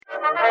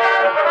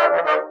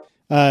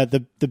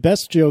The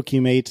best joke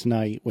you made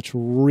tonight, which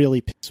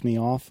really pissed me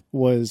off,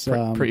 was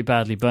pretty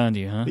badly burned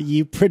you, huh?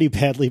 You pretty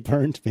badly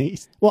burned me.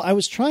 Well, I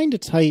was trying to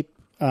type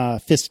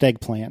fist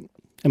eggplant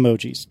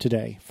emojis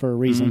today for a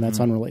reason that's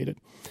unrelated,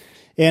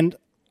 and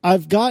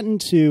I've gotten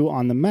to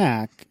on the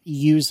Mac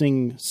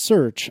using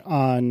search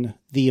on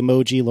the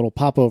emoji little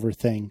popover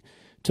thing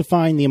to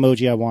find the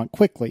emoji I want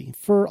quickly.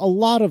 For a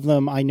lot of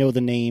them, I know the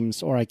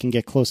names, or I can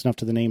get close enough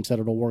to the names that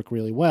it'll work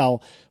really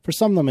well. For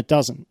some of them, it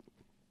doesn't.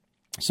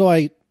 So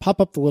I pop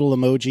up the little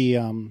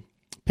emoji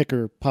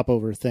picker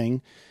popover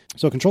thing.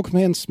 So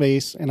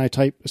Control-Command-Space, and I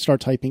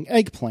start typing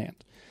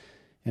eggplant,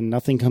 and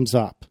nothing comes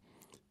up.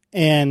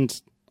 And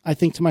I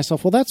think to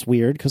myself, well, that's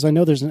weird, because I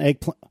know there's an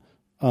eggplant.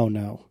 Oh,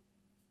 no.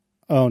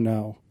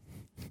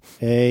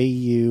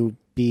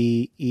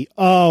 A-U-B-E.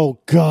 Oh,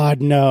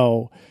 God,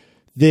 no.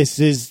 This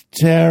is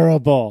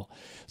terrible.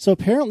 So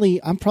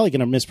apparently, I'm probably going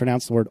to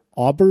mispronounce the word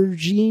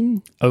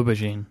aubergine.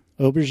 Aubergine,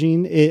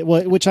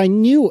 which I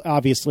knew,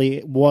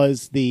 obviously,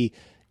 was the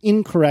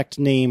incorrect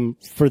name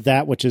for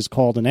that which is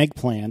called an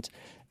eggplant.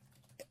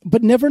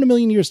 But never in a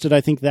million years did I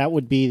think that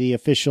would be the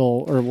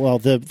official, or, well,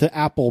 the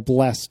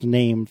Apple-blessed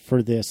name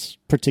for this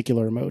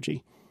particular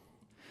emoji.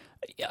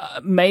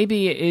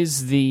 Maybe it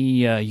is the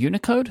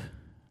Unicode?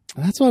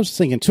 That's what I was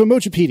thinking. To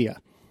Emojipedia.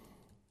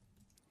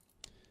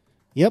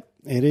 Yep,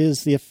 it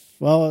is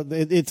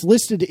it's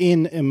listed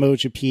in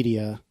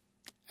Emojipedia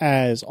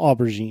as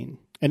aubergine,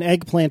 an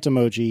eggplant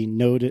emoji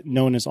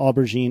known as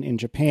aubergine in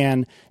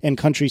Japan and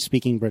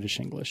country-speaking British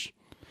English.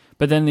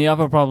 But then the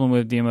other problem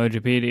with the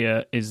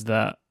Emojipedia is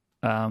that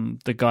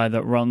the guy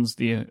that runs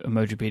the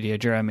Emojipedia,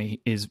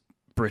 Jeremy, is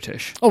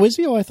British. Oh, is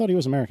he? Oh, I thought he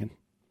was American.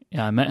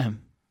 Yeah, I met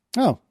him.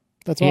 Oh,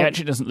 that's He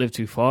actually doesn't live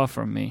too far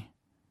from me.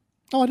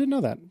 Oh, I didn't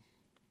know that.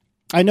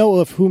 I know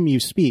of whom you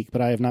speak,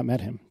 but I have not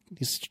met him.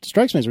 He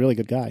strikes me as a really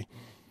good guy.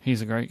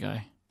 He's a great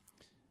guy.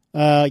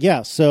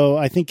 Yeah, so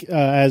I think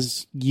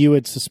as you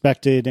had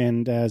suspected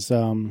and as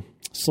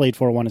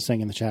Slade41 is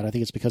saying in the chat, I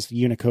think it's because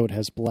Unicode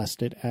has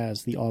blessed it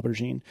as the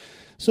aubergine.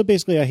 So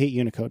basically I hate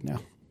Unicode now.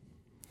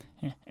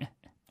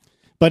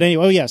 But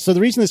anyway, so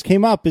the reason this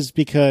came up is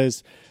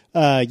because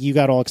you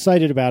got all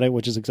excited about it,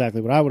 which is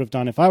exactly what I would have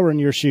done if I were in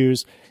your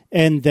shoes.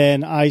 And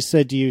then I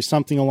said to you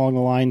something along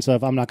the lines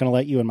of, I'm not going to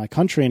let you in my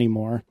country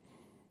anymore.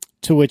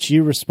 To which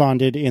you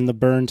responded in the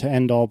burn to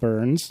end all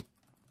burns.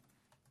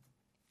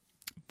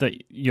 That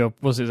your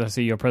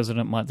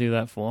president might do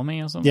that for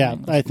me or something? Yeah,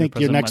 I think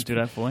your next might do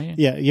that for you.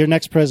 Yeah, your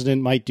next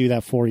president might do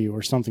that for you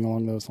or something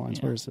along those lines.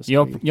 Yeah. Where is this?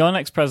 Your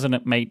next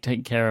president may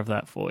take care of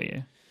that for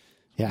you.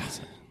 Yeah,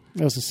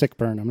 it was a sick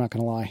burn. I'm not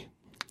going to lie.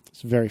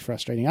 It's very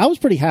frustrating. I was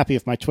pretty happy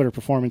with my Twitter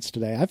performance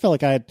today. I felt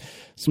like I had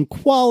some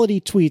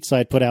quality tweets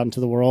I'd put out into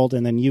the world,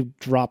 and then you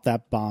drop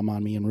that bomb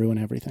on me and ruin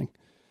everything.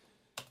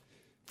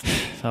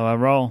 So I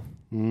roll.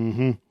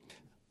 Mm-hmm. All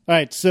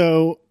right,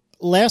 so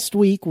last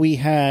week we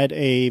had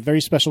a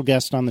very special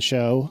guest on the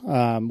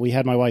show. We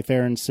had my wife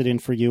Erin sit in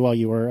for you while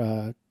you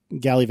were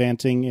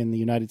gallivanting in the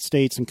United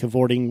States and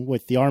cavorting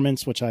with the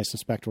armaments, which I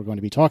suspect we're going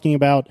to be talking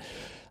about.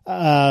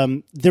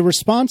 The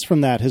response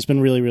from that has been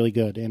really, really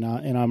good, and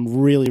I'm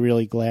really,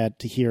 really glad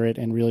to hear it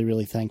and really,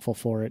 really thankful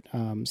for it.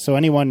 So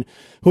anyone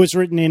who has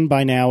written in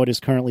by now, it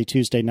is currently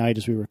Tuesday night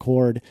as we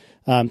record.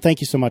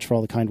 Thank you so much for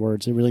all the kind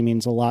words. It really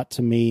means a lot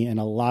to me and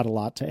a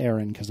lot to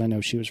Erin, because I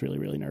know she was really,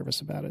 really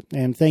nervous about it.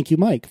 And thank you,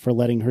 Mike, for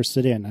letting her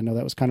sit in. I know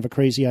that was kind of a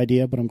crazy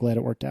idea, but I'm glad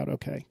it worked out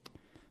okay.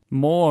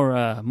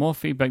 More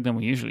feedback than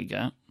we usually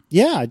get.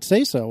 Yeah, I'd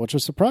say so, which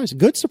was surprising.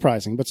 Good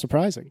surprising, but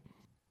surprising.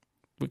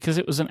 Because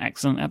it was an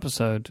excellent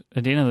episode.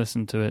 Adina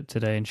listened to it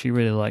today, and she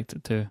really liked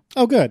it too.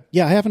 Oh, good.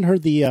 Yeah, I haven't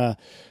heard the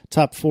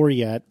top 4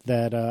 yet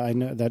that I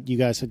know that you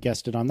guys had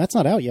guested on. That's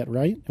not out yet,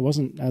 right? It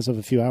wasn't as of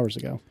a few hours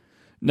ago.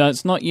 No,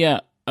 it's not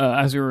yet.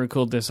 As we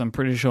record this, I'm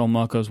pretty sure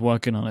Marco's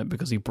working on it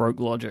because he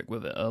broke Logic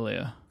with it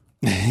earlier.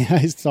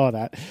 I saw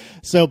that.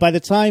 So by the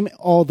time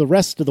all the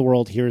rest of the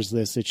world hears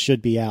this, it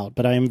should be out.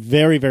 But I am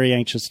very, very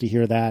anxious to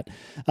hear that.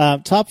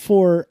 Top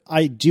 4,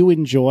 I do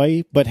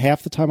enjoy, but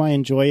half the time I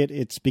enjoy it,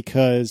 it's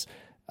because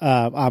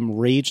I'm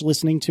rage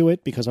listening to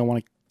it, because I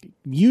want to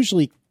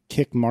usually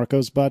kick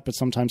Marco's butt, but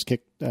sometimes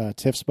kick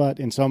Tiff's butt.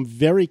 And so I'm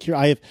very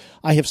curious.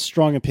 I have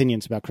strong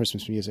opinions about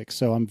Christmas music,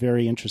 so I'm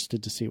very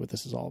interested to see what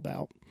this is all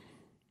about.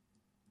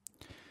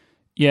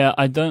 Yeah,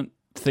 I don't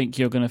think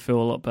you're going to feel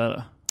a lot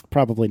better.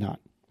 Probably not.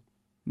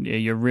 Yeah,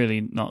 you're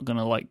really not going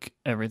to like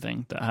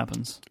everything that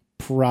happens.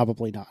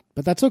 Probably not,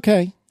 but that's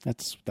okay.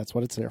 That's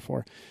what it's there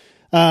for.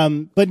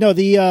 But no,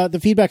 the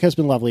feedback has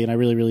been lovely, and I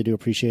really, really do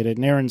appreciate it.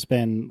 And Erin's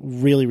been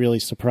really, really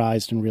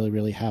surprised and really,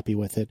 really happy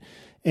with it.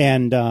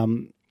 And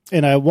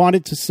I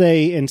wanted to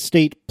say and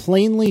state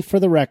plainly for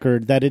the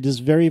record that it is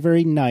very,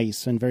 very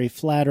nice and very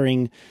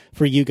flattering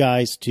for you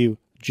guys to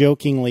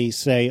jokingly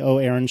say, oh,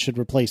 Erin should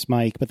replace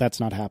Mike, but that's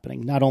not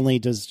happening. Not only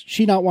does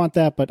she not want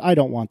that, but I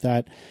don't want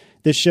that.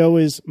 This show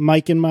is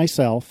Mike and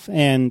myself,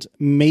 and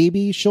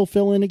maybe she'll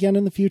fill in again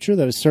in the future.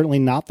 That is certainly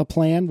not the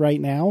plan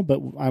right now, but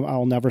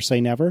I'll never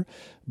say never.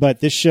 But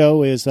this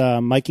show is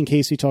Mike and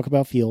Casey talk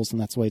about feels, and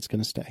that's the way it's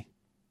going to stay.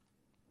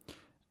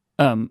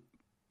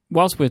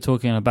 whilst we're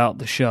talking about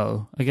the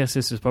show, I guess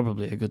this is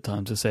probably a good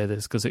time to say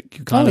this because you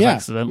kind of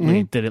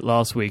accidentally did it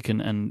last week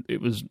and it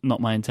was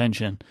not my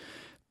intention.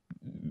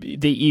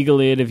 The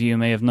eagle-eared of you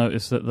may have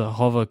noticed that the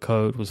hover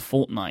code was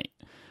Fortnite.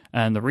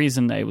 And the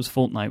reason that it was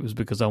Fortnite was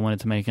because I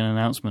wanted to make an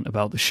announcement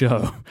about the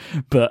show,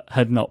 but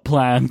had not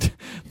planned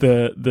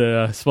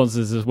the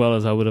sponsors as well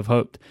as I would have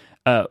hoped.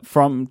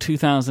 From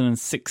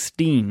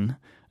 2016,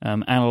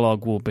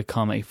 Analog will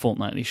become a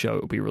fortnightly show.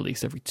 It will be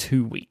released every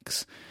 2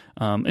 weeks.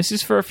 This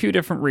is for a few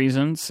different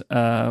reasons.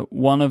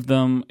 One of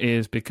them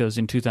is because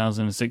in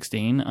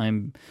 2016,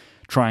 I'm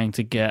trying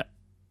to get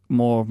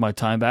more of my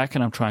time back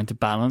and I'm trying to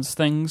balance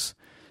things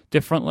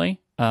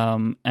differently.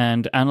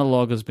 And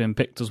Analog has been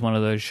picked as one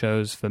of those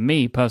shows for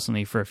me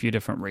personally for a few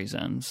different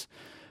reasons.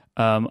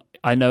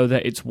 I know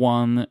that it's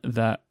one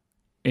that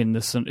in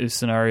this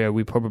scenario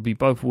we probably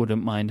both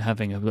wouldn't mind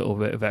having a little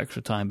bit of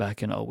extra time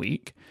back in our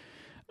week.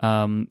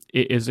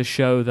 It is a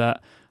show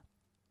that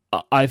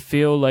I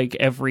feel like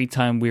every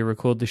time we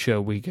record the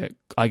show,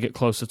 I get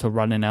closer to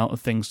running out of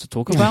things to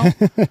talk about.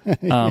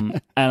 And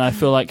I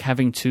feel like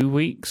having 2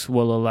 weeks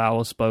will allow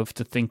us both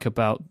to think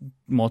about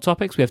more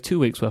topics. We have 2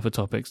 weeks worth of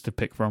topics to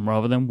pick from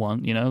rather than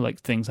one, like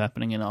things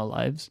happening in our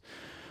lives.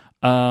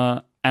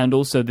 And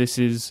also this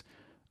is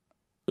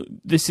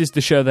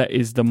the show that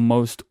is the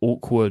most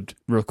awkward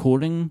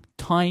recording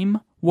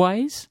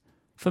time-wise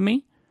for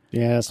me.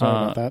 Yeah,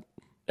 sorry about that.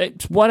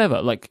 It's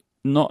whatever,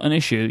 not an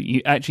issue.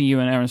 You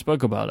and Aaron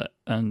spoke about it,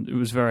 and it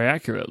was very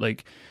accurate.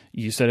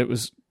 You said it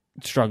was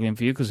struggling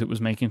for you because it was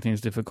making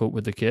things difficult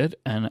with the kid,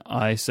 and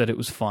I said it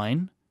was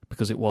fine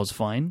because it was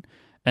fine,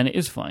 and it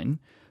is fine.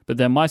 But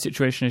then my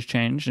situation has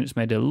changed, and it's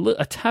made it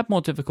a tad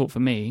more difficult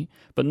for me,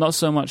 but not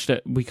so much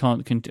that we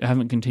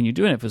haven't continued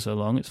doing it for so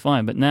long. It's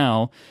fine. But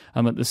now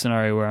I'm at the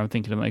scenario where I'm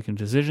thinking of making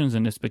decisions,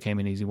 and this became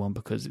an easy one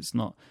because it's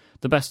not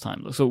the best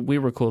time. So we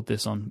record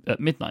this at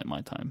midnight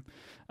my time.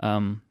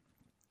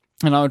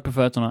 And I would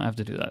prefer to not have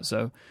to do that.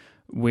 So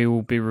we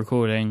will be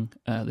recording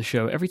the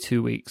show every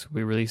 2 weeks.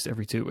 We release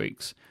every 2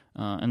 weeks.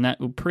 And that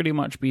will pretty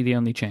much be the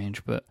only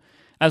change. But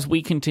as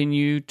we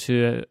continue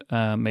to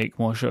make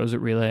more shows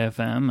at Relay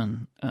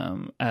FM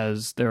and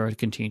as there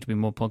continue to be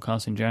more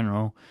podcasts in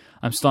general,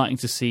 I'm starting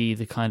to see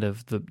the kind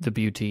of the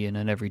beauty in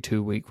an every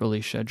 2 week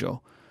release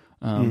schedule.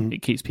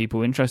 It keeps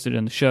people interested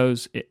in the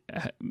shows. It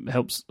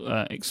helps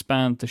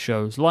expand the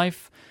show's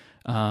life.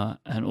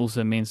 And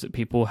also means that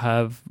people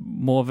have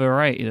more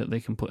variety that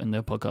they can put in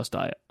their podcast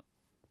diet.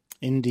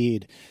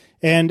 Indeed.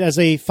 And as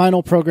a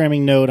final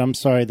programming note, I'm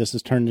sorry this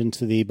has turned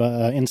into the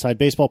Inside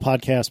Baseball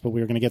podcast, but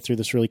we're going to get through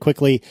this really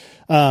quickly.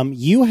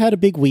 You had a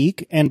big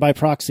week, and by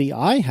proxy,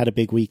 I had a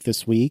big week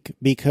this week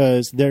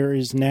because there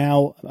is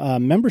now a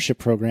membership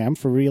program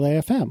for Relay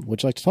FM.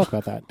 Would you like to talk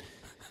about that?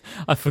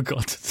 I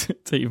forgot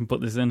to even put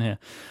this in here.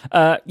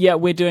 Yeah,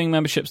 we're doing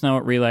memberships now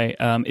at Relay.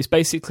 It's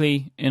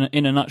basically,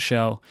 in a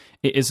nutshell,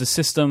 it is a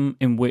system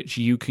in which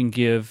you can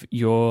give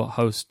your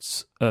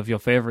hosts of your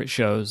favorite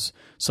shows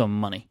some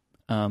money.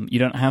 You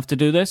don't have to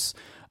do this.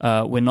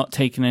 We're not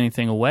taking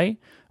anything away.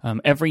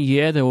 Every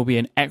year there will be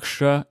an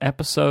extra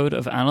episode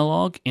of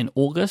Analog in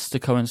August to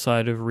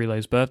coincide with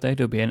Relay's birthday.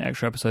 There'll be an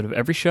extra episode of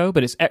every show,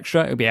 but it's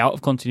extra. It'll be out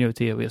of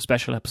continuity. It'll be a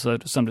special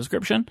episode of some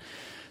description.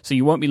 So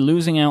you won't be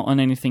losing out on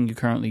anything you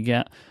currently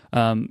get.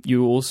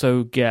 You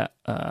also get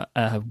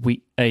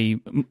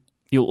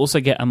you'll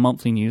also get a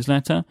monthly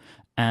newsletter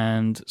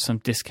and some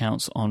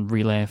discounts on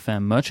Relay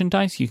FM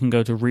merchandise. You can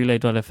go to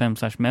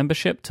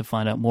relay.fm/membership to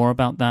find out more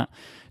about that.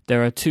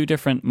 There are 2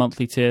 different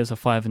monthly tiers, a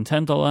 $5 and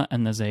 $10,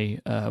 and there's a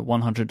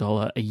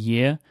 $100 a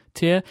year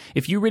tier.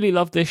 If you really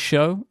love this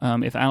show,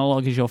 if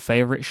Analog is your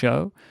favorite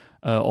show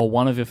or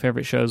one of your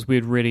favorite shows,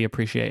 we'd really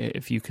appreciate it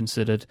if you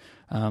considered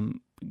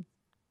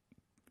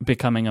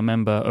becoming a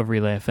member of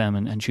Relay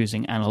FM and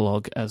choosing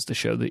Analog as the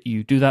show that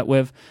you do that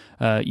with.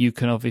 You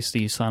can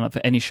obviously sign up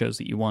for any shows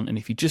that you want, and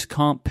if you just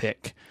can't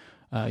pick,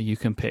 you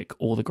can pick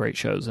all the great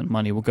shows, and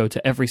money will go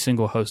to every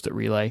single host at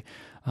Relay.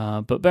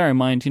 But bear in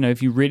mind,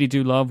 if you really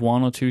do love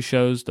 1 or 2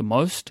 shows the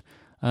most,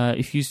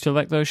 if you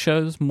select those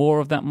shows, more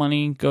of that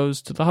money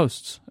goes to the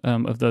hosts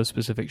of those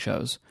specific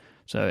shows.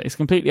 So it's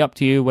completely up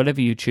to you, whatever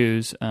you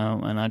choose,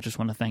 and I just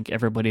want to thank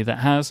everybody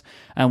that has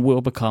and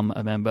will become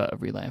a member of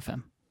Relay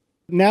FM.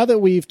 Now that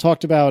we've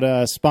talked about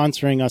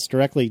sponsoring us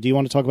directly, do you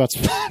want to talk about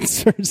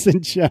sponsors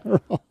in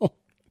general?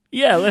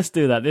 Yeah, let's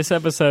do that. This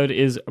episode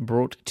is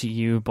brought to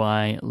you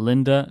by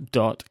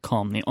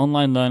lynda.com, the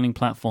online learning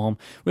platform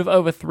with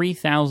over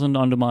 3,000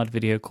 on-demand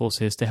video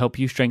courses to help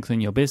you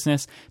strengthen your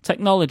business,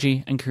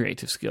 technology, and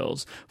creative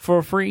skills. For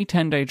a free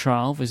 10-day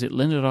trial, visit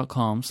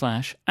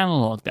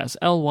lynda.com/analog. That's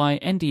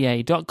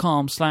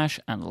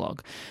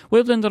lynda.com/analog.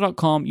 With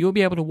lynda.com, you'll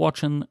be able to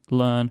watch and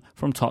learn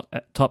from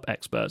top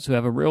experts who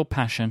have a real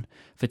passion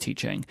for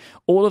teaching.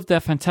 All of their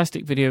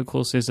fantastic video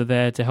courses are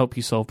there to help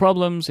you solve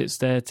problems. It's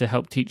there to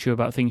help teach you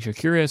about things you're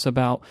curious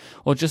about,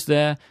 or just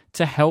there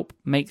to help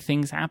make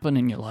things happen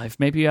in your life.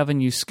 Maybe you have a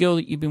new skill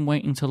that you've been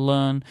waiting to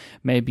learn.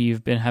 Maybe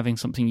you've been having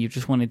something you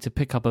just wanted to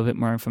pick up a bit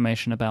more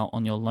information about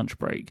on your lunch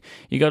break.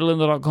 You go to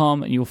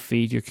lynda.com and you'll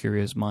feed your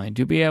curious mind.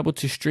 You'll be able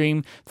to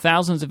stream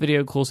thousands of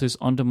video courses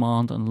on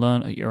demand and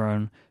learn at your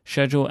own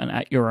schedule and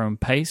at your own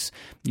pace.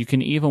 You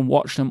can even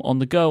watch them on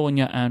the go on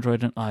your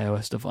Android and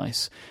iOS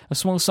device. A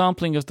small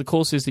sampling of the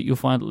courses that you'll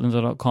find at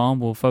lynda.com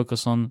will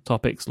focus on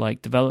topics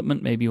like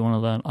development. Maybe you want to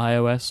learn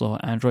iOS or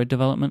Android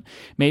development.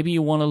 Maybe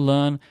you want to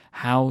learn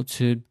how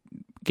to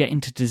get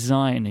into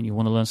design and you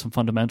want to learn some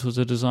fundamentals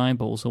of design,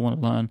 but also want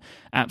to learn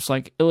apps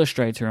like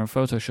Illustrator and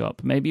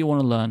Photoshop. Maybe you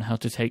want to learn how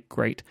to take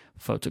great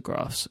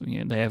photographs.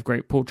 They have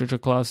great portraiture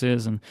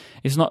classes, and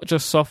it's not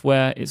just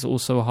software, it's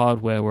also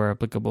hardware where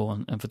applicable,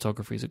 and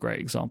photography is a great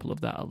example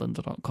of that at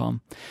lynda.com.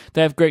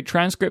 They have great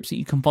transcripts that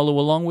you can follow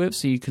along with,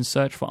 so you can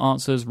search for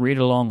answers, read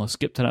along, or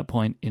skip to that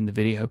point in the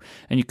video.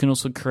 And you can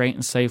also create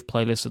and save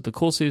playlists of the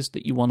courses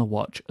that you want to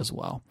watch as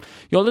well.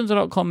 Your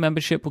lynda.com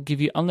membership will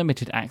give you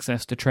unlimited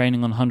access to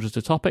training on hundreds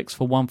of topics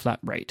for one flat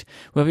rate.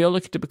 Whether you're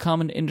looking to become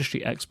an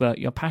industry expert,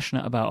 you're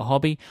passionate about a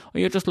hobby, or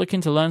you're just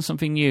looking to learn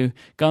something new,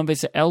 go and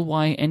visit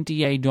lynda.com/analog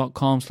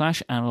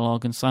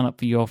and sign up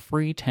for your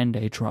free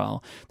 10-day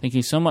trial. Thank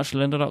you so much to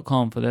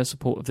lynda.com for their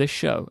support of this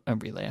show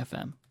and Relay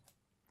FM.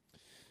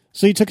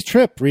 So you took a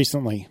trip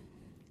recently.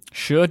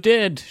 Sure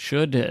did.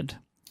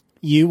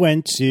 You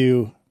went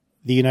to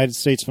the United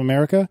States of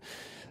America,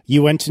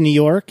 you went to New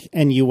York,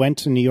 and you went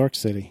to New York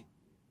City.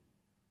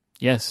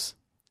 Yes.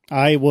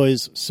 I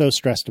was so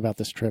stressed about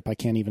this trip, I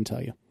can't even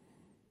tell you.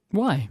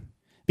 Why?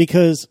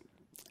 Because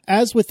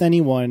as with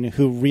anyone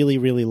who really,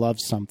 really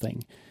loves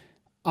something,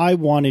 I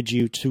wanted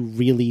you to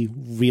really,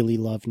 really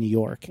love New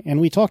York. And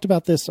we talked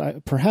about this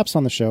perhaps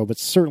on the show, but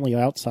certainly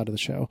outside of the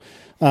show.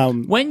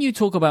 When you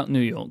talk about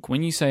New York,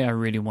 when you say I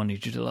really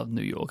wanted you to love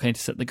New York, I need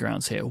to set the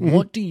grounds here. Mm-hmm.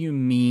 What do you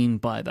mean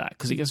by that?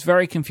 Because it gets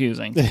very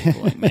confusing to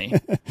people like me.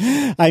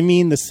 I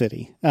mean the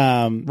city.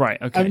 Right,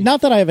 okay.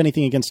 Not that I have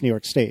anything against New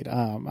York State.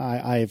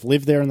 I've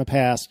lived there in the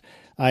past.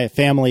 I have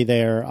family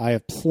there. I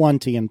have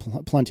plenty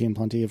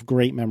of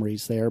great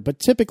memories there. But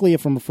typically,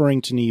 if I'm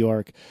referring to New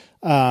York,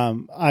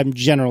 I'm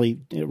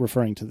generally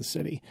referring to the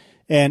city.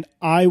 And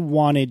I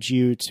wanted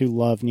you to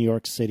love New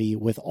York City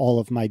with all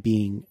of my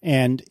being.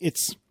 And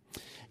it's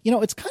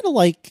kind of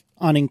like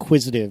on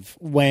Inquisitive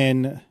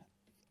when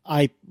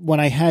I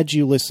had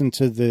you listen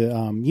to the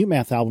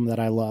UMath album that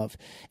I love.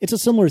 It's a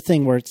similar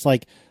thing where it's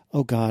like,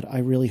 oh God, I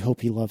really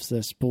hope he loves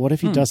this. But what if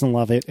he doesn't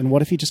love it? And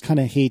what if he just kind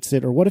of hates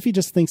it? Or what if he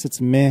just thinks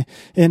it's meh?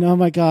 And oh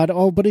my God,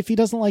 but if he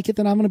doesn't like it,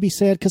 then I'm going to be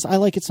sad because I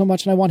like it so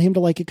much and I want him to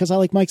like it because I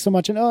like Mike so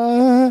much.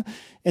 And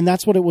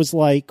that's what it was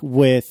like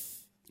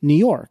with New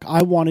York.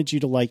 I wanted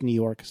you to like New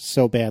York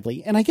so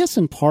badly. And I guess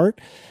in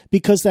part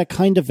because that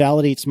kind of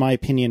validates my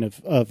opinion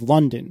of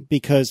London,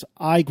 because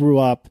I grew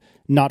up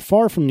not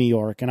far from New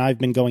York and I've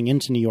been going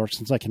into New York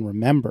since I can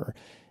remember.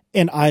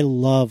 And I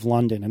love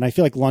London. And I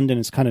feel like London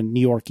is kind of New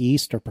York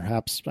East, or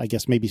perhaps, I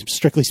guess, maybe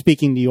strictly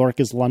speaking, New York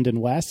is London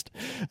West.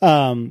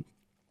 And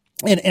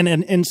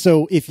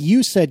so if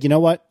you said, you know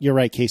what, you're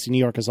right, Casey, New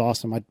York is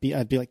awesome, I'd be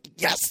like,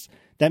 yes,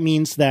 that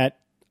means that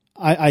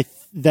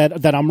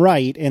that I'm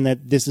right and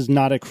that this is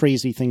not a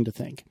crazy thing to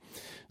think.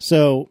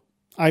 So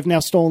I've now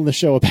stolen the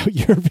show about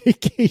your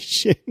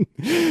vacation.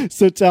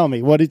 So tell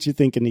me, what did you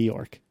think of New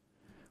York?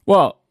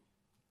 Well,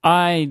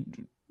 I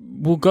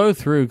will go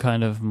through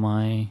kind of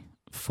my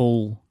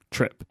full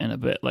trip in a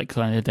bit, like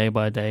kind of day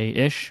by day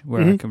ish,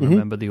 where I can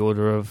remember the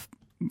order of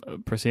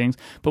proceedings.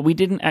 But we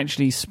didn't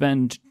actually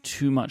spend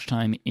too much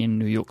time in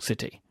New York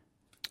City,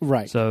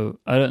 right? So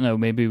I don't know.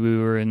 Maybe we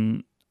were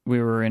in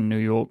New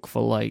York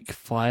for like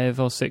 5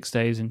 or 6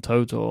 days in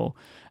total,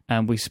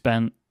 and we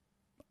spent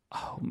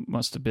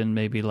must have been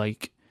maybe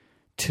like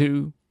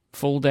 2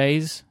 full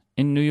days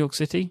in New York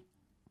City.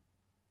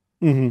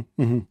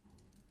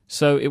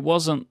 So it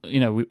wasn't,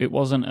 it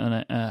wasn't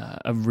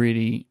a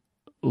really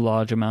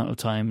large amount of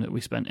time that we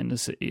spent in the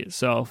city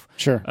itself.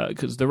 Sure.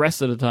 Because the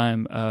rest of the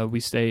time we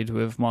stayed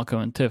with Marco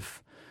and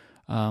Tiff.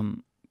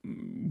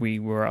 We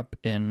were up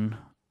in,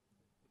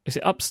 is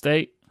it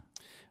upstate?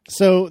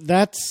 So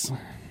that's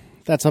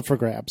up for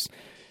grabs.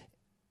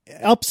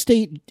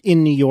 Upstate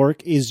in New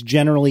York is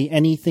generally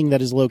anything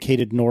that is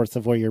located north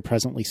of where you're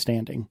presently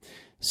standing.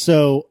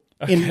 So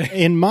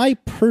in my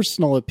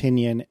personal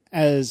opinion,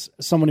 as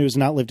someone who has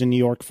not lived in New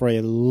York for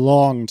a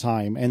long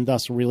time and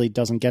thus really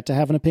doesn't get to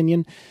have an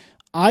opinion,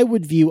 I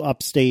would view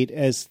upstate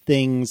as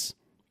things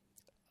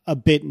a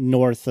bit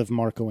north of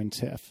Marco and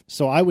Tiff.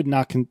 So I would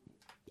not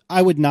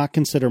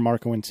consider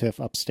Marco and Tiff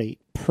upstate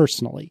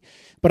personally.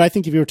 But I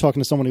think if you were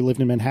talking to someone who lived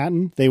in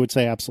Manhattan, they would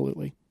say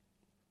absolutely.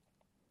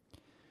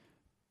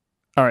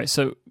 All right,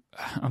 so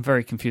I'm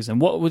very confused. And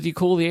what would you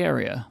call the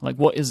area? Like,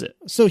 what is it?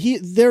 So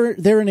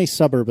they're in a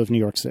suburb of New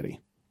York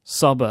City.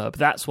 Suburb.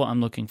 That's what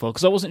I'm looking for,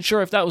 because I wasn't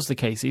sure if that was the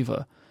case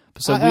either.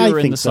 So we were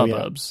in the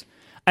suburbs,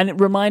 yeah. And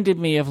it reminded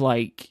me of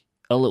like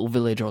a little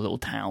village or a little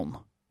town,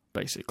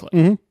 basically.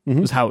 Mm-hmm.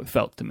 It was how it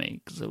felt to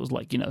me, because it was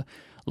like,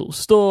 little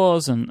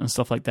stores and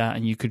stuff like that,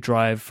 and you could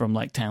drive from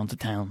like town to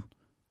town.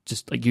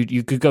 Just like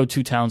you could go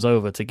 2 towns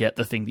over to get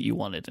the thing that you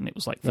wanted, and it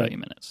was like 30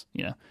 minutes.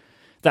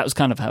 That was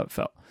kind of how it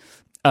felt.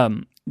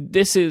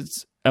 This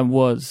is and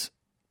was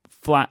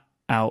flat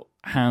out,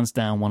 hands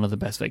down, one of the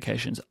best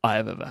vacations I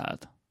have ever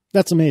had.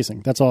 That's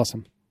amazing. That's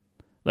awesome.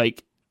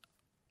 Like,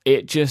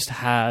 it just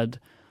had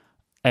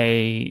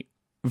a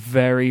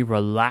very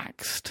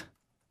relaxed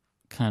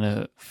kind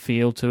of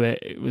feel to it.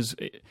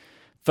 It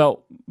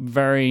felt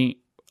very,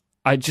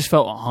 I just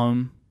felt at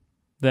home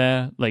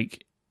there.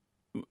 Like,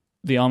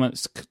 the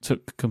Arments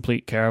took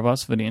complete care of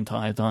us for the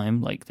entire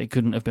time. Like, they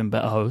couldn't have been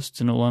better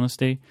hosts, in all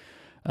honesty.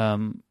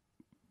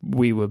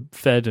 We were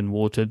fed and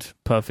watered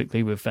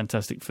perfectly with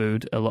fantastic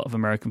food, a lot of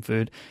American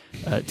food.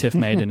 Tiff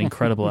made an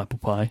incredible apple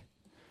pie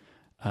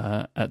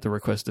at the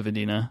request of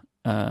Adina.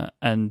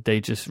 And they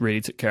just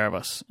really took care of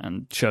us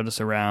and showed us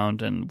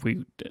around, and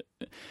we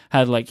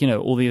had like,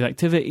 all these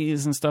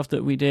activities and stuff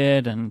that we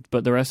did,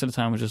 but the rest of the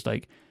time was just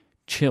like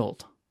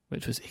chilled,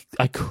 which was,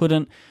 I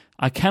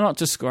cannot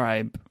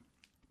describe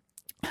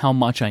how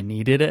much I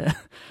needed it,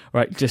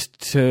 right? Just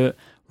to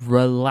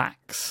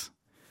relax,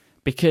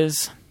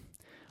 because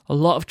a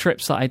lot of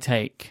trips that I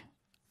take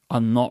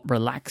are not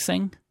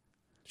relaxing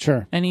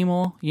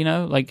anymore,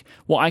 like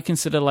what I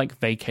consider like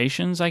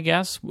vacations, I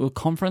guess, were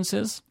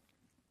conferences.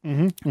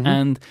 Mm-hmm.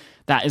 And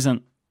that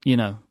isn't,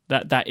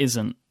 that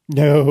isn't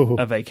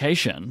a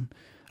vacation.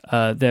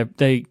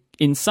 They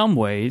in some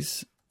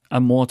ways are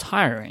more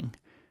tiring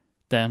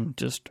than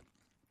just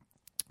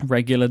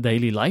regular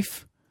daily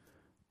life.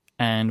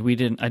 And I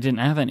didn't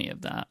have any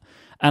of that.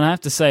 And I have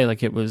to say,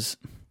 like, it was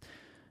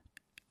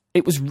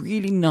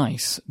really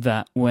nice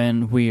that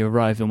when we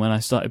arrived and when I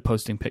started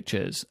posting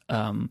pictures,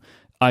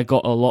 I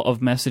got a lot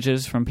of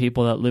messages from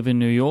people that live in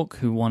New York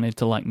who wanted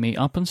to like meet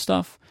up and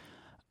stuff.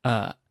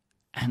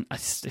 And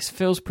this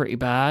feels pretty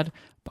bad,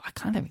 but I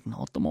kind of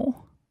ignored them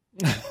all.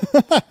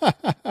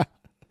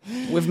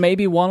 With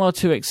maybe 1 or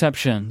 2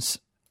 exceptions.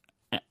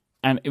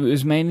 And it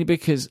was mainly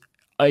because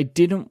I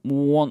didn't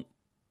want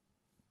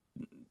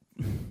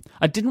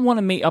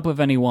to meet up with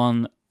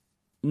anyone,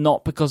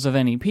 not because of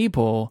any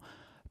people,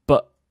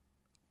 but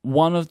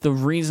one of the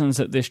reasons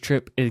that this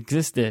trip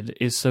existed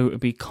is so to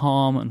be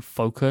calm and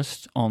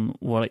focused on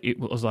what it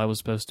was I was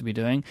supposed to be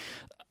doing.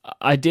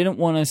 I didn't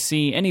want to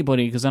see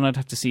anybody, because then I'd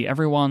have to see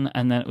everyone,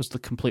 and then it was the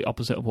complete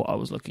opposite of what I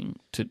was looking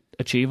to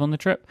achieve on the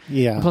trip.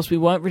 Yeah. And plus, we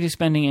weren't really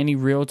spending any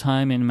real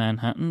time in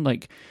Manhattan,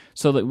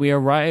 so that we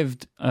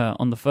arrived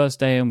on the first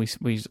day, and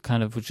we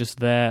kind of were just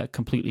there,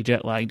 completely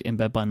jet lagged, in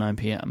bed by 9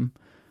 p.m.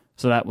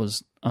 So that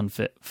was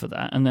unfit for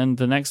that. And then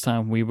the next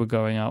time we were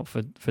going out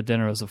for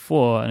dinner as a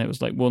 4, and it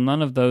was like, well,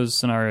 none of those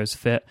scenarios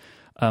fit.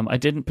 I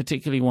didn't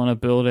particularly want to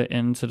build it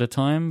into the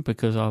time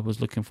because I was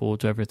looking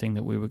forward to everything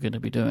that we were going to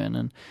be doing,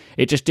 and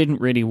it just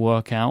didn't really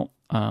work out.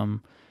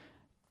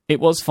 It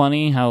was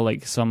funny how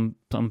like some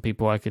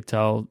people I could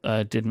tell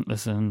didn't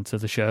listen to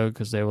the show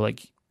because they were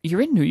like,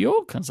 "You're in New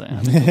York?" I was like,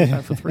 "I've been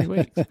there for 3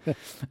 weeks."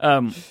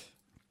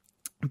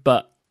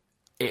 But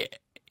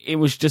it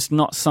was just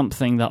not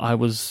something that I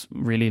was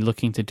really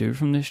looking to do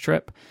from this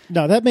trip.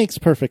 No, that makes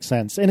perfect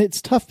sense. And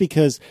it's tough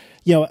because,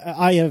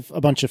 I have a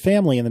bunch of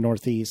family in the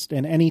Northeast,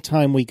 and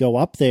anytime we go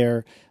up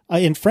there,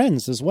 and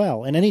friends as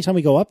well, and anytime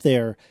we go up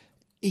there,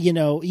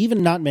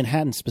 even not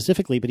Manhattan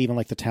specifically, but even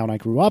like the town I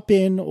grew up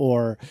in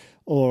or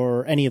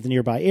any of the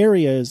nearby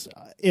areas,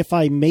 if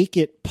I make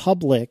it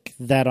public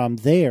that I'm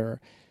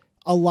there,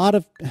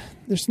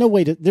 there's no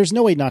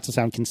way not to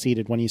sound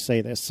conceited when you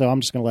say this, so I'm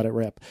just going to let it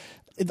rip.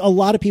 A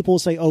lot of people will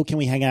say, "Oh, can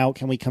we hang out?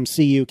 Can we come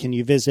see you? Can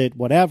you visit?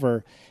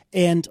 Whatever."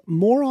 And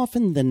more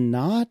often than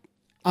not,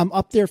 I'm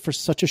up there for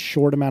such a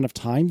short amount of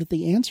time that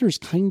the answer is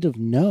kind of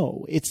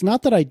no. It's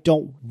not that I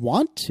don't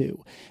want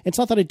to. It's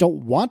not that I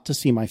don't want to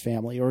see my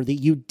family, or that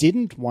you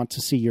didn't want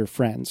to see your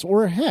friends,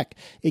 or heck,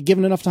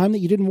 given enough time that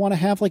you didn't want to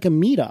have like a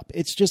meetup.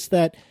 It's just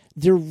that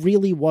there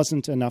really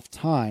wasn't enough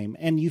time.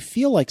 And you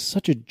feel like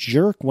such a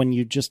jerk when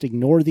you just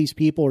ignore these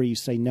people, or you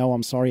say, "No,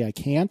 I'm sorry, I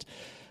can't."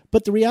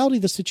 But the reality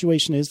of the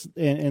situation is,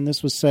 and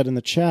this was said in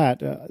the chat,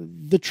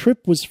 the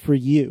trip was for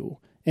you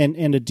and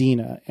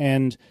Adina.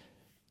 And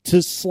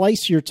to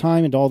slice your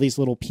time into all these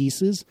little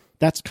pieces,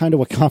 that's kind of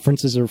what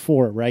conferences are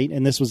for, right?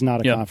 And this was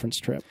not a conference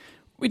trip.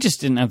 We just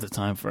didn't have the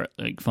time for it,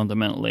 like,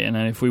 fundamentally. And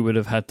then if we would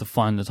have had to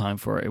find the time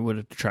for it, it would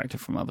have detracted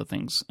from other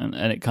things. And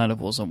it kind of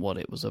wasn't what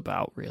it was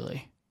about,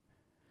 really.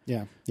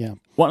 Yeah, yeah.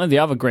 One of the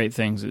other great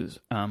things is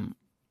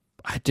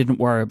I didn't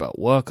worry about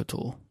work at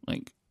all.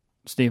 Like,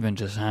 Stephen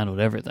just handled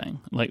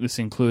everything. Like, this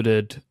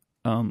included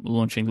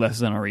launching Less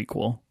Than or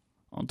Equal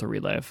onto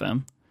Relay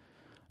FM,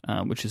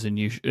 which is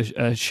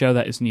a show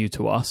that is new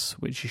to us,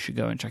 which you should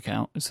go and check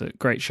out. It's a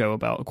great show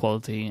about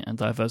equality and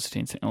diversity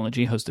in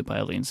technology, hosted by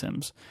Eileen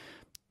Sims.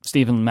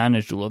 Stephen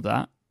managed all of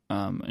that,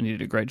 and he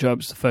did a great job.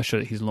 It's the first show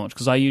that he's launched,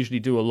 because I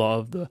usually do a lot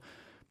of the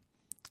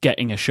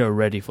getting a show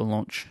ready for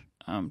launch,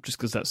 just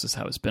because that's just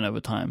how it's been over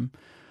time.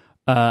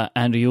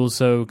 And he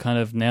also kind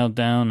of nailed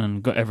down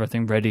and got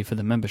everything ready for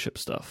the membership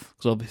stuff,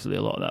 because obviously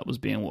a lot of that was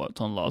being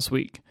worked on last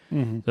week.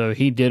 Mm-hmm. So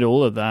he did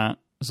all of that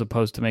as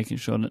opposed to making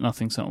sure that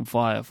nothing set on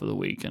fire for the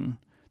week. And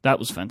that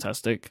was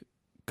fantastic,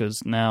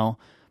 because now,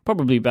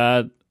 probably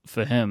bad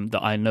for him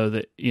that I know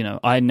that,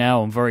 I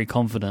now am very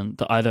confident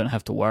that I don't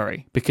have to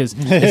worry, because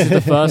this is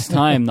the first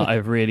time that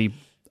I've really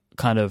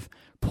kind of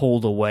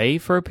pulled away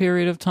for a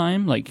period of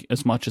time, like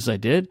as much as I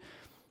did.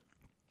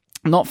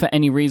 Not for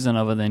any reason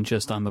other than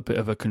just I'm a bit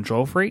of a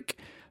control freak,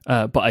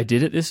 but I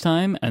did it this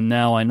time, and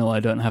now I know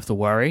I don't have to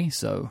worry,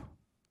 so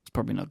it's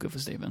probably not good for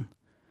Stephen.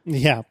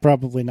 Yeah,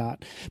 probably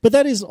not. But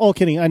that is all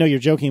kidding. I know you're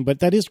joking, but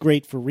that is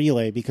great for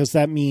Relay, because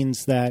that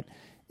means that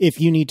if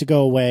you need to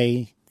go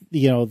away,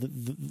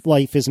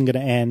 life isn't going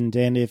to end,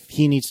 and if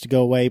he needs to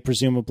go away,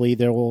 presumably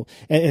there will.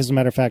 As a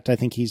matter of fact, I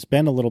think he's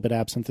been a little bit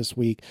absent this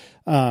week.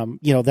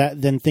 That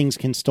then things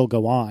can still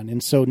go on,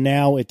 and so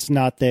now it's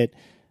not that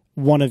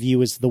one of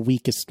you is the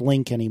weakest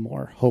link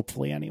anymore,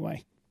 hopefully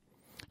anyway.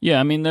 Yeah,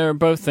 I mean, there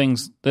are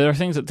things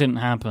that didn't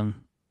happen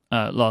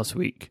last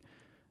week.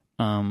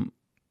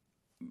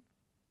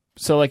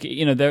 So, like,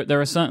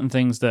 there are certain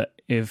things that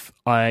if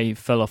I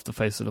fell off the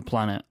face of the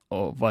planet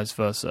or vice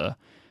versa,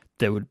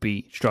 there would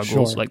be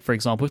struggles. Sure. Like, for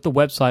example, if the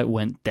website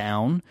went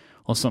down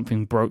or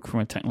something broke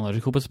from a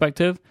technological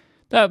perspective,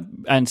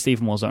 and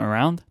Stephen wasn't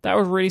around, that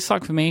would really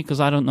suck for me, because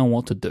I don't know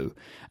what to do.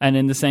 And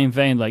in the same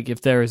vein, like,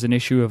 if there is an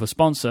issue of a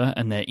sponsor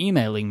and they're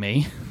emailing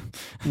me,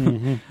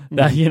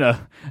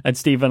 that, and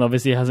Stephen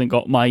obviously hasn't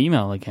got my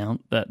email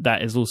account,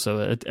 that is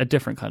also a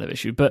different kind of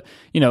issue. But,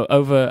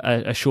 over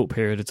a short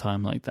period of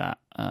time like that,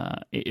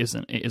 it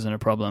isn't a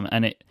problem.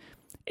 And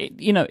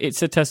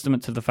it's a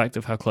testament to the fact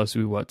of how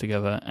closely we work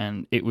together,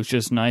 and it was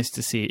just nice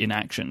to see it in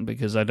action,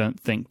 because I don't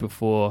think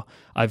before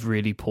I've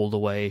really pulled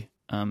away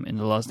in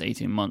the last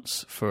 18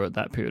 months for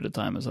that period of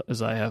time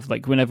as I have.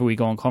 Like, whenever we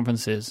go on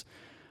conferences,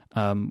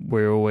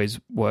 we're always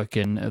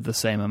working the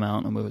same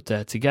amount, and we're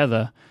there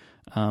together.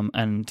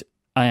 And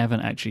I haven't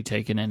actually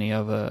taken any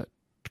other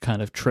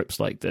kind of trips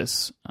like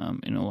this,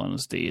 in all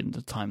honesty, in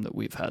the time that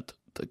we've had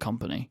the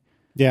company.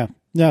 Yeah.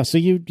 No, so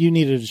you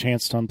needed a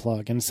chance to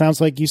unplug, and it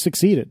sounds like you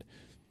succeeded.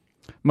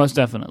 Most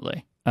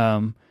definitely.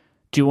 Do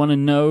you want to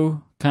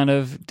know kind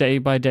of day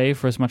by day,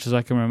 for as much as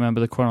I can remember,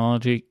 the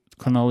chronology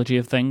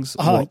of things?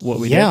 What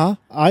we did?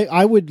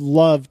 I would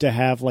love to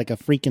have like a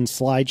freaking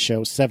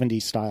slideshow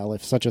 70s style,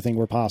 if such a thing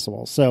were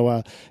possible.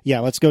 So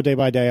let's go day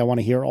by day. I want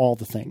to hear all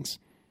the things.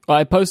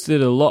 I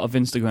posted a lot of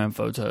Instagram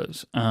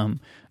photos, and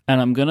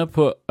I'm going to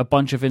put a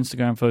bunch of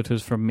Instagram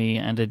photos from me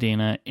and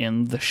Adina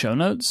in the show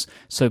notes,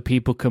 so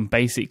people can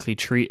basically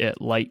treat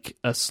it like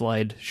a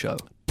slideshow.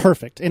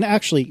 Perfect. And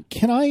actually,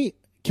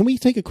 can we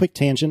take a quick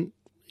tangent,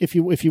 if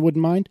you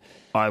wouldn't mind?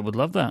 I would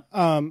love that.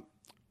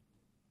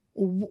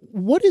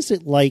 What is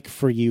it like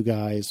for you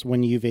guys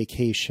when you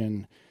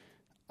vacation,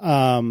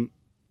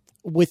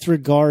 with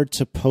regard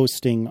to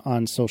posting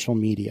on social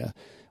media?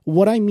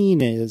 What I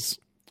mean is,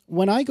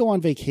 when I go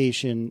on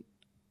vacation,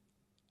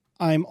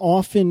 I'm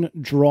often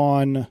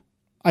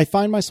I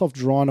find myself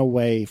drawn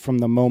away from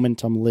the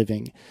moment I'm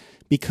living,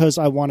 because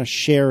I want to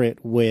share it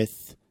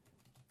with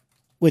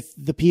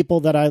the people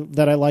that I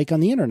like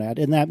on the internet.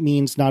 And that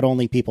means not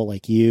only people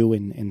like you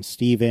and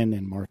Steven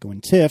and Marco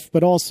and Tiff,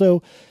 but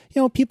also,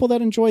 people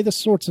that enjoy the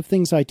sorts of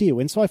things I do.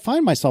 And so I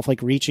find myself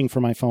like reaching for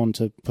my phone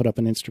to put up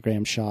an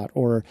Instagram shot,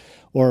 or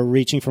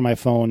reaching for my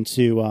phone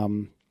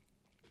to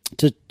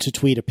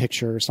tweet a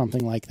picture or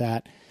something like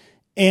that.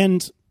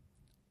 And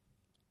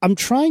I'm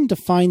trying to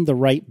find the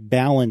right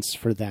balance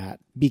for that,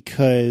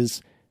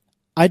 because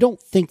I don't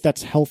think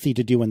that's healthy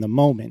to do in the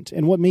moment.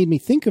 And what made me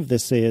think of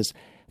this is,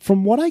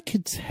 from what I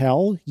could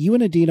tell, you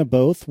and Adina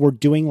both were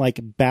doing like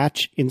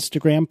batch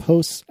Instagram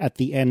posts at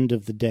the end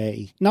of the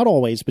day. Not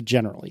always, but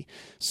generally.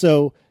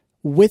 So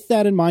with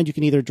that in mind, you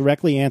can either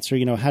directly answer,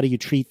 how do you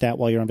treat that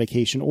while you're on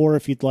vacation? Or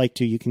if you'd like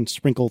to, you can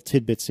sprinkle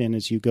tidbits in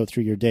as you go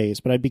through your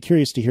days. But I'd be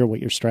curious to hear what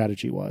your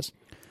strategy was.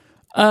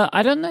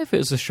 I don't know if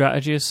it's a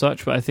strategy as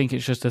such, but I think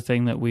it's just a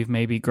thing that we've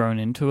maybe grown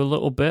into a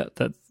little bit,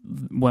 that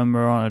when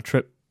we're on a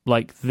trip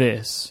like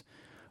this,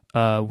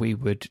 we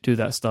would do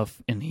that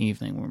stuff in the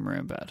evening when we're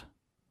in bed.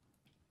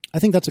 I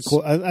think that's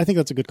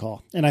a good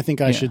call, and I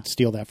think I should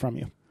steal that from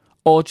you.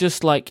 Or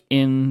just like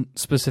in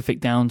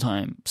specific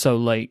downtime, so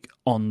like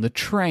on the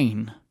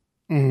train,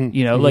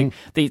 like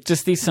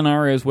just these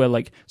scenarios where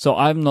like, so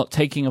I'm not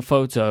taking a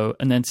photo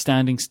and then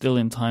standing still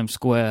in Times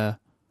Square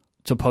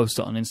to post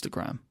it on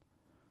Instagram.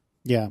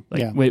 Yeah,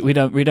 We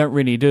don't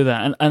really do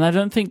that, and I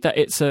don't think that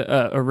it's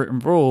a written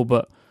rule,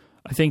 but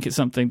I think it's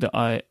something that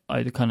I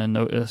kind of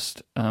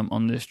noticed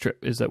on this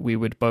trip, is that we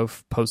would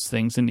both post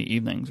things in the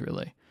evenings,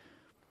 really.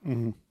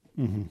 Mm-hmm.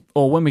 Mm-hmm.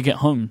 Or when we get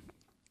home.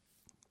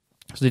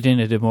 So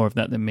Adina did more of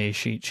that than me.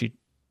 She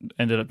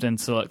ended up then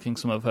selecting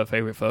some of her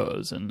favorite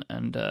photos and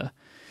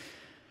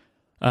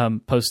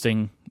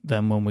posting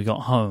them when we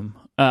got home.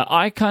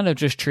 I kind of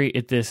just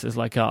treated this as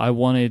like I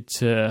wanted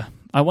to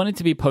I wanted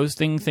to be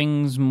posting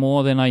things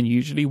more than I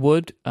usually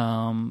would,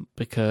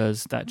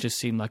 because that just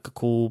seemed like a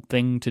cool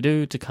thing to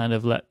do, to kind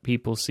of let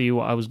people see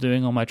what I was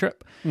doing on my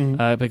trip,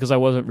 because I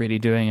wasn't really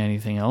doing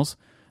anything else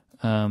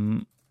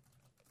on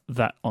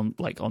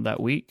that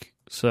week.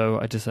 So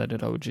I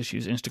decided I would just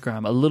use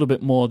Instagram a little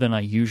bit more than I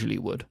usually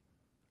would.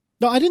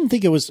 No, I didn't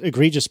think it was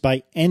egregious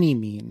by any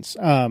means.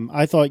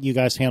 I thought you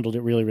guys handled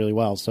it really, really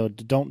well. So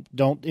don't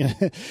don't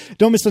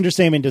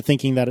misunderstand me into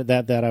thinking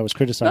that I was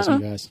criticizing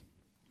you guys.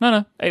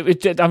 No.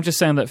 I'm just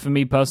saying that for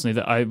me personally,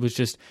 that I was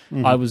just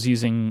I was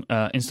using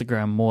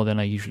Instagram more than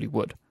I usually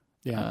would.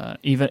 Yeah.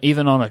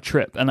 Even on a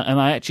trip, and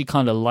I actually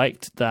kind of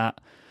liked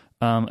that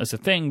as a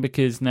thing,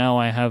 because now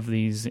I have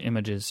these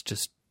images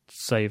just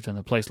saved in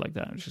a place like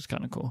that, which is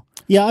kind of cool.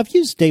 Yeah, I've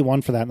used Day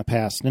One for that in the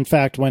past. In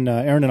fact, when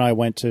Aaron and I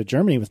went to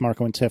Germany with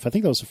Marco and Tiff, I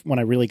think that was when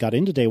I really got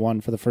into Day One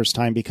for the first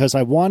time, because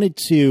I wanted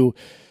to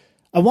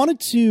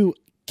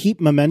keep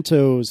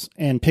mementos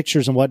and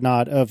pictures and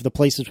whatnot of the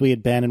places we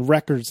had been and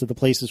records of the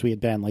places we had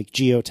been, like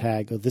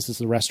geotag, this is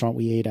the restaurant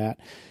we ate at.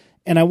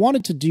 And I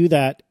wanted to do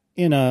that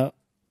in an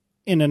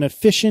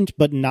efficient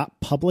but not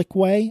public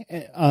way,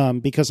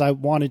 because I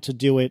wanted to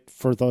do it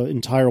for the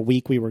entire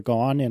week we were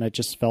gone, and it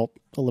just felt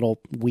a little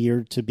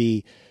weird to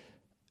be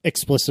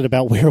explicit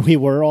about where we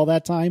were all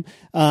that time.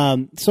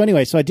 So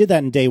I did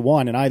that in Day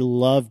One, and I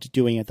loved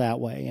doing it that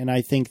way. And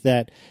I think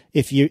that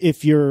if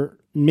you're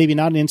maybe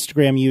not an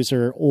Instagram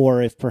user,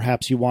 or if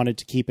perhaps you wanted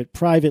to keep it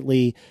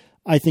privately,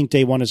 I think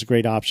Day One is a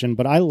great option.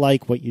 But I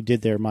like what you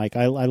did there, Mike.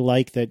 I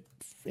like that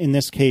in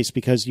this case,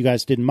 because you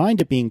guys didn't mind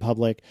it being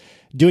public,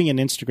 doing an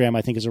Instagram,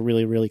 I think, is a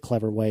really, really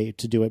clever way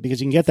to do it, because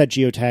you can get that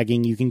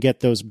geotagging, you can get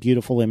those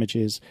beautiful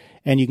images,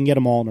 and you can get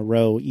them all in a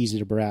row, easy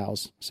to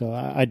browse. So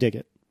I dig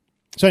it.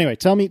 So anyway,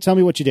 tell me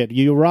what you did.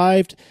 You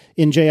arrived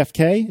in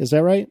JFK, is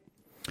that right?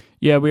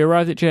 Yeah, we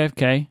arrived at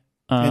JFK.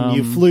 And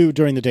you flew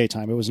during the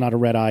daytime. It was not a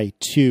red eye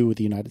to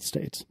the United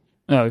States.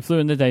 No, we flew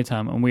in the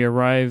daytime, and we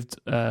arrived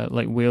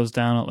wheels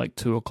down at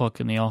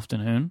 2:00 in the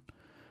afternoon.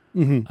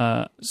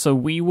 Mm-hmm. So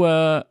we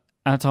were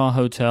at our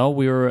hotel.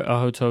 We were at a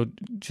hotel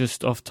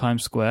just off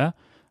Times Square.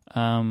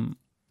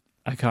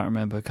 I can't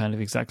remember kind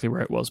of exactly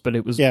where it was, but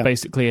it was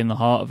basically in the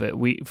heart of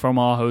it. From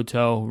our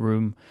hotel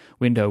room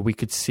window, we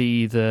could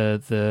see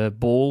the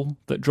ball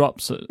that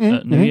drops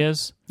at New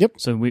Year's. Yep.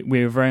 So we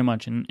were very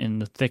much in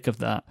the thick of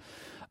that.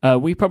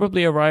 We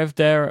probably arrived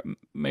there at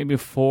maybe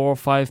 4 or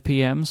 5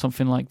 p.m.,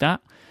 something like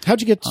that.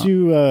 How'd you get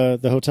to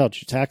the hotel?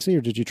 Did you taxi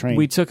or did you train?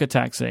 We took a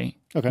taxi.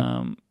 Okay.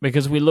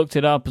 Because we looked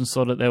it up and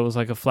saw that there was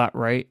a flat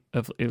rate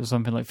of, it was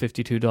something like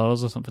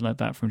 $52 or something like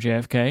that from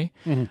JFK.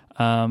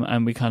 Mm-hmm.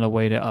 And we kind of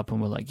weighed it up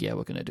and we're like, yeah,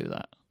 we're going to do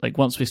that.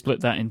 Once we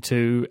split that in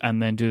two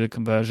and then do the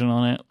conversion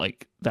on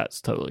it,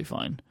 that's totally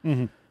fine.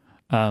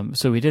 Mm-hmm.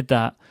 So we did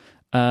that.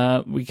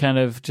 We kind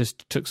of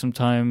just took some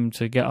time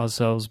to get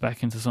ourselves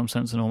back into some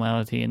sense of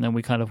normality, and then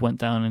we kind of went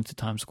down into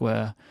Times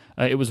Square.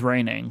 It was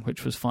raining,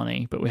 which was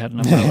funny, but we had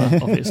an umbrella,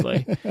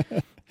 obviously.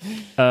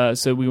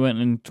 So we went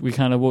and we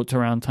kind of walked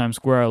around Times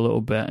Square a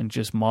little bit and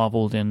just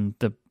marveled in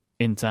the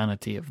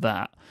insanity of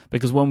that.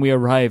 Because when we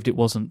arrived, it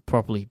wasn't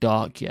properly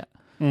dark yet.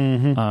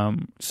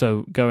 Mm-hmm.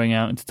 So going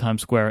out into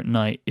Times Square at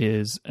night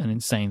is an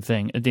insane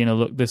thing. Adina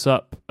looked this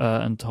up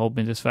and told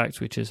me this fact,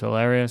 which is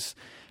hilarious.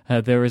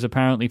 There is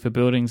apparently, for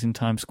buildings in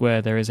Times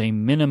Square, there is a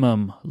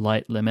minimum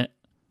light limit,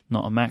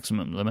 not a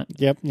maximum limit.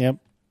 Yep.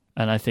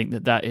 And I think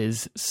that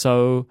is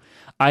so...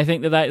 I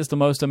think that is the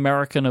most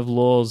American of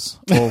laws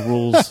or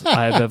rules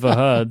I have ever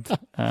heard,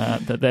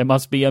 that there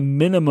must be a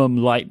minimum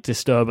light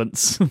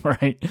disturbance,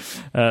 right?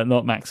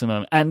 Not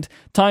maximum. And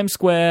Times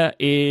Square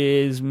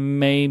is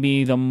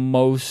maybe the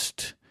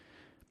most...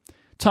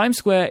 Times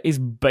Square is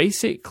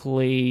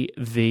basically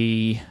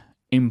the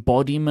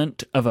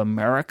embodiment of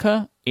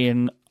America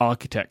in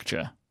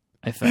architecture,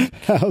 I think.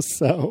 How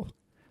so?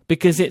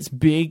 Because it's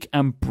big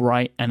and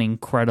bright and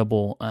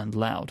incredible and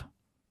loud.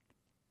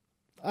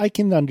 I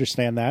can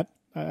understand that.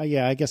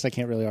 I guess I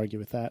can't really argue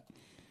with that.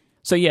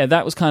 So yeah,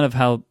 that was kind of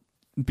how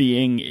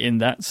being in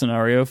that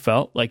scenario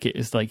felt. It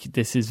is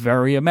this is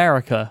very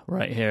America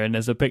right here. And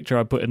there's a picture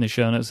I put in the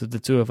show notes of the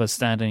two of us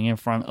standing in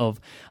front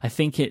of, I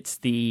think it's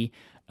the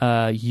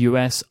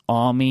U.S.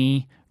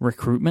 Army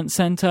Recruitment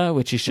Center,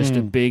 which is just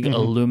a big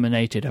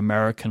illuminated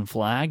American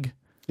flag.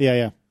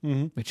 Yeah.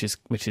 Mm-hmm.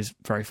 Which is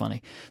very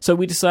funny. So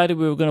we decided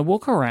we were going to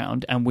walk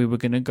around and we were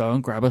going to go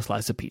and grab a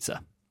slice of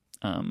pizza.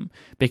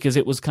 Because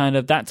it was kind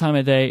of that time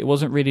of day. It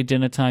wasn't really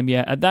dinner time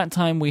yet. At that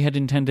time, we had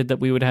intended that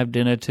we would have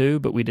dinner too,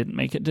 but we didn't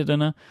make it to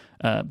dinner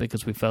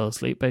because we fell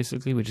asleep,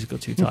 basically. We just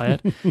got too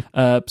tired.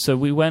 So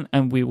we went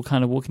and we were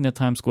kind of walking to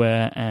Times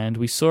Square and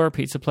we saw a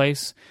pizza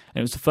place.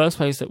 And it was the first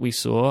place that we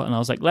saw. And I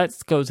was like,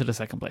 let's go to the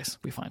second place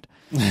we find.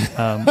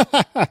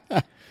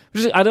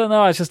 I don't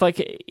know. It's just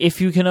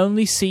if you can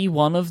only see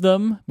one of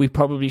them, we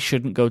probably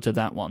shouldn't go to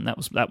that one.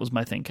 That was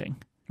my thinking.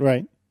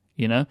 Right.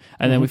 And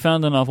then we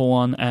found another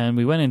one and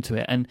we went into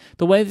it. And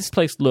the way this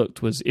place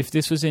looked was, if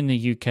this was in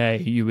the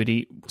UK, you would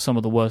eat some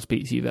of the worst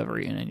pizza you've ever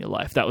eaten in your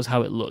life. That was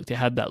how it looked. It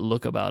had that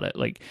look about it.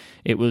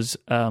 It was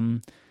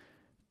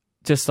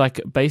just like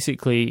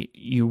basically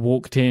you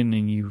walked in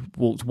and you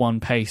walked one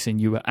pace and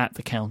you were at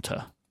the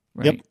counter,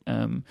 right?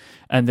 Yep.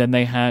 And then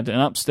they had an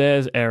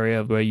upstairs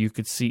area where you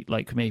could seat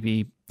like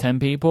maybe 10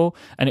 people,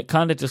 and it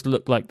kind of just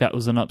looked like that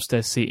was an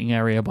upstairs seating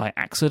area by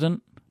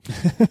accident.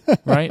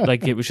 Right,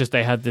 like it was just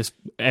they had this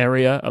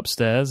area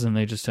upstairs and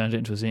they just turned it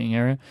into a seating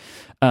area,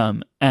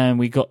 and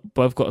we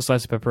both got a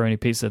slice of pepperoni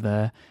pizza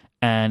there,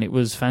 and it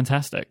was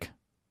fantastic.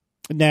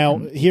 Now,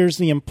 here's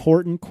the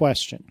important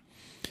question: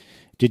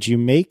 did you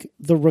make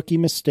the rookie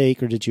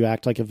mistake, or did you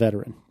act like a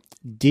veteran?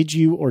 Did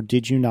you or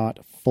did you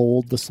not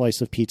fold the slice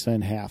of pizza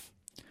in half?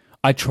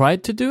 I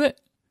tried to do it.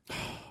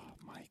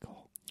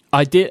 Michael,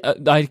 I did.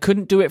 I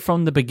couldn't do it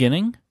from the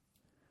beginning.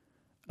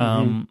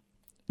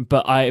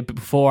 But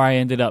before I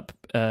ended up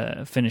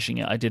finishing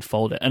it, I did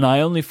fold it. And I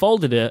only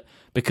folded it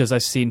because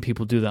I've seen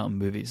people do that on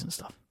movies and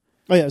stuff.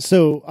 Oh, yeah.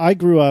 So I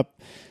grew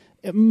up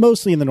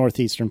mostly in the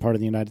northeastern part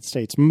of the United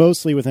States,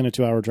 mostly within a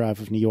 2-hour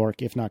drive of New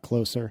York, if not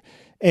closer.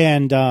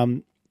 And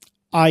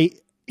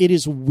it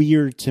is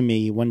weird to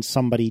me when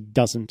somebody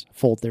doesn't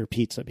fold their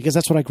pizza, because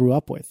that's what I grew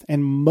up with.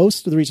 And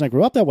most of the reason I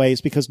grew up that way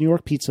is because New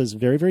York pizza is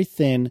very, very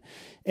thin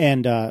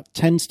and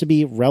tends to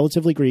be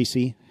relatively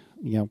greasy.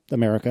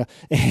 America.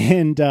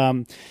 And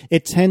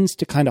it tends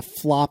to kind of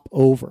flop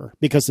over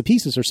because the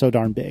pieces are so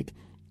darn big.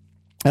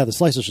 The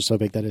slices are so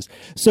big, that is.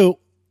 So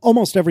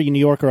almost every New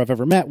Yorker I've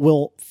ever met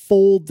will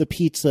fold the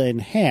pizza in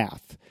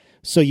half.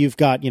 So you've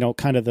got,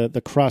 kind of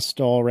the crust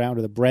all around,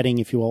 or the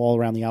breading, if you will, all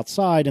around the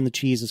outside, and the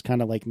cheese is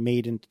kind of like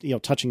made in,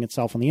 touching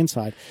itself on the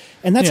inside.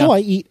 And that's how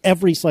I eat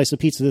every slice of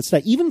pizza that's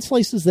that. Even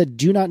slices that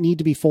do not need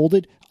to be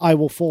folded, I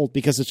will fold,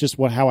 because it's just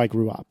how I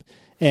grew up.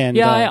 And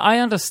I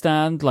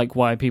understand like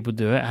why people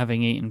do it,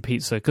 having eaten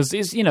pizza, because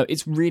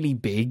it's really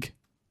big.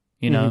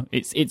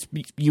 It's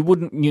you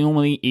wouldn't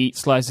normally eat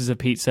slices of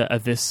pizza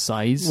of this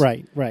size,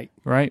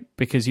 right?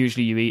 Because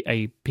usually you eat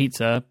a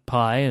pizza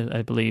pie,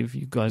 I believe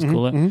you guys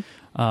call it,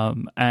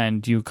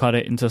 and you cut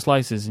it into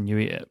slices and you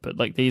eat it. But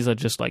like these are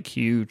just like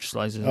huge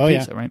slices of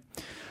pizza, right?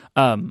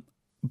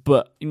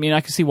 But I mean,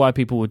 I can see why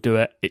people would do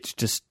it. It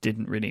just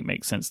didn't really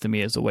make sense to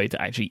me as a way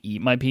to actually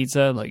eat my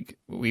pizza. Like,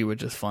 we were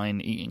just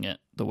fine eating it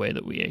the way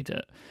that we ate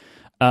it.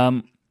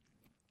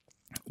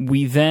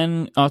 We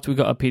then, after we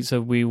got our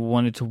pizza, we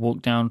wanted to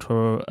walk down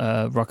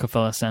to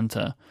Rockefeller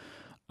Center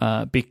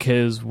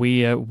because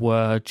we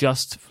were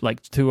just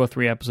like 2 or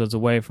 3 episodes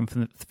away from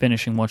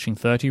finishing watching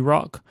 30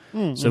 Rock.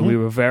 So we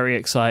were very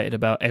excited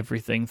about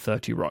everything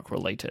 30 Rock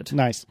related.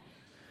 Nice.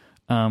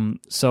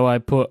 So I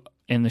put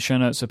in the show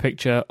notes a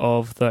picture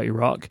of 30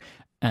 Rock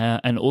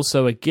and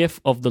also a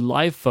GIF of the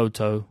live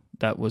photo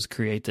that was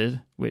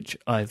created, which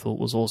I thought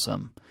was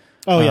awesome.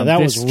 Oh, yeah, that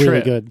was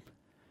really good.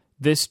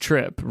 This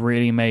trip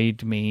really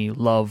made me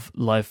love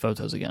live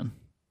photos again.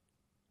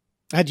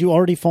 Had you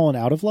already fallen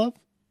out of love?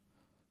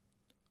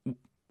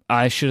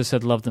 I should have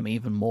said love them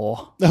even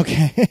more.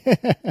 Okay.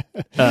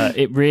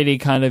 It really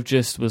kind of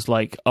just was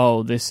like,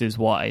 oh, this is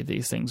why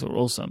these things are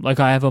awesome.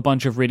 Like, I have a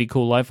bunch of really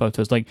cool live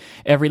photos. Like,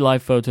 every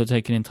live photo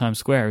taken in Times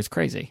Square is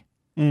crazy.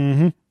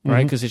 Right?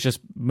 Because it's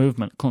just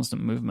movement,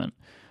 constant movement.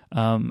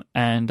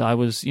 And I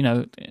was,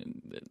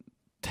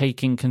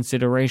 taking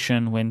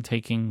consideration when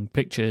taking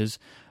pictures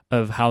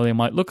of how they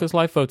might look as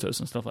live photos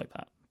and stuff like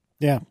that.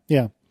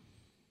 Yeah.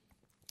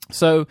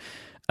 So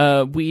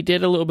we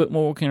did a little bit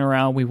more walking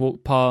around. We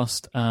walked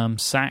past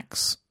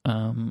Saks.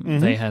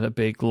 They had a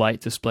big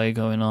light display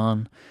going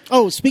on.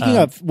 Oh, speaking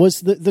of, was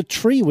the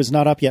tree was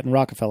not up yet in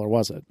Rockefeller,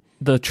 was it?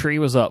 The tree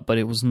was up, but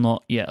it was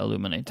not yet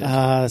illuminated.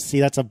 See,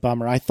 that's a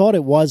bummer. I thought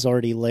it was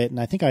already lit, and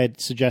I think I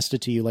had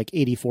suggested to you like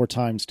 84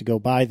 times to go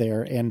by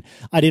there, and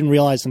I didn't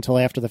realize until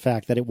after the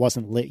fact that it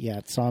wasn't lit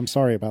yet, so I'm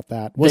sorry about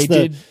that.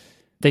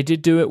 They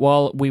did do it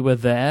while we were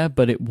there,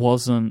 but it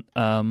wasn't.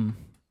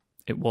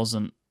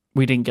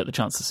 We didn't get the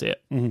chance to see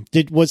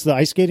it. Was the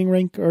ice skating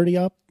rink already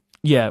up?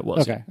 Yeah, it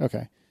was.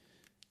 Okay.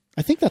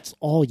 I think that's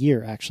all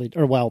year, actually,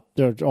 or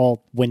they're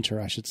all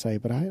winter, I should say.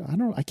 But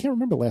I can't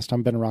remember last time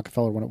I've been in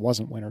Rockefeller when it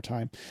wasn't winter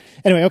time.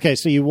 Anyway, okay,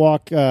 so you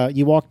walk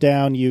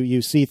down,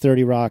 you see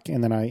 30 Rock,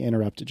 and then I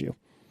interrupted you.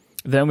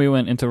 Then we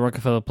went into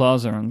Rockefeller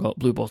Plaza and got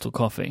Blue Bottle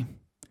coffee.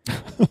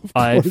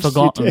 I had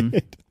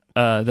forgotten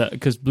that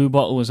because Blue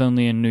Bottle was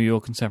only in New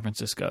York and San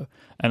Francisco,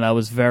 and I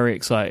was very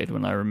excited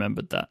when I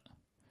remembered that.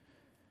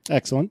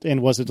 Excellent.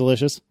 And was it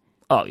delicious?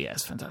 Oh,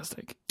 yes,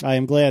 fantastic. I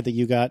am glad that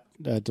you got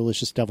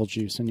delicious devil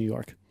juice in New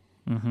York.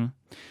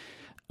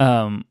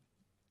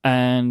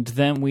 And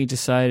then we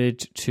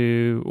decided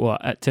to,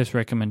 at Tiff's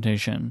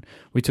recommendation,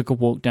 we took a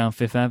walk down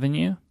Fifth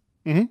Avenue.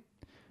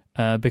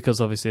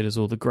 Because obviously there's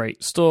all the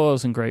great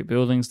stores and great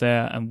buildings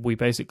there, and we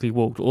basically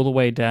walked all the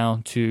way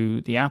down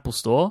to the Apple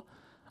Store.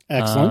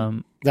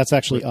 Excellent. That's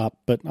actually up,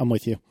 but I'm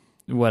with you.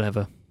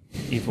 Whatever.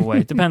 Either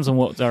way. Depends on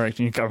what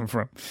direction you're coming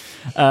from.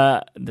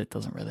 That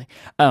doesn't really.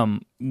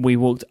 We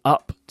walked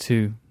up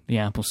to the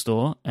Apple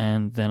Store,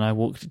 and then I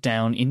walked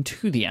down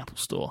into the Apple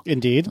Store.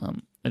 Indeed.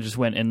 I just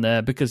went in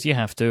there because you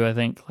have to, I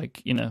think.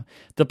 Like,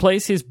 the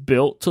place is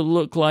built to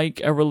look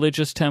like a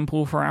religious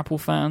temple for Apple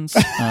fans.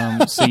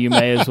 So you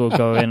may as well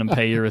go in and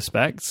pay your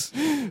respects.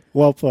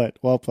 Well put.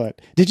 Well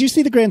put. Did you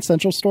see the Grand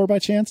Central store by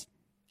chance?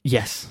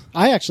 Yes.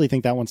 I actually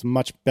think that one's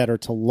much better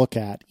to look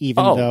at,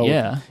 even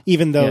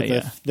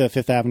though the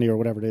Fifth Avenue or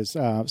whatever it is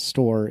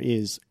store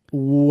is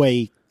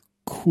way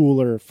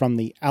cooler from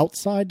the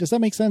outside. Does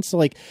that make sense?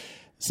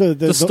 So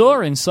the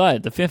store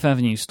inside, the Fifth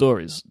Avenue store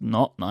is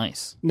not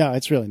nice. No,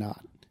 it's really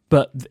not.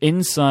 But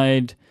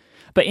inside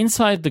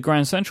the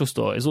Grand Central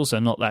store is also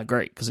not that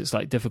great because it's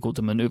like difficult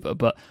to maneuver.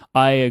 But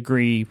I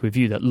agree with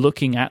you that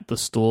looking at the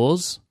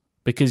stores,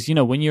 because, you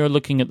know, when you're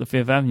looking at the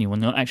Fifth Avenue,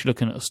 when you're not actually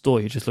looking at a store,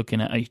 you're just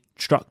looking at a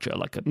structure,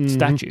 like a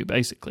statue,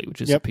 basically,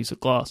 which is a piece of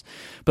glass.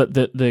 But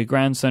the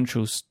Grand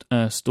Central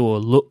store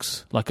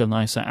looks like a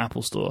nicer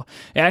Apple store.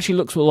 It actually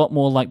looks a lot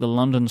more like the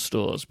London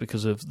stores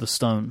because of the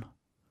stone.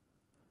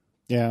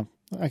 Yeah,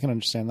 I can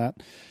understand that.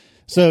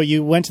 So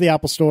you went to the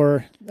Apple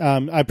store.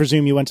 I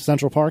presume you went to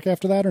Central Park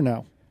after that, or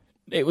no?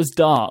 It was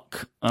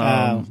dark.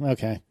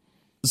 Okay.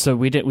 So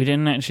we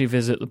didn't actually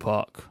visit the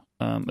park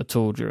at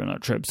all during our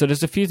trip. So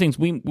there's a few things.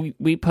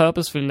 We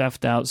purposefully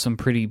left out some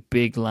pretty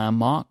big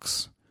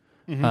landmarks.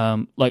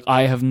 Like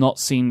I have not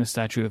seen the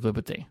Statue of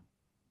Liberty.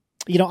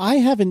 You know, I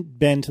haven't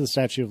been to the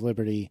Statue of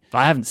Liberty.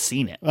 I haven't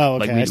seen it. Oh,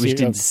 okay. Like we just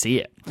didn't see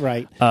it.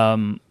 Right.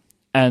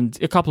 And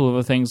a couple of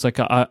other things, like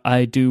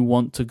I do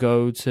want to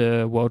go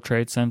to World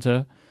Trade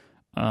Center.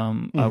 I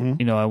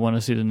want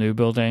to see the new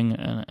building,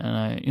 and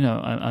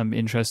I'm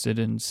interested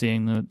in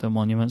seeing the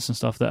monuments and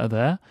stuff that are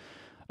there.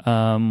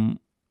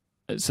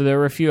 So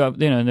there are a few,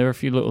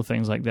 little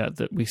things like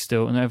that we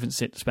still, and I haven't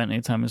spent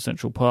any time in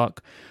Central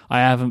Park. I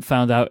haven't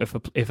found out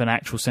if an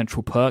actual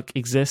Central Park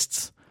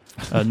exists.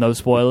 No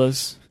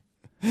spoilers.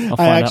 I'll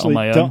find out on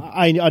my own.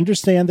 I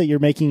understand that you're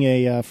making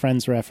a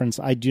Friends reference.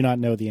 I do not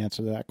know the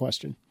answer to that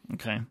question.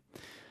 Okay.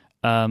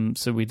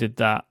 So we did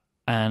that.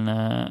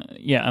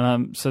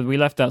 And so we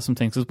left out some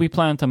things because we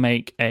plan to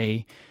make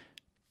a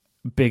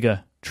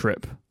bigger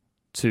trip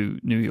to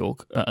New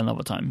York at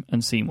another time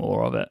and see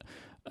more of it.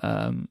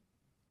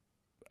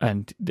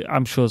 And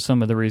I'm sure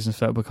some of the reasons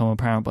for that will become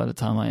apparent by the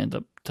time I end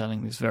up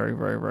telling this very,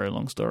 very, very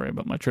long story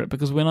about my trip,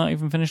 because we're not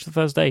even finished the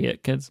first day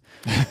yet, kids.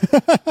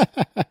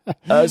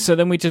 So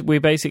then we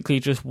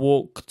basically just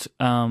walked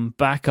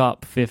back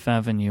up Fifth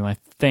Avenue, I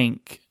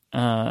think,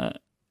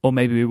 or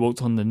maybe we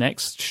walked on the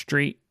next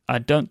street. I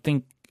don't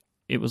think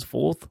it was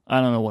Fourth. I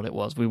don't know what it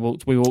was. We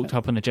walked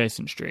up an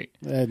adjacent street.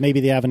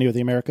 Maybe the Avenue of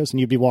the Americas, and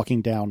you'd be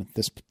walking down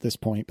at this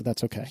point, but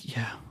that's okay.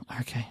 Yeah,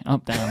 okay.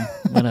 Up, down,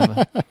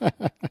 whatever.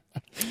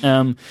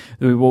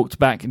 We walked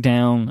back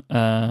down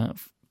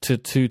to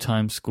 2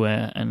 Times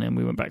Square, and then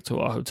we went back to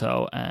our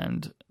hotel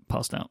and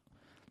passed out.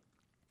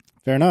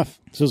 Fair enough.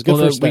 So it was good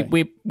first day.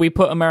 We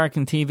put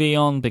American TV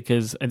on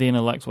because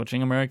Adina likes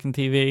watching American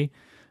TV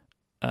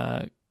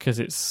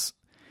because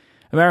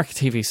American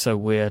TV is so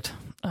weird.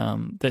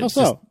 How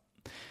so?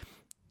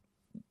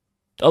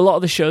 A lot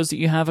of the shows that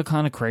you have are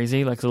kind of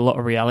crazy, like a lot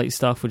of reality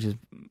stuff, which is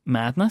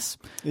madness.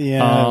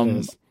 Yeah, it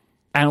is.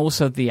 And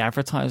also the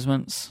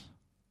advertisements.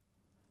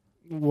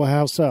 Well,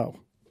 how so?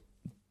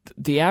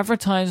 The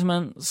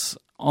advertisements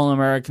on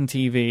American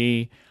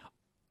TV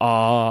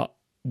are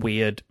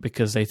weird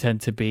because they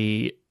tend to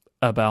be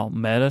about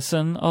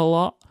medicine a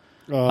lot.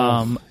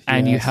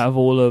 And you have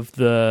all of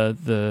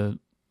the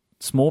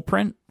small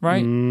print,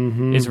 right,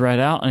 is read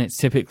out, and it's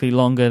typically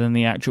longer than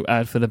the actual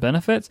ad for the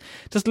benefits.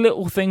 Just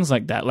little things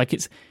like that. Like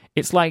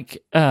it's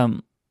like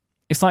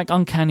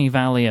Uncanny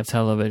Valley of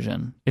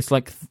television. It's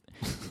like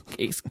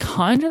it's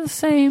kind of the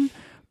same,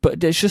 but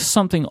there's just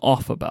something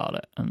off about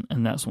it,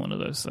 and that's one of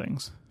those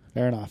things.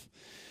 Fair enough.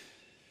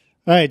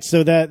 All right,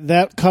 so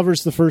that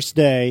covers the first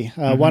day.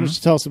 Why don't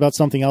you tell us about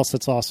something else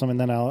that's awesome,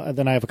 and then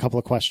I have a couple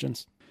of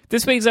questions.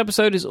 This week's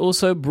episode is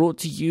also brought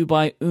to you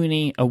by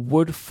Ooni, a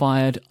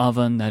wood-fired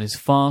oven that is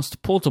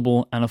fast,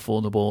 portable, and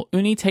affordable.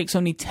 Ooni takes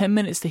only 10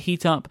 minutes to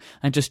heat up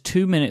and just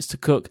 2 minutes to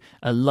cook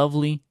a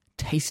lovely,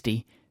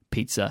 tasty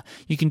pizza.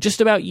 You can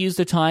just about use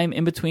the time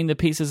in between the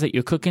pizzas that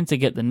you're cooking to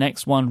get the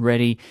next one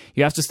ready.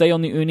 You have to stay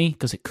on the Ooni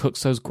because it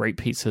cooks those great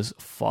pizzas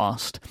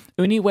fast.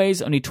 Ooni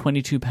weighs only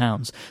 22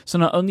 pounds, so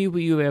not only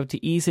will you be able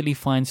to easily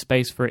find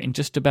space for it in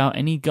just about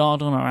any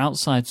garden or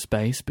outside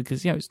space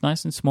because, it's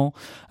nice and small,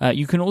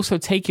 you can also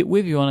take it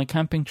with you on a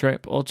camping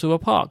trip or to a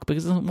park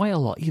because it doesn't weigh a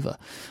lot either.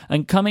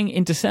 And coming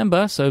in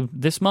December, so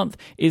this month,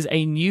 is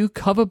a new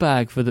cover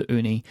bag for the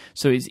Ooni,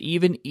 so it's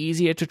even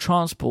easier to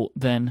transport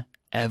than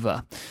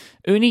ever.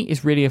 Ooni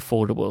is really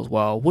affordable as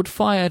well.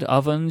 Wood-fired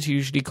ovens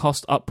usually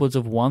cost upwards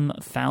of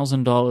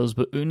 $1,000,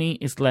 but Ooni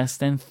is less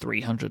than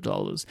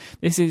 $300.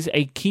 This is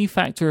a key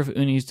factor of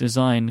Ooni's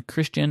design.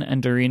 Christian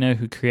and Darina,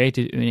 who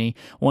created Ooni,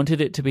 wanted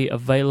it to be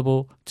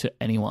available to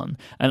anyone.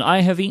 And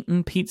I have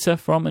eaten pizza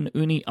from an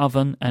Ooni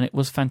oven, and it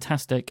was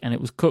fantastic, and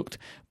it was cooked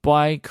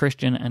by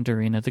Christian and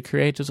Darina, the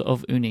creators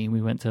of Ooni.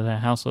 We went to their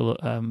house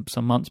some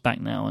months back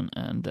now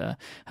and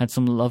had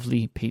some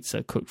lovely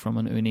pizza cooked from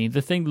an Ooni.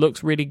 The thing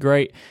looks really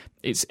great.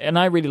 And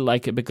I really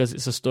like it because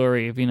it's a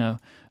story of,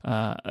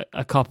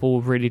 a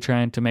couple really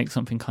trying to make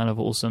something kind of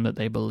awesome that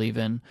they believe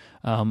in.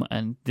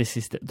 And this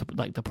is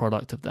the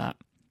product of that.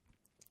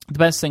 The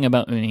best thing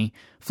about Uni,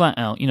 flat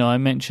out, I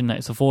mentioned that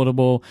it's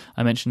affordable.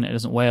 I mentioned that it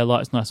doesn't weigh a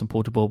lot. It's nice and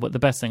portable. But the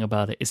best thing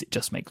about it is it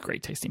just makes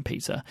great tasting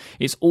pizza.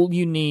 It's all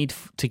you need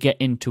to get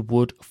into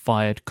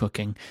wood-fired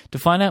cooking. To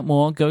find out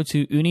more, go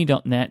to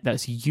uni.net.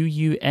 That's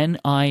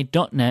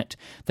UUNI.net.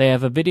 They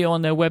have a video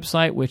on their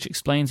website which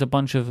explains a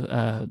bunch of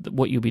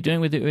what you'll be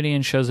doing with the Uni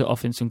and shows it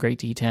off in some great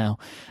detail.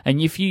 And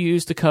if you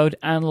use the code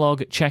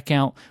ANALOG at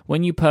checkout,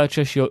 when you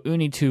purchase your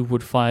Uni 2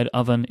 wood-fired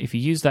oven, if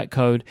you use that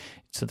code,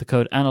 so the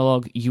code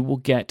ANALOG, you will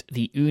get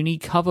the Uni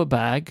cover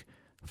bag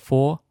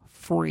for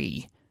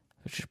free,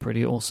 which is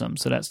pretty awesome.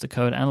 So that's the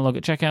code ANALOG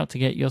at checkout to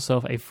get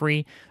yourself a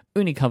free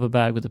Uni cover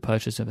bag with the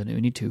purchase of an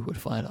Uni 2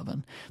 wood-fired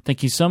oven.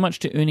 Thank you so much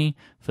to Uni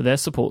for their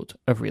support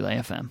of Relay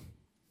FM.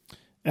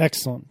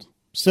 Excellent.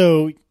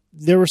 So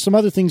there were some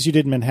other things you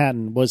did in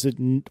Manhattan. Was it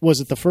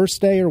the first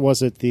day or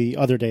was it the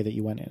other day that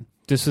you went in?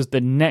 This was the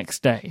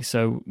next day.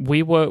 So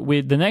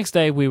the next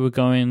day we were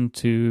going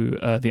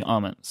to the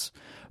Arments.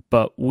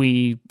 But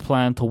we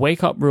planned to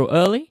wake up real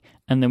early,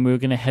 and then we were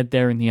going to head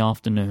there in the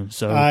afternoon.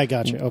 So I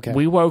got you. Okay.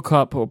 We woke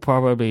up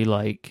probably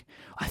I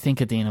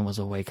think Adina was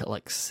awake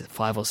at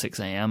 5 or 6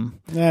 a.m.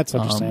 That's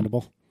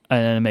understandable.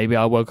 And then maybe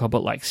I woke up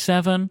at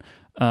 7,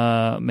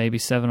 maybe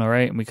 7 or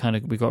 8, and we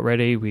got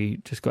ready.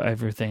 We just got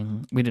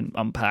everything. We didn't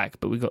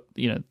unpack, but we got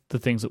the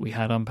things that we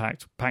had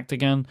packed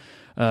again.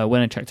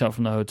 Went and checked out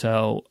from the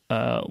hotel.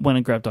 Went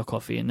and grabbed our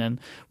coffee, and then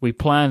we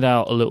planned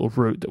out a little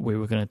route that we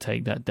were going to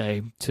take that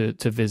day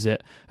to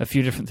visit a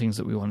few different things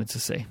that we wanted to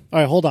see. All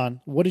right, hold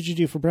on. What did you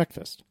do for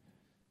breakfast?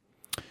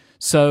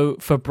 So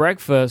for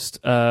breakfast,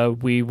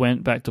 we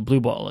went back to Blue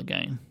Bottle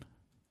again.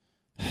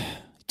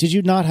 Did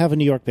you not have a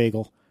New York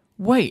bagel?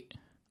 Wait.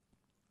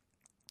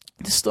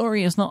 The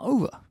story is not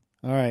over.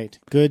 All right.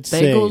 Good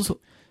bagels. Save.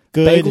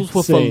 Good bagels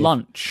were save. for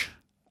lunch.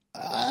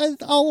 I'll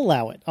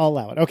allow it.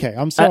 Okay,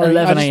 I'm sorry. At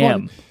 11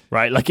 a.m.,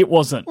 right? It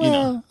wasn't,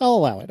 I'll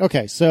allow it.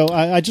 Okay, so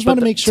I just want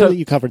to make sure that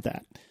you covered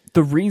that.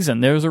 There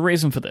was a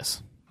reason for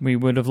this. We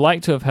would have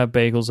liked to have had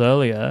bagels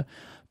earlier,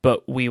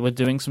 but we were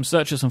doing some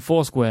searches on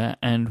Foursquare,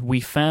 and we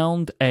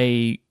found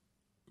a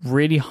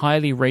really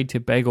highly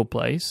rated bagel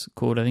place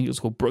called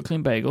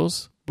Brooklyn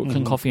Bagels,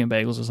 Brooklyn Coffee and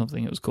Bagels or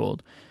something it was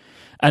called.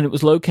 And it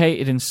was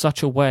located in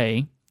such a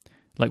way,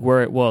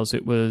 where it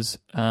was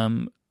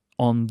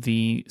on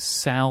the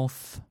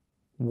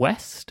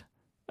southwest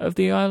of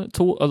the island,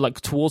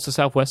 towards the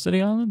southwest of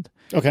the island.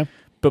 Okay.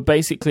 But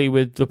basically,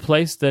 with the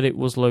place that it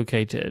was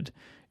located,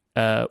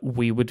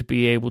 we would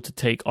be able to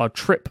take our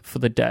trip for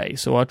the day.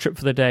 So our trip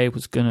for the day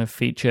was going to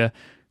feature,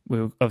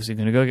 we were obviously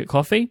going to go get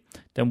coffee,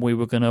 then we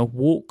were going to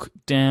walk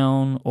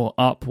down or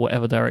up,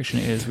 whatever direction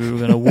it is. We were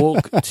going to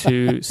walk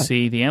to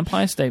see the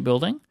Empire State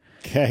Building.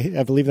 Okay,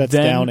 I believe that's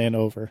down and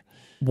over.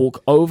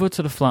 Walk over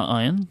to the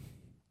Flatiron.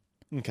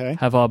 Okay.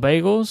 Have our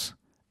bagels,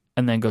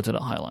 and then go to the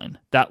High Line.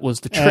 That was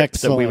the trip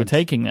that we were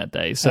taking that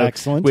day. So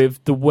excellent.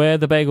 With where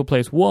the bagel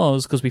place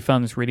was, because we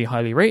found this really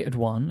highly rated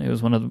one, it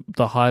was one of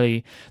the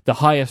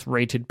highest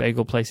rated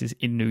bagel places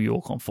in New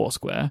York on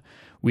Foursquare.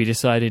 We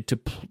decided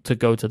to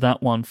go to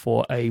that one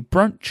for a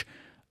brunch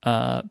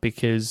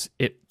because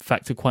it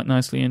factored quite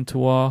nicely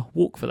into our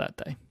walk for that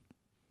day.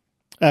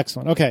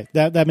 Excellent. Okay,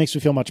 that makes me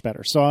feel much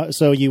better.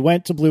 So you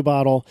went to Blue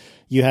Bottle,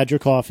 you had your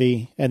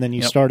coffee, and then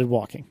you started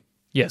walking.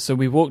 Yeah, so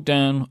we walked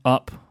down,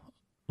 up,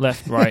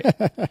 left, right,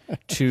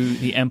 to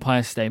the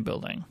Empire State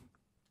Building.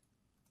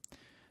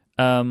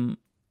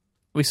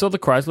 We saw the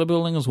Chrysler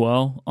Building as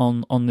well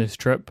on this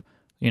trip,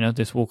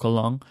 this walk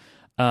along.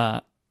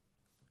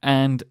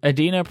 And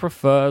Adina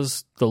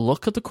prefers the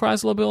look of the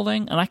Chrysler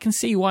Building, and I can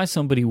see why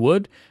somebody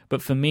would,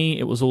 but for me,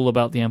 it was all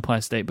about the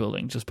Empire State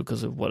Building, just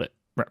because of what it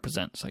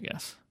represents, I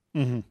guess.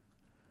 Mm-hmm.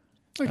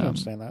 I can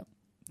understand that.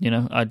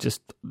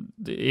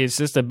 It's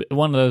just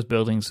one of those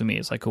buildings for me.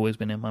 It's always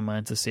been in my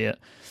mind to see it.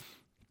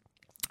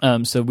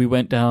 So we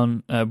went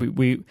down.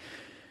 We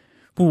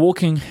were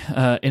walking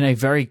in a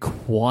very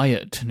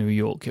quiet New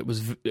York. It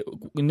was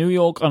New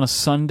York on a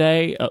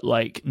Sunday at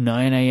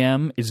 9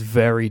 a.m. is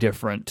very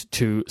different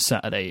to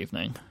Saturday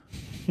evening.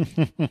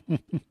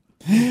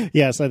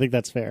 Yes, I think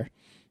that's fair.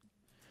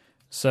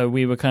 So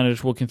we were kind of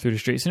just walking through the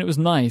streets, and it was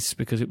nice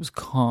because it was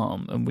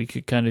calm, and we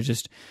could kind of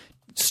just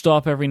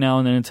stop every now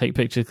and then and take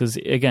pictures. Because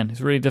again, it's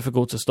really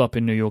difficult to stop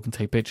in New York and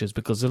take pictures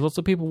because there's lots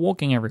of people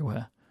walking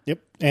everywhere. Yep,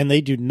 and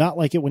they do not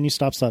like it when you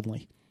stop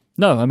suddenly.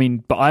 No,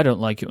 but I don't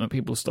like it when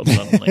people stop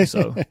suddenly.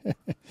 So,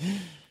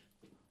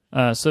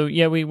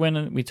 we went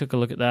and we took a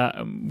look at that.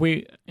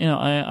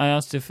 I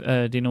asked if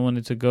Dina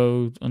wanted to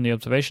go on the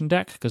observation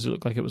deck because it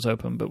looked like it was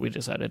open, but we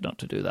decided not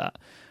to do that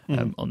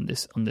on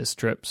this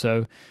trip.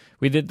 So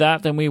we did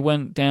that. Then we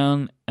went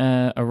down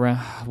around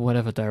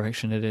whatever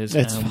direction it is,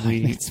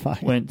 we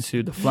went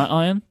to the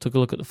Flatiron. Took a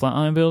look at the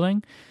Flatiron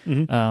Building.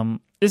 Mm-hmm.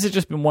 This has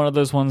just been one of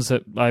those ones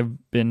that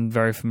I've been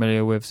very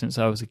familiar with since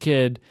I was a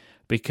kid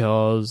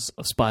because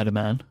of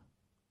Spider-Man.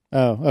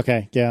 Oh,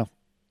 okay, yeah.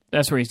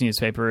 That's where his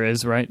newspaper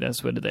is, right?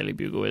 That's where the Daily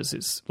Bugle is.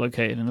 It's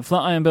located in the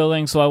Flatiron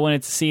Building, so I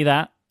wanted to see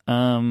that.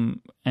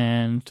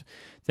 And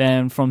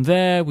then from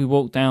there, we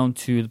walked down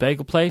to the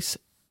bagel place.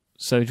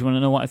 So do you want to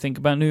know what I think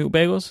about New York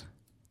bagels?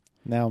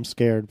 Now I'm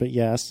scared, but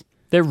yes.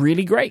 They're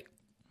really great.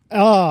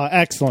 Oh,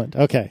 excellent.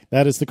 Okay,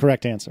 that is the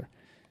correct answer.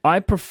 I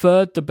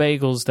preferred the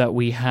bagels that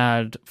we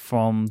had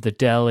from the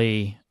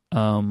deli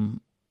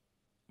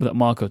that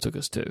Marco took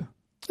us to.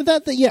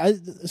 Yeah.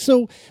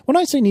 So when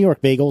I say New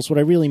York bagels, what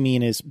I really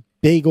mean is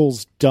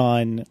bagels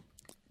done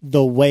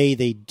the way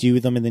they do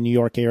them in the New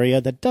York area.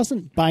 That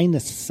doesn't by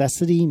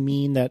necessity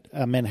mean that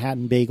a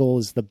Manhattan bagel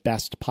is the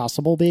best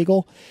possible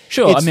bagel.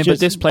 Sure, but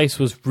this place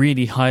was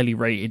really highly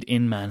rated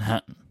in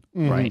Manhattan,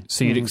 right?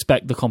 So you'd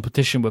expect the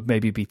competition would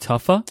maybe be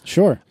tougher.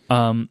 Sure.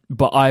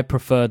 But I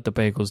preferred the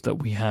bagels that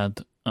we had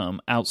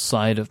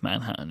outside of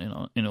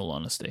Manhattan, in all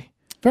honesty.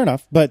 Fair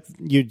enough, but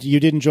you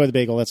did enjoy the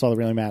bagel. That's all that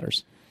really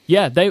matters.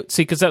 Yeah,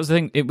 because that was the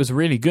thing. It was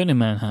really good in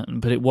Manhattan,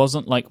 but it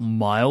wasn't like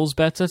miles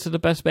better to the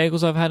best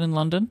bagels I've had in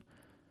London.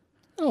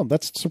 Oh,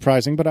 that's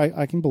surprising, but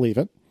I can believe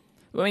it.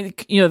 I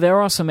mean, there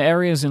are some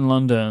areas in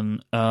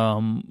London,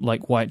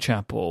 like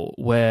Whitechapel,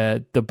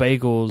 where the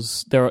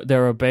bagels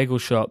there are bagel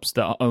shops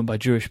that are owned by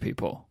Jewish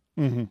people,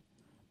 and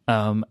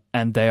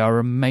they are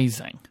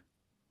amazing.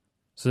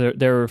 So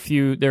there are a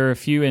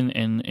few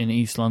in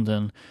East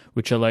London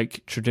which are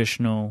like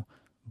traditional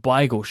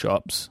bagel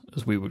shops,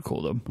 as we would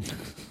call them.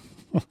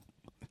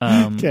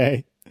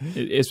 Okay.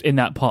 It's in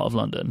that part of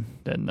London.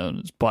 They're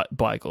known as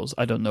bagels.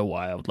 I don't know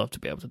why. I would love to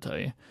be able to tell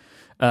you.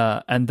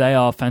 And they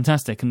are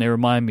fantastic, and they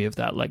remind me of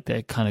that. Like,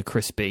 they're kind of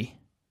crispy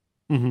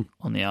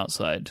on the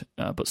outside,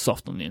 but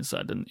soft on the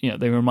inside. And,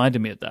 they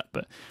reminded me of that.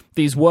 But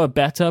these were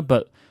better,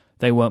 but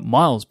they weren't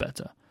miles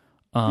better.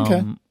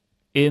 Okay.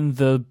 In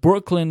the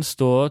Brooklyn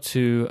store,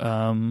 to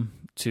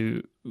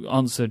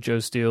answer Joe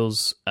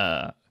Steele's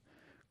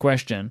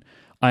question,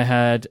 I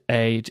had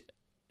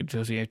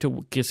Josie,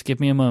 just give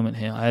me a moment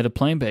here. I had a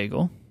plain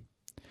bagel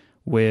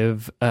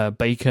with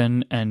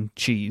bacon and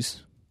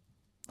cheese,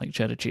 like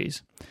cheddar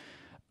cheese.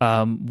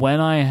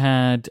 When I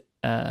had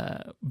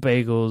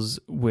bagels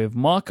with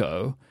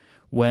Marco,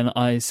 when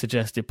I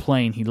suggested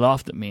plain, he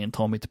laughed at me and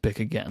told me to pick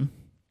again.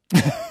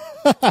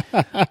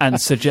 And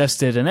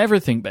suggested an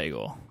everything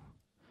bagel.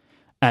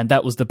 And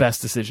that was the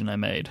best decision I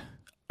made.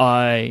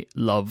 I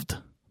loved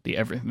the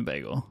everything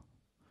bagel.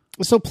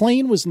 So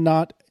plain was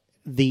not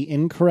the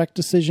incorrect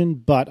decision,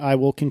 but I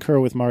will concur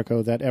with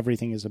Marco that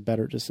everything is a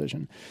better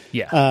decision.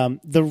 Yeah.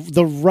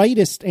 The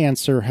rightest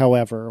answer,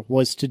 however,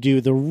 was to do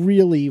the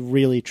really,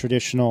 really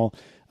traditional,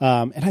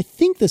 and I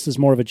think this is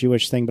more of a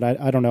Jewish thing, but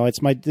I don't know.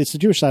 It's the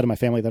Jewish side of my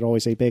family that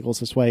always ate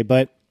bagels this way,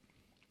 but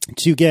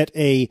to get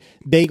a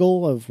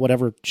bagel of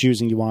whatever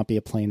choosing you want, be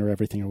it plain or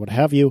everything or what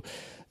have you,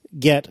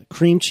 get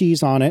cream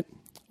cheese on it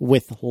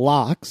with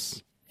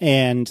lox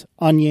and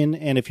onion,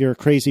 and if you're a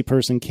crazy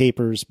person,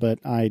 capers, but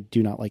I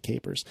do not like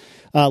capers.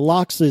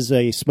 Lox is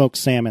a smoked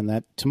salmon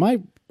that, to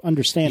my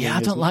understanding... Yeah,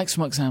 I don't like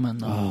smoked salmon,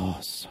 though. Oh,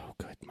 so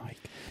good, Mike.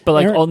 But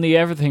like on the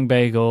everything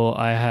bagel,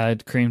 I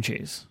had cream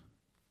cheese.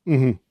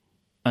 Mm-hmm.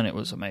 And it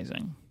was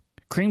amazing.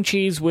 Cream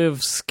cheese with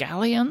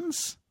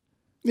scallions?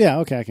 Yeah,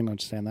 okay, I can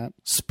understand that.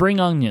 Spring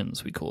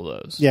onions, we call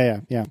those.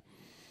 Yeah.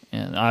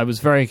 And I was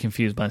very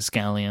confused by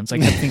scallions. I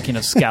kept thinking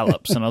of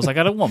scallops, and I was like,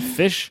 I don't want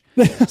fish.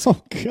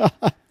 Oh,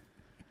 God.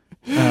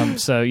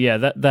 So yeah,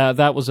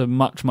 that was a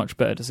much, much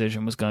better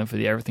decision, was going for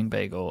the everything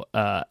bagel.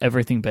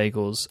 Everything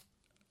bagels,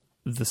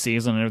 the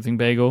season everything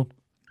bagel,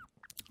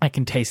 I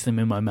can taste them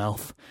in my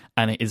mouth,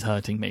 and it is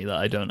hurting me that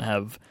I don't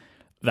have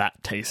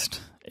that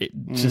taste. It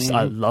just,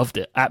 I loved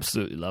it.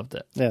 Absolutely loved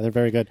it. Yeah, they're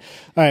very good.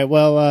 All right,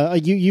 well,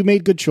 you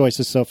made good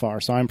choices so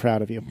far, so I'm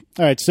proud of you.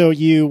 All right, so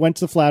you went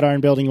to the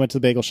Flatiron Building, you went to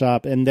the bagel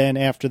shop, and then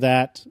after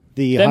that,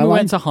 Then we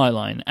went to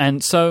Highline,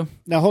 and so...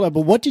 Now, hold on,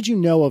 but what did you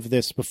know of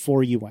this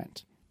before you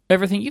went?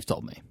 Everything you've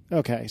told me.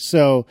 Okay,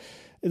 so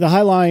the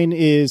Highline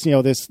is,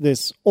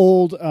 this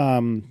old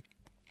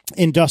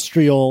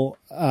industrial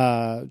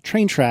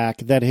train track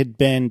that had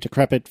been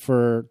decrepit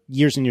for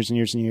years and years and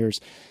years and years.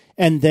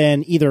 And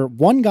then either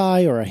one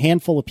guy or a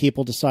handful of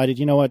people decided,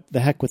 you know what, the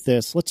heck with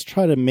this. Let's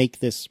try to make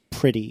this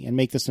pretty and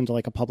make this into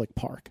like a public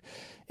park.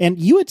 And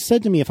you had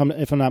said to me, if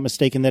I'm not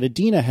mistaken, that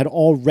Adina had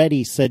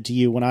already said to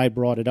you when I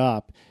brought it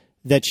up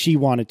that she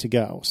wanted to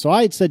go. So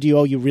I had said to you,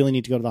 oh, you really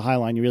need to go to the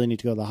Highline. You really need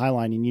to go to the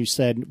Highline. And you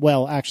said,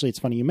 well, actually, it's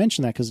funny you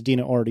mentioned that because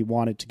Adina already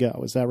wanted to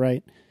go. Is that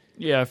right?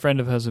 Yeah, a friend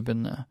of hers had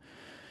been there.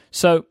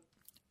 So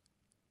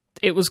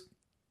it was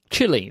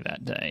chilly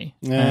that day.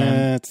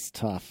 That's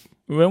tough.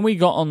 When we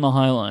got on the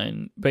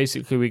Highline,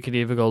 basically we could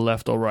either go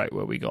left or right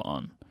where we got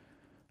on.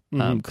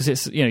 Because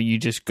it's, you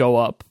just go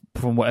up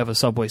from whatever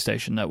subway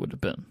station that would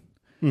have been.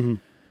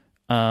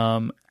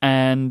 Mm-hmm.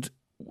 And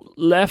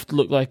left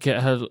looked like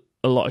it had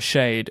a lot of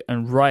shade,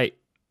 and right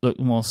looked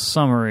more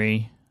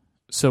summery,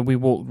 so we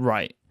walked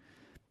right.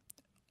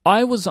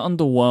 I was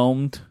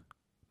underwhelmed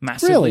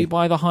massively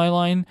by the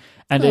Highline,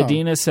 and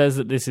Adina says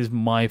that this is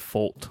my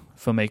fault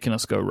for making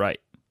us go right.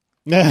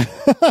 So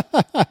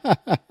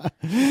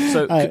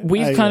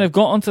we've kind of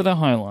got onto the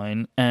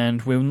Highline,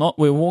 and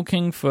we're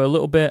walking for a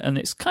little bit, and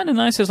it's kind of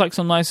nice. There's like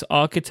some nice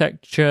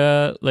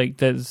architecture,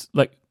 there's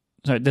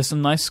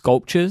some nice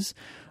sculptures,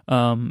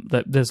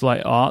 that there's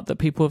like art that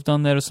people have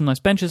done there. There's some nice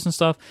benches and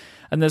stuff,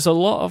 and there's a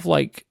lot of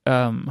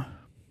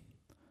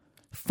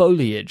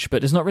foliage,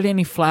 but there's not really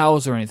any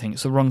flowers or anything.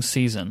 It's the wrong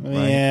season,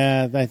 right?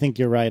 Yeah, I think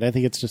you're right. I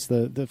think it's just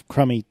the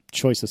crummy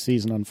choice of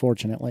season,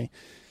 unfortunately.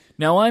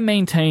 Now, I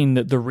maintain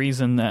that the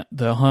reason that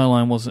the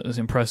Highline wasn't as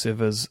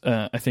impressive as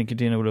I think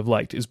Adina would have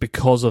liked is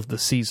because of the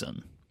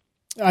season.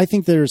 I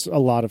think there's a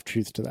lot of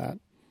truth to that.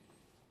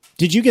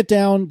 Did you get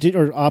down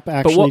or up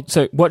actually?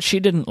 But what she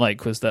didn't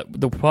like was that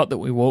the part that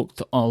we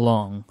walked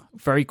along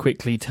very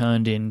quickly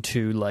turned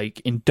into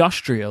like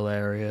industrial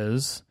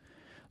areas,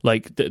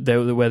 like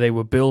where they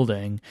were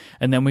building,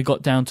 and then we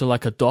got down to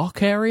like a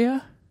dock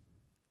area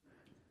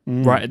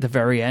right at the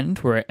very end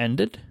where it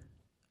ended,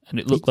 and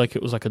it looked like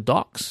it was like a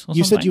docks. Or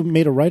you something. said you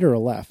made a right or a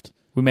left?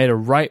 We made a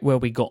right where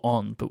we got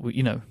on, but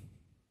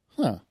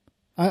Huh.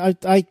 I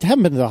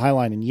haven't been to the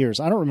Highline in years.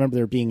 I don't remember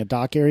there being a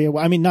dock area.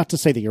 I mean, not to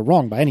say that you're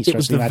wrong by any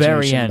stretch of the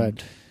imagination. Very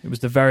end. It was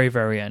the very,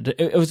 very end.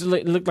 It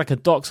looked like a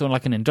docks or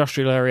like an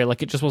industrial area.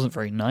 Like, it just wasn't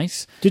very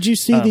nice. Did you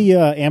see the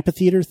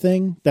amphitheater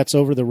thing that's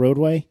over the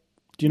roadway?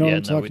 Do you know what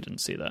I'm talking? We didn't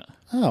see that.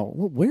 Oh,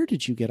 well, where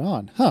did you get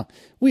on? Huh.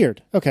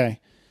 Weird. Okay.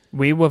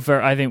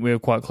 I think we were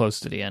quite close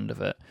to the end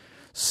of it.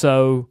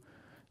 So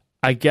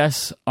I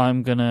guess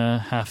I'm going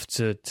to have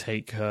to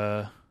take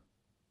her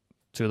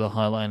to the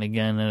Highline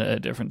again at a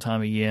different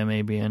time of year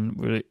maybe, and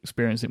we'll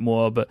experience it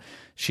more, but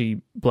she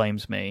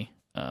blames me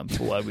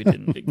for why we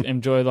didn't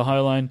enjoy the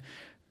Highline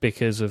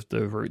because of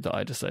the route that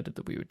I decided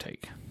that we would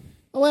take.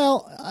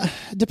 Well,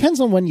 it depends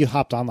on when you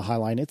hopped on the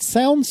Highline. It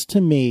sounds to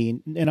me,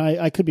 and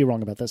I could be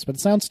wrong about this, but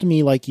it sounds to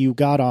me like you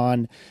got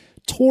on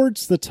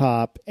towards the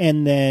top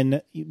and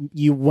then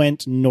you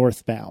went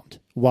northbound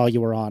while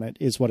you were on it,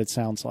 is what it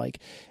sounds like.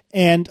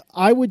 And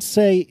I would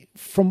say,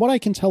 from what I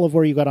can tell of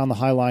where you got on the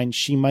Highline,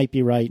 she might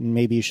be right, and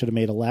maybe you should have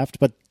made a left.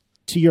 But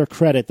to your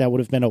credit, that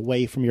would have been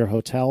away from your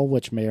hotel,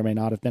 which may or may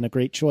not have been a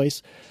great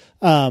choice.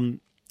 The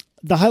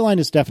Highline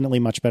is definitely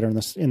much better in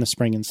the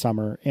spring and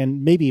summer,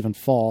 and maybe even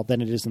fall,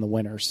 than it is in the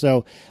winter.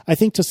 So I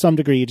think to some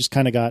degree you just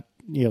kind of got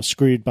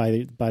screwed by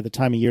the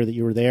time of year that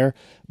you were there.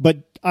 But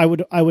I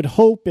would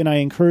hope, and I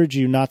encourage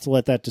you not to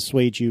let that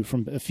dissuade you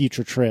from a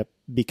future trip,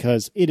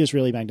 because it is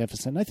really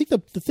magnificent. And I think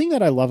the thing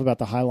that I love about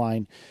the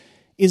Highline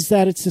is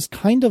that it's this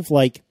kind of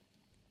like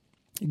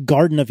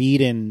Garden of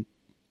Eden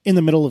in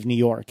the middle of New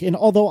York. And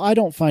although I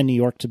don't find New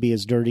York to be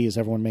as dirty as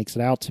everyone makes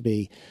it out to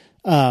be,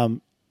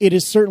 it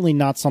is certainly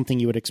not something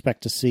you would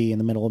expect to see in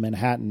the middle of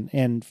Manhattan.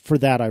 And for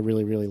that, I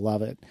really, really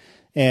love it.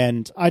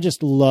 And I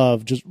just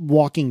love just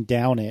walking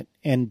down it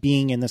and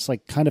being in this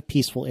like kind of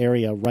peaceful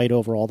area right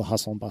over all the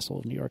hustle and bustle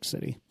of New York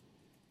City.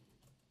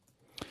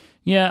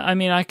 Yeah, I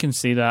mean, I can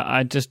see that.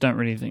 I just don't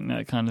really think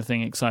that kind of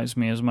thing excites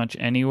me as much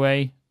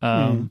anyway.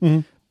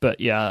 But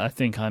yeah, I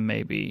think I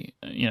maybe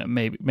I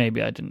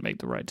didn't make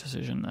the right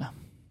decision there.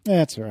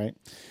 That's all right.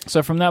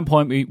 So from that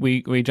point,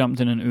 we jumped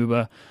in an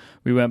Uber.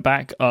 We went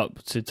back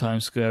up to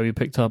Times Square. We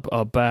picked up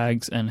our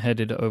bags and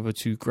headed over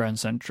to Grand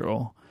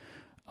Central,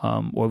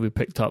 where we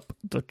picked up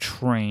the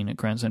train at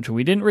Grand Central.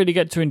 We didn't really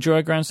get to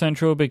enjoy Grand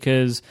Central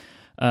because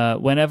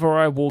whenever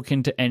I walk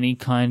into any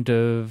kind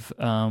of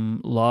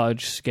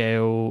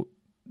large-scale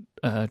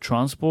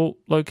transport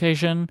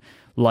location,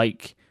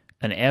 like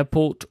an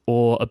airport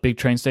or a big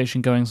train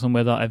station going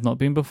somewhere that I've not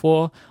been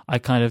before, I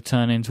kind of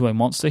turn into a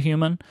monster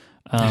human,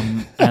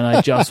 and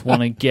I just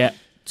want to get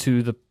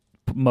to the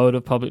mode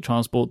of public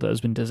transport that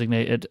has been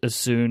designated as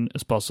soon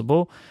as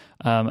possible,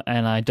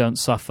 and I don't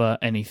suffer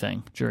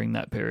anything during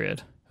that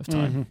period of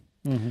time.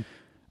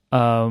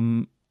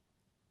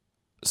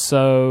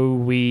 So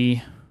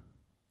we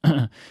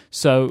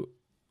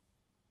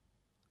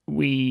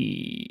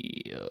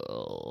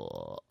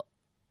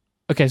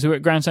we're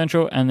at Grand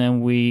Central, and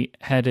then we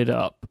headed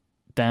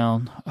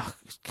down.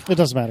 It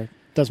doesn't matter.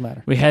 Doesn't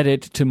matter. We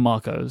headed to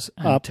Marco's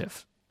and up.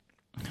 Tiff.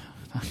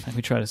 Let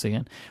me try this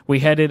again. We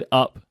headed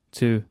up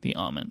to the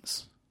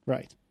Almonds.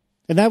 Right.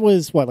 And that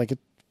was, what, like a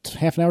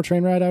half an hour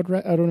train ride, I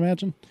would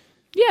imagine?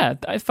 Yeah,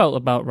 I felt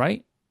about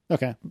right.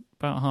 Okay.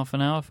 About half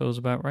an hour feels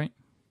about right.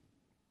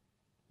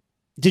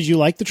 Did you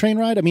like the train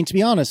ride? I mean, to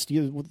be honest,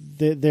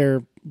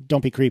 they're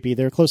don't be creepy.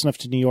 They're close enough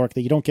to New York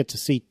that you don't get to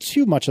see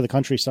too much of the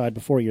countryside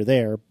before you're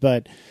there.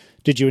 But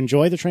did you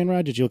enjoy the train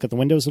ride? Did you look at the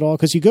windows at all?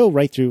 Because you go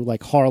right through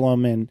like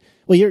Harlem, and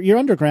well, you're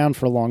underground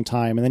for a long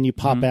time, and then you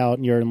pop out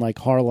and you're in like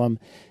Harlem,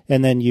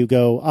 and then you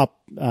go up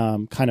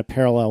kind of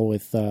parallel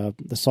with the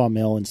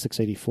Sawmill in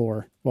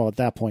 684. Well, at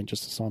that point,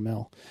 just a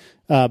Sawmill.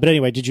 But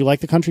anyway, did you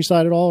like the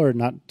countryside at all, or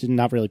not? Did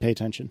not really pay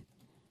attention?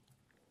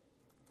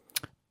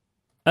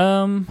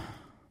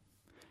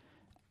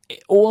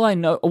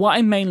 What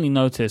I mainly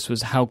noticed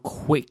was how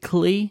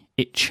quickly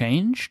it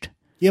changed.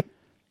 Yep.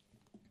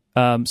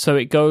 So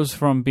it goes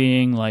from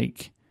being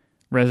like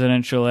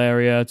residential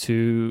area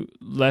to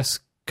less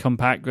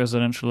compact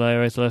residential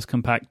area to less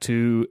compact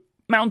to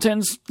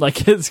mountains.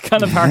 Like, it's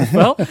kind of how it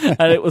felt,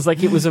 and it was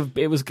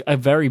a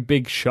very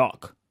big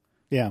shock.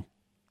 Yeah,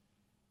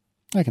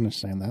 I can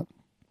understand that.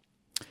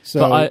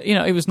 So, but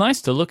it was nice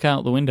to look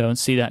out the window and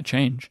see that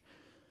change.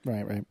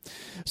 Right.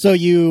 So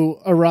you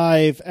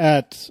arrive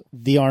at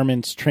the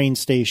Arminds train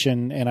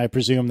station, and I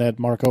presume that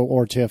Marco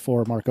or Tiff,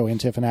 or Marco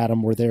and Tiff and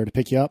Adam, were there to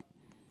pick you up?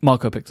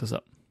 Marco picked us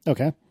up.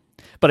 Okay.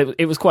 But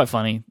it was quite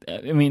funny.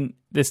 I mean,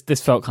 this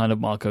felt kind of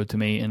Marco to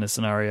me in a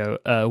scenario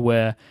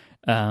where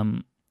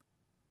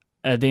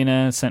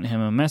Adina sent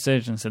him a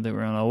message and said that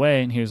we're on our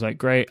way, and he was like,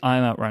 great,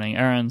 I'm out running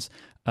errands.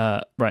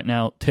 Right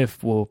now,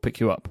 Tiff will pick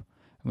you up.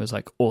 It was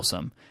like,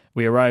 awesome.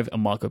 We arrive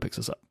and Marco picks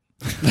us up.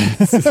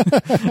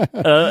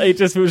 It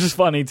was just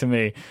funny to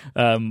me.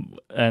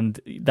 And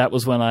that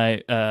was when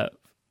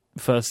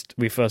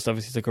we first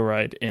obviously took a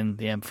ride in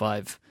the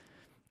M5.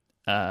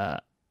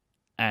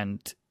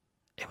 And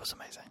it was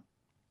amazing.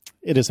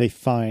 It is a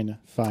fine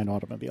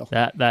automobile.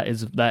 That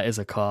is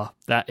a car.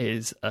 That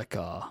is a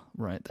car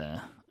right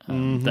there.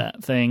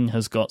 That thing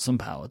has got some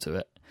power to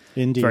it.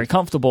 Indeed. Very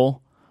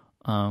comfortable,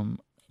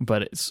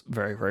 but it's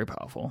very, very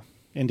powerful.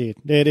 Indeed.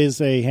 It is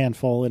a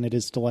handful, and it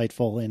is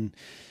delightful. And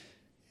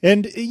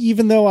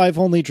even though I've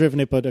only driven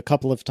it but a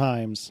couple of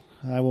times,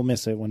 I will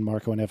miss it when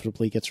Marco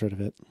inevitably gets rid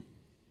of it.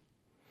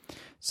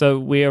 So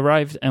we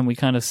arrived and we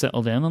kind of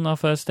settled in on our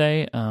first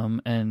day,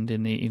 and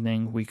in the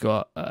evening we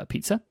got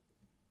pizza.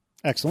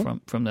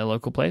 Excellent. From their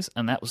local place,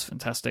 and that was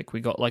fantastic. We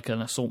got like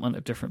an assortment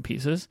of different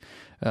pizzas,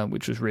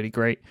 which was really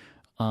great.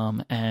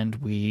 And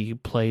we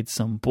played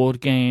some board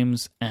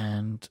games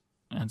and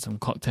some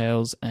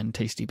cocktails and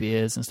tasty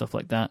beers and stuff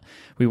like that.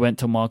 We went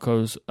to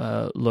Marco's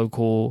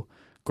local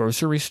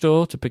grocery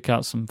store to pick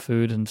out some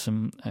food and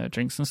some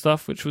drinks and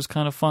stuff, which was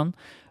kind of fun.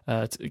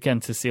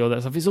 To see all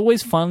that stuff. It's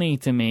always funny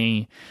to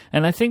me,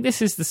 and I think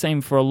this is the same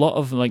for a lot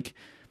of like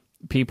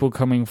people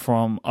coming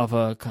from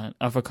other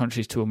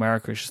countries to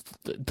America. It's just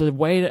the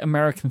way that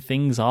American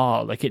things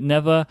are. Like it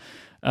never,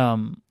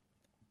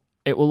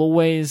 it will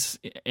always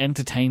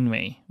entertain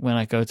me when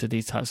I go to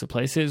these types of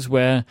places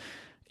where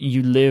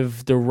you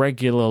live the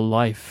regular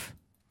life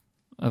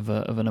of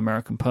an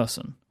American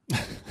person.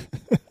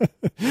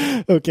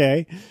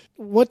 Okay.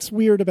 What's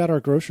weird about our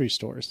grocery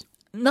stores?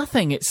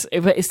 Nothing. It's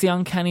the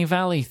uncanny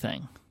valley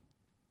thing.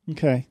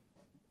 Okay.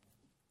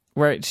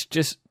 Where it's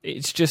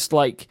just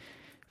like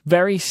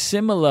very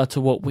similar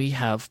to what we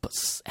have, but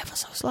ever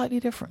so slightly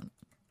different.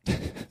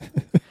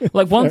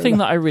 Like one thing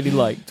that I really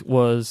liked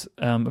was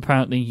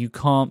apparently you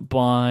can't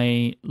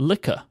buy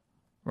liquor,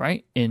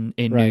 right, in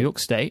New York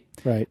State,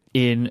 right,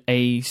 in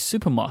a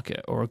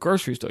supermarket or a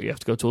grocery store. You have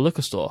to go to a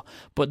liquor store,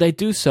 but they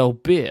do sell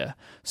beer.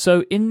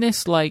 So in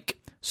this like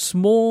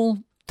small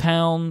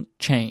town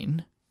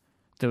chain,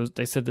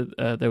 they said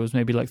that there was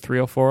maybe like 3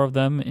 or 4 of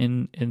them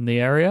in the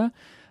area.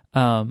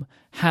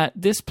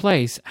 This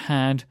place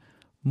had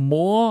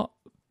more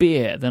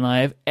beer than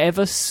I have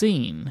ever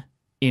seen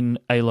in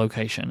a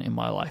location in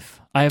my life.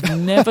 I have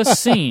never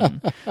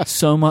seen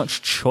so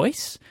much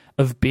choice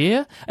of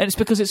beer, and it's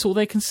because it's all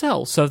they can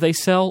sell. So they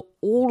sell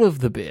all of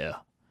the beer.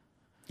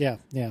 Yeah.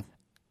 And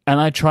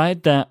I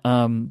tried that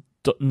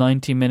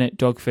 90-minute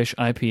Dogfish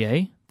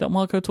IPA that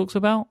Marco talks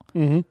about.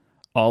 Mm-hmm.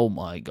 Oh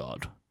my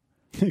God.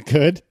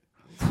 Good.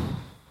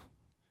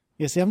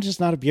 Yeah, see, I'm just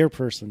not a beer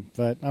person,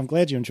 but I'm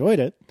glad you enjoyed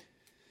it.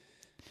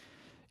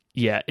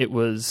 Yeah, it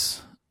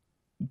was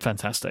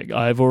fantastic.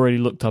 I've already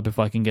looked up if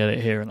I can get it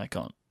here, and I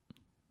can't.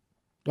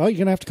 Well, you're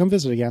going to have to come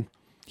visit again.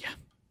 Yeah.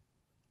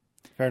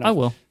 Fair enough. I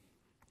will.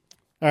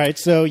 All right,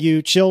 so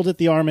you chilled at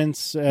the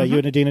Arments. You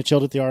and Adina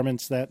chilled at the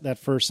Arments that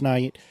first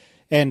night,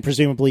 and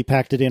presumably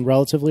packed it in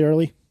relatively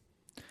early?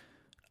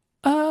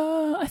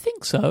 I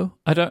think so.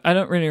 I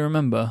don't really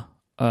remember.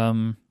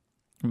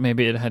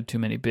 Maybe it had too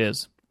many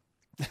beers.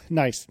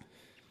 Nice.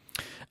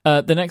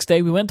 The next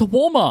day, we went to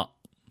Walmart.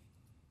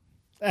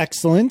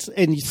 Excellent.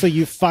 And so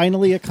you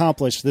finally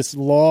accomplished this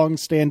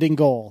long-standing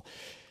goal.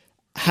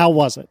 How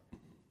was it?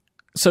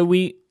 So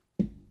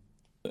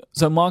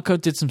Marco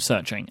did some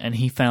searching, and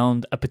he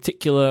found a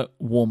particular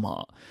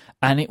Walmart.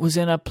 And it was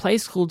in a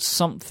place called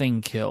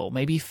Something Kill.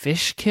 Maybe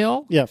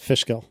Fishkill? Yeah,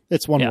 Fishkill.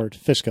 It's one word,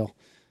 Fishkill.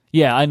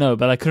 Yeah, I know,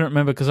 but I couldn't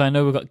remember because I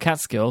know we got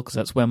Catskill, because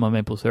that's where my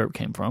maple syrup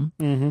came from.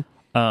 Mm-hmm.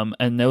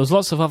 And there was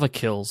lots of other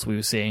kills we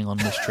were seeing on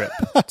this trip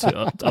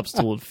up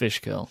toward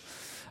Fishkill.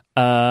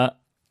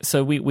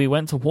 So we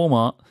went to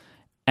Walmart,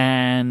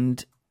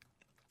 and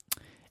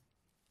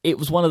it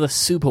was one of the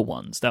super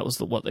ones. That was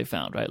what they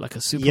found, right? Like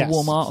a super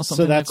Walmart or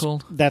something they're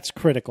called? That's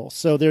critical.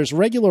 So there's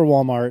regular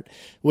Walmart,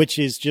 which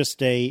is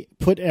just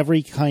put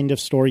every kind of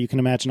store you can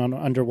imagine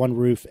under one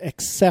roof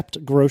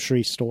except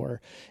grocery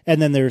store.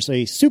 And then there's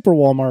a super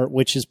Walmart,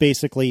 which is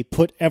basically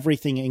put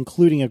everything,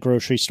 including a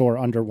grocery store,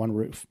 under one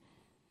roof.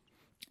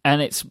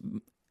 And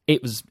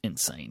it was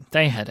insane.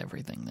 They had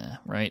everything there,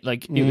 right?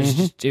 Like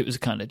it was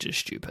kind of just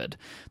stupid.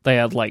 They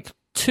had like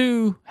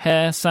 2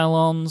 hair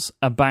salons,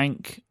 a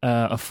bank,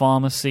 a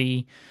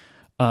pharmacy.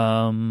 They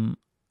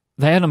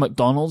had a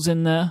McDonald's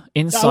in there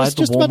inside the Walmart. I was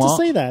just about to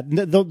say that.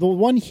 The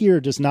one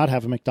here does not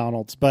have a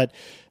McDonald's, but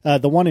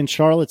the one in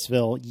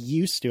Charlottesville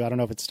used to, I don't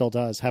know if it still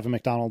does, have a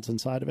McDonald's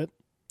inside of it.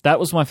 That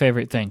was my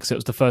favorite thing because it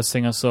was the first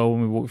thing I saw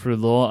when we walked through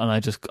the door, and I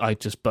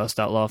just burst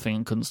out laughing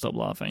and couldn't stop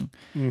laughing.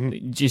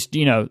 Mm-hmm. Just,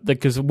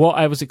 because what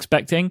I was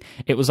expecting,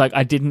 it was like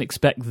I didn't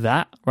expect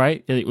that,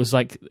 right? It was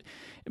like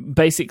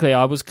basically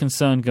I was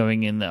concerned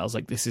going in there. I was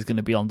like, this is going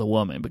to be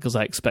underwhelming because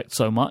I expect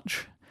so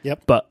much.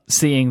 Yep. But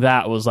seeing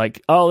that was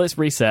like, oh, let's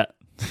reset.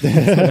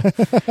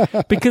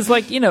 Because,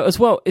 like, as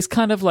well, it's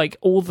kind of like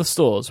all the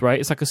stores, right?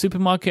 It's like a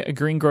supermarket, a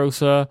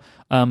greengrocer,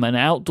 an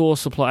outdoor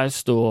supply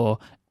store,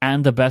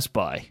 and a Best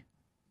Buy.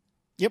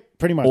 Yep,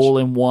 pretty much. All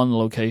in one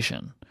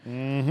location.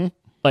 Mm-hmm.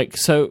 Like,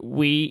 so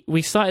we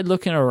started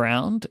looking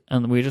around,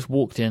 and we just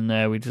walked in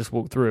there, we just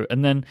walked through,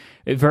 and then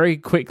it very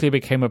quickly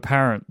became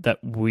apparent that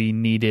we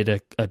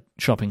needed a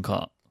shopping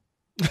cart.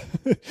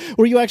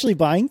 Were you actually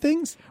buying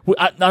things?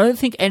 I don't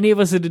think any of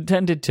us had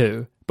intended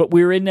to, but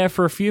we were in there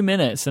for a few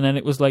minutes, and then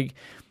it was like,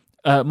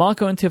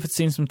 Marco and Tiff had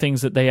seen some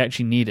things that they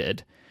actually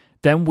needed.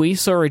 Then we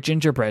saw a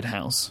gingerbread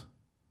house.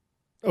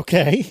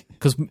 Okay.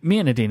 Because me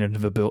and Adina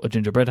never built a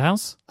gingerbread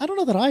house. I don't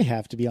know that I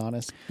have, to be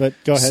honest, but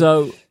go ahead.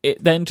 So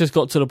it then just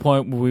got to the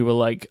point where we were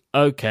like,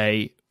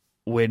 okay,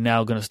 we're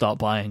now going to start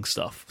buying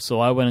stuff. So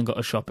I went and got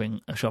a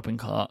shopping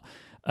cart,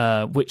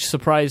 which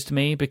surprised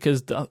me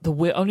because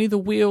only the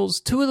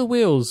wheels, 2 of the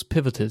wheels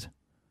pivoted.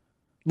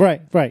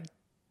 Right.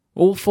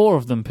 All 4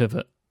 of them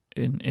pivot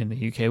in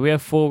the UK. We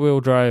have 4-wheel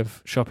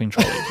drive shopping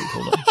trolleys, we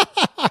call them.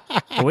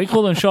 But we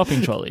call them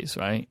shopping trolleys,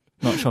 right?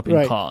 Not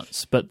shopping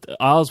carts. But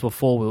ours were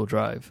 4-wheel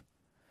drive.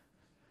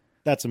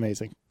 That's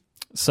amazing.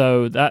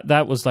 So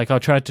that was like, I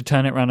tried to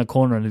turn it around a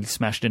corner and it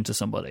smashed into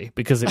somebody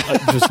because it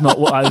was not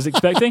what I was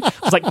expecting. I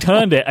was like,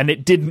 turned it and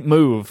it didn't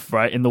move,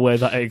 right, in the way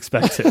that I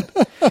expected.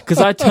 Because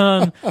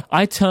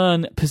I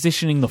turn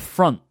positioning the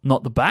front,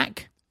 not the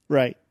back.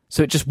 Right.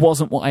 So it just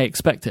wasn't what I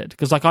expected.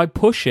 Because like I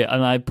push it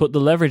and I put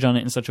the leverage on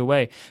it in such a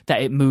way that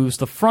it moves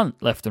the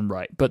front left and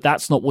right. But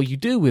that's not what you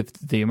do with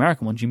the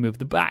American ones. You move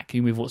the back.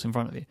 You move what's in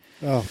front of you.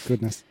 Oh,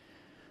 goodness.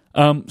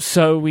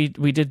 So we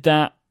did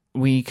that.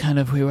 We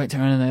went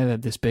around and they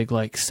had this big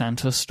like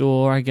Santa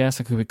store, I guess,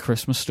 like a big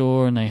Christmas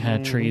store, and they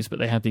had trees, but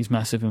they had these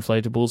massive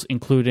inflatables,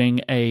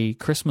 including a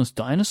Christmas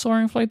dinosaur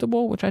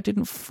inflatable, which I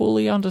didn't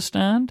fully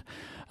understand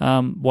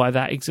why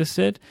that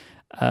existed.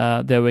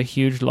 There were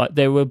huge,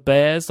 there were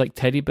bears, like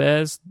teddy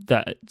bears,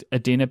 that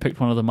Adina picked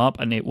one of them up,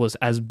 and it was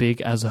as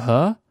big as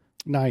her.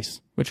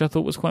 Nice. Which I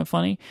thought was quite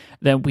funny.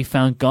 Then we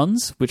found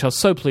guns, which I was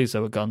so pleased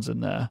there were guns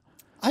in there.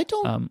 I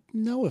don't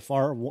know if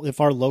our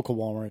local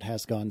Walmart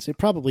has guns. It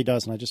probably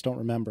does, and I just don't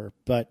remember.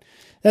 But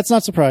that's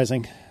not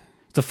surprising.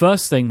 The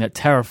first thing that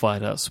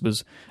terrified us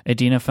was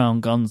Adina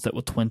found guns that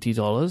were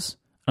 $20,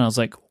 and I was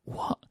like,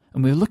 "What?"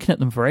 And we were looking at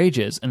them for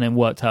ages, and then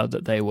worked out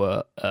that they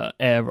were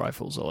air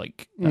rifles, or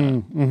like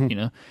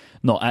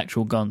not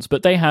actual guns.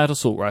 But they had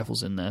assault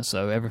rifles in there,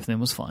 so everything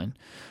was fine.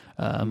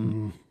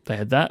 They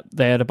had that.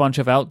 They had a bunch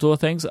of outdoor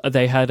things.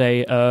 They had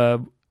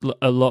a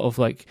lot of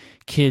like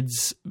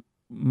kids'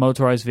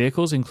 motorized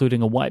vehicles,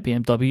 including a white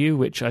BMW,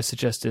 which I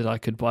suggested I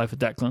could buy for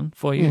Declan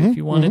for you if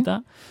you wanted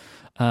that.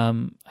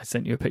 I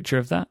sent you a picture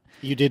of that.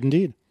 You did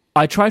indeed.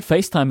 I tried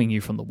FaceTiming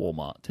you from the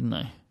Walmart, didn't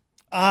I?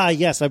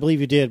 Yes, I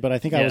believe you did, but I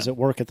think I was at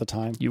work at the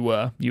time. You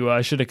were.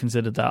 I should have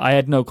considered that. I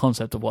had no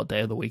concept of what day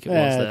of the week it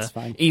was there. That's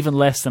fine. Even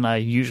less than I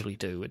usually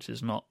do, which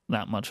is not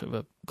that much of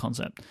a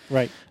concept.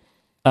 Right.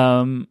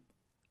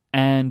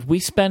 And we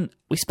spent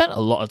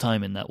a lot of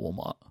time in that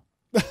Walmart.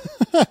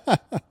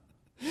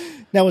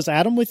 Now, was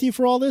Adam with you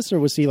for all this, or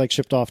was he like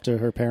shipped off to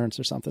her parents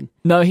or something?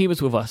 No, he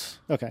was with us.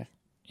 Okay.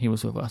 He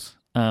was with us,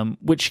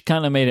 which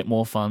kind of made it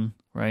more fun,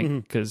 right?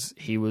 Because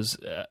he was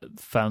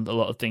found a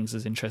lot of things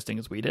as interesting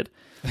as we did.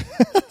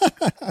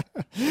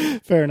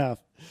 Fair enough.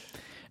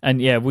 And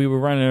yeah, we were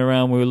running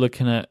around. We were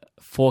looking at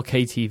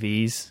 4K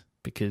TVs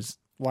because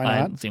I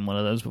hadn't seen one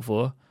of those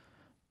before.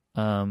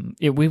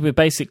 We were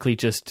basically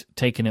just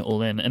taking it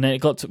all in, and then I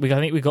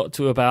think we got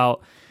to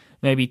about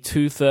maybe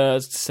 2/3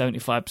 to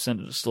 75%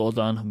 of the store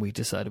done, and we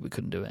decided we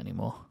couldn't do it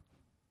anymore.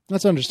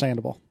 That's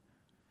understandable.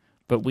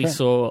 But we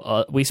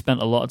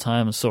spent a lot of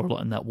time and saw a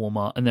lot in that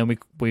Walmart, and then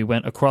we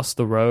went across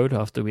the road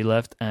after we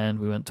left, and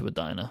we went to a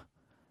diner.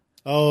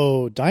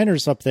 Oh,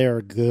 diners up there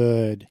are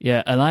good.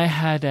 Yeah, and I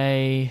had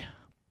a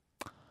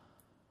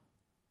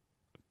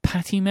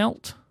patty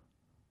melt.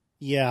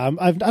 Yeah,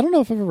 I don't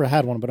know if I've ever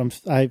had one, but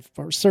I've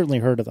certainly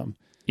heard of them.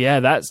 Yeah,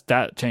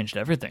 that changed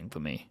everything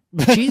for me.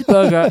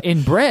 Cheeseburger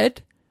in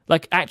bread,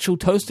 like actual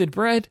toasted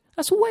bread,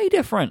 that's way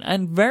different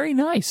and very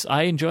nice.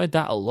 I enjoyed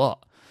that a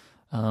lot.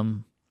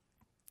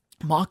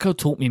 Marco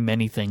taught me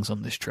many things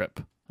on this trip,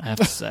 I have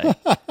to say.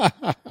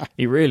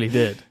 He really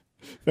did.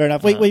 Fair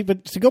enough. Wait,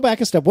 but to go back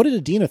a step, what did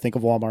Adina think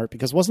of Walmart?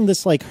 Because wasn't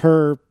this like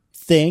her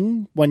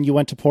thing when you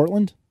went to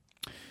Portland?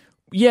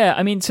 Yeah,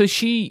 I mean, so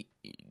she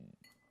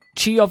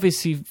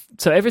obviously,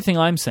 so everything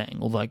I'm saying,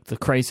 or like the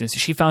craziness,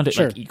 she found it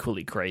like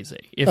equally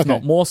crazy, if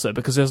not more so,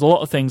 because there's a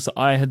lot of things that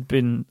I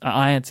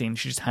had seen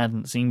she just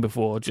hadn't seen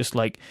before. Just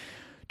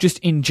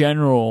in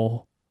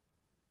general,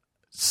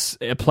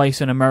 a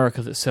place in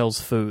America that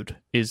sells food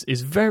is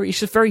it's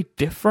just very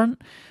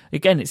different.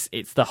 Again,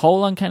 it's the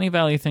whole Uncanny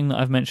Valley thing that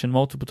I've mentioned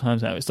multiple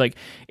times now. It's like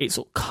it's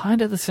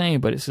kind of the same,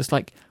 but it's just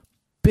like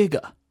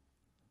bigger.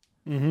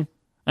 I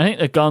think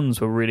the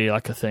guns were really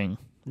like a thing,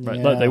 right?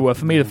 Yeah, like they were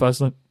for me the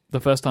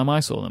first time I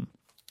saw them.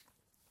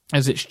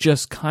 as it's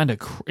just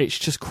it's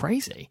just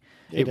crazy.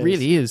 It is.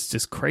 really is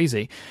just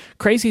crazy.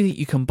 Crazy that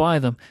you can buy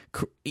them,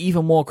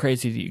 even more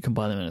crazy that you can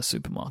buy them in a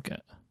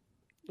supermarket.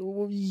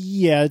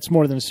 Yeah, it's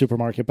more than a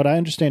supermarket, but I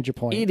understand your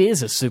point. It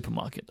is a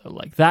supermarket, though.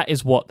 Like, that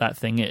is what that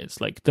thing is.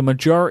 Like, the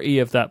majority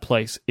of that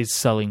place is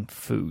selling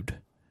food.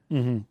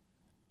 Mm-hmm.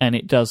 And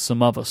it does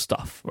some other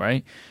stuff,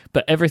 right?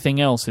 But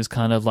everything else is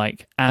kind of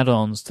like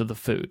add-ons to the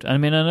food. I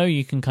mean, I know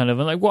you can kind of,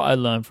 like, what I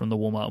learned from the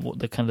Walmart,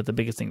 the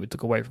biggest thing we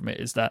took away from it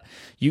is that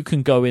you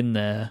can go in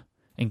there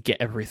and get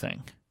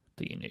everything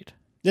that you need.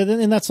 Yeah,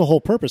 and that's the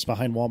whole purpose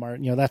behind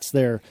Walmart. You know, that's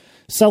their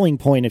selling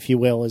point, if you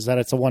will, is that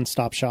it's a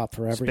one-stop shop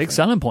for everything. It's a big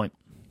selling point.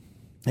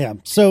 Yeah.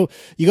 So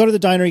you go to the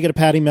diner, you get a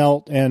patty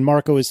melt, and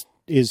Marco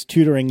is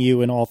tutoring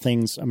you in all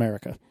things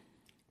America.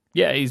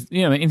 Yeah, he's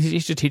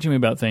just teaching me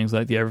about things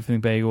like the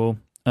Everything Bagel.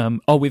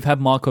 We've had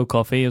Marco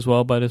coffee as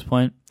well by this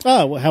point.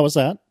 Oh, well, how was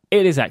that?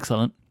 It is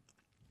excellent.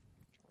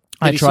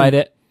 I tried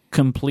it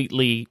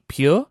completely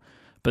pure,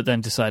 but then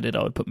decided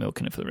I would put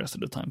milk in it for the rest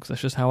of the time because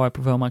that's just how I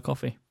prefer my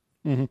coffee.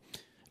 Mm-hmm.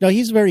 No,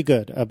 he's very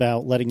good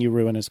about letting you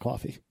ruin his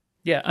coffee.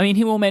 Yeah, I mean,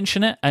 he will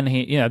mention it, and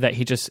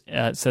he just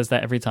says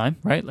that every time,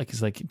 right? Like,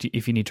 he's like,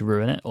 if you need to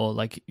ruin it, or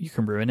like, you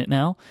can ruin it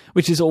now,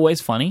 which is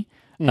always funny.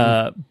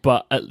 Mm-hmm.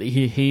 But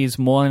he's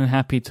more than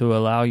happy to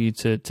allow you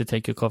to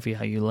take your coffee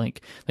how you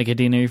like. Like,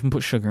 Adina even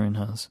put sugar in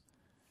hers.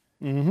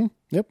 Mm-hmm.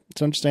 Yep,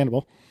 it's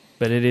understandable.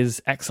 But it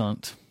is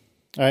excellent.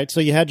 All right,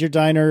 so you had your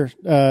diner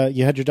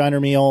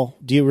meal.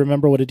 Do you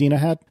remember what Adina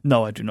had?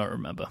 No, I do not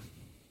remember.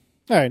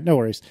 All right, no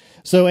worries.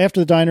 So after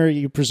the diner,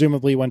 you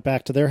presumably went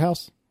back to their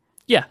house?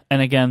 Yeah,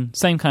 and again,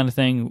 same kind of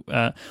thing.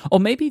 Or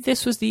maybe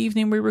this was the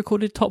evening we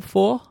recorded Top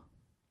 4?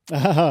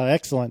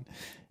 Excellent.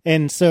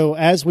 And so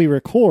as we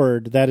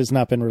record, that has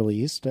not been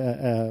released,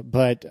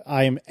 but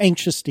I am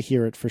anxious to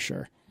hear it for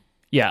sure.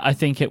 Yeah, I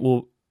think it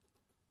will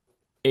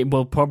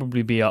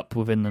probably be up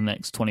within the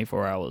next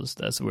 24 hours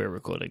as we're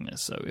recording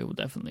this, so it will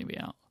definitely be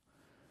out.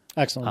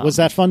 Excellent. Was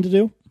that fun to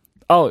do?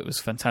 Oh, it was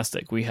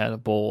fantastic. We had a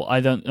ball. I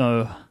don't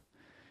know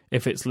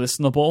if it's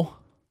listenable.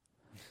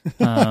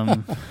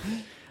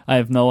 I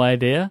have no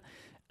idea,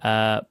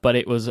 but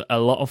it was a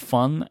lot of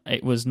fun.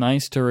 It was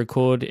nice to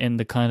record in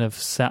the kind of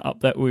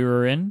setup that we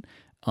were in.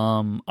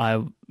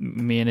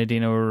 Me and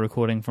Adina were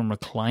recording from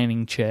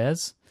reclining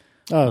chairs.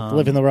 Oh,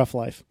 living the rough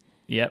life.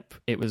 Yep,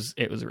 it was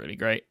really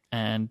great,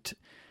 and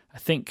I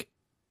think.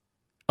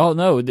 Oh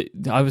no,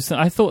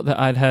 I thought that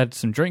I'd had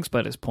some drinks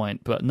by this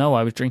point, but no,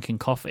 I was drinking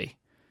coffee.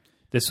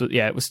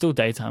 It was still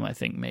daytime, I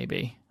think,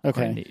 maybe.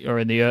 Okay, or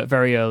in the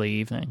very early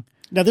evening.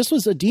 Now, this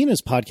was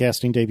Adina's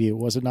podcasting debut,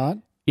 was it not?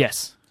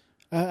 Yes.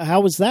 How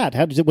was that?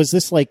 Was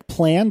this like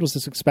planned? Was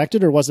this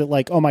expected? Or was it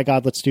like, oh my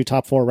God, let's do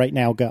top 4 right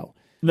now, go?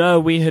 No,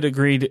 we had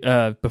agreed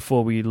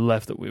before we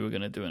left that we were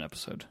going to do an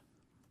episode.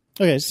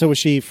 Okay, so was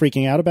she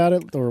freaking out about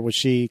it? Or was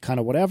she kind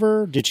of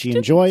whatever? Did she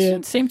enjoy it?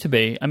 It seemed to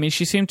be. I mean,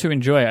 she seemed to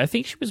enjoy it. I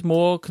think she was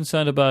more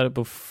concerned about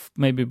it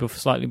maybe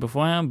slightly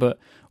beforehand, but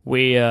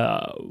we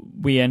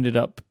ended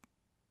up...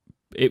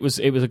 It was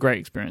a great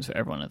experience for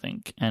everyone, I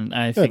think. And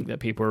I think that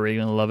people are really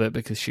going to love it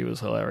because she was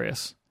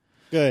hilarious.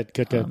 Good.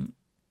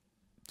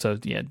 So,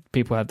 yeah,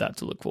 people have that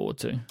to look forward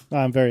to.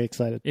 I'm very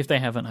excited. If they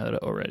haven't heard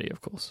it already,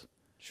 of course.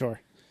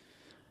 Sure.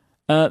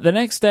 The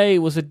next day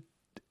was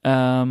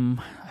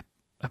again,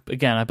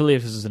 I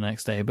believe this is the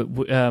next day, but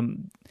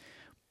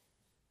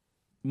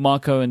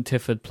Marco and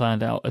Tiff had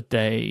planned out a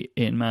day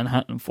in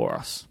Manhattan for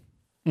us,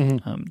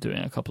 doing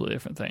a couple of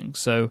different things.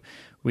 So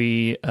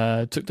we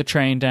took the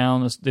train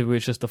down. There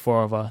was just the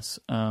 4 of us.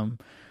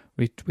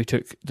 We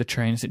took the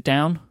train. Is it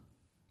down?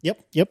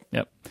 Yep.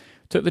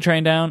 Took the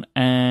train down,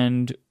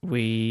 and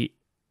we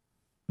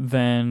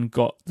then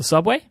got the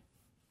subway.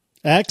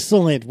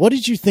 Excellent. What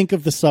did you think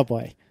of the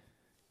subway?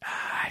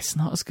 It's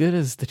not as good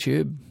as the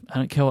tube. I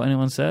don't care what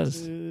anyone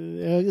says.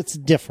 It's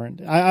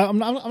different. I'm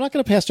not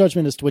going to pass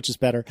judgment as to which is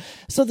better.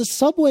 So the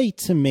subway,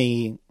 to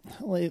me,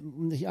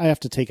 I have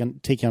to take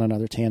you on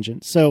another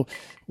tangent. So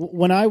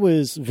when I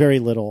was very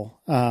little,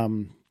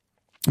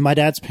 my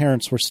dad's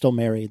parents were still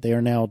married. They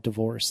are now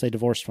divorced. They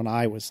divorced when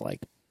I was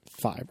like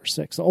 5 or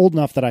 6, old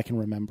enough that I can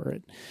remember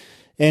it.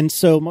 And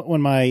so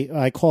when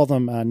I call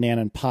them Nan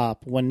and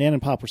Pop, when Nan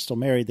and Pop were still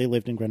married, they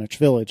lived in Greenwich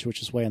Village,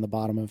 which is way on the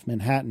bottom of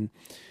Manhattan.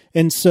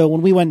 And so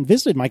when we went and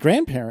visited my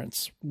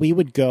grandparents, we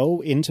would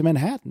go into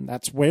Manhattan.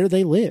 That's where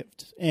they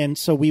lived. And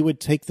so we would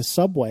take the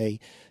subway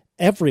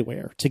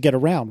everywhere to get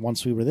around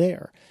once we were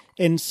there.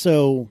 And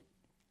so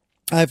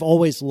I've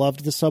always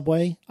loved the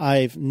subway.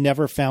 I've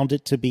never found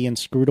it to be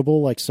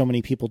inscrutable like so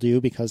many people do,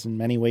 because in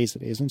many ways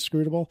it is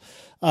inscrutable.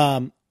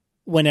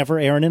 Whenever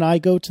Aaron and I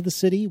go to the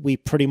city, we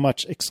pretty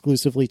much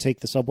exclusively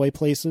take the subway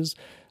places.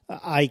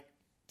 I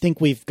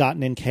think we've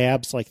gotten in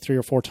cabs like 3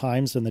 or 4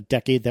 times in the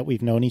decade that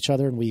we've known each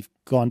other, and we've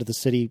gone to the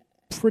city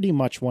pretty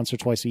much once or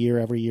twice a year,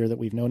 every year that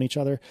we've known each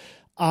other.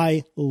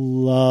 I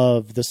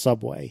love the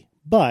subway,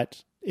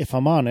 but if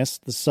I'm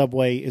honest, the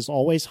subway is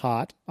always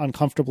hot,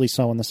 uncomfortably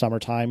so in the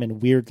summertime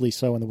and weirdly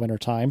so in the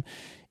wintertime.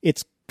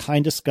 It's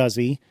kind of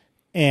scuzzy,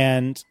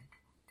 and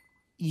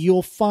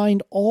you'll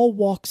find all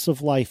walks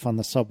of life on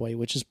the subway,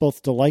 which is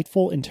both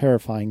delightful and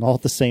terrifying all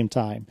at the same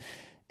time.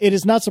 It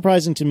is not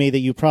surprising to me that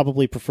you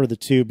probably prefer the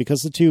tube,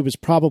 because the tube is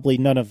probably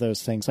none of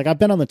those things. Like, I've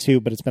been on the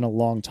tube, but it's been a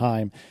long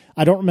time.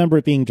 I don't remember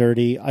it being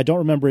dirty. I don't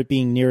remember it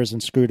being near as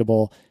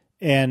inscrutable.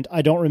 And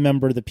I don't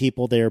remember the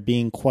people there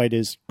being quite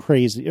as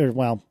crazy or,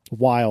 well,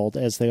 wild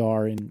as they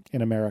are in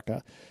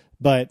America.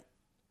 But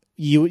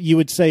you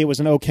would say it was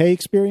an okay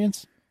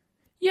experience?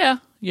 Yeah.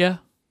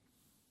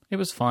 It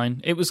was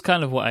fine. It was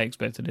kind of what I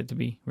expected it to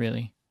be,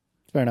 really.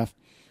 Fair enough.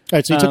 All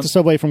right, so you took the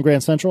subway from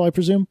Grand Central, I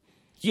presume?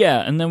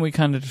 Yeah, and then we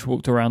kind of just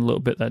walked around a little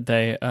bit that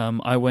day.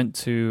 I went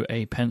to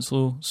a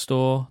pencil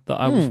store that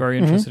I was very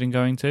interested in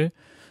going to,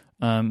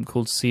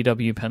 called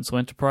CW Pencil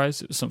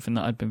Enterprise. It was something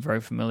that I'd been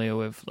very familiar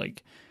with.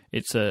 Like,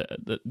 it's the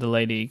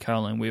lady,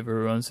 Caroline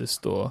Weaver, who owns this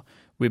store.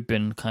 We've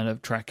been kind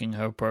of tracking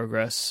her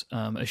progress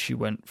as she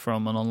went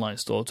from an online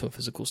store to a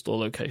physical store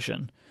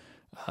location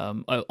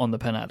on the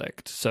Pen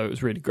Addict. So it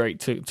was really great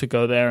to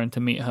go there and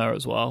to meet her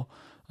as well.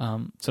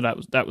 So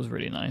that was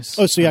really nice.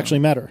 Oh, so you actually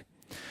met her?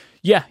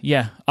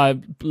 Yeah.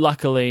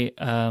 Luckily,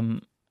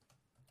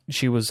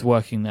 she was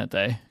working that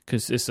day,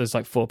 because there's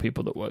like 4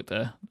 people that work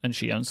there, and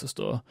she owns the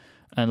store.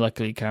 And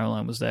luckily,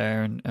 Caroline was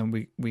there, and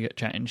we got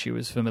chatting. She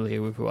was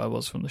familiar with who I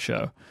was from the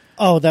show.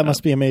 Oh, that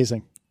must be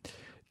amazing.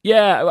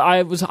 Yeah,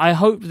 I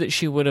hoped that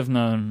she would have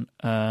known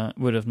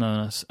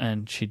us,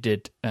 and she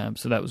did.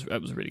 So that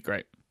was really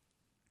great.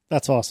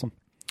 That's awesome.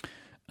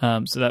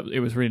 So that it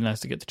was really nice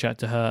to get to chat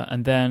to her,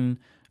 and then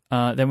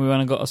we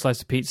went and got a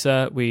slice of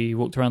pizza. We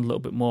walked around a little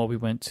bit more. We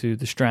went to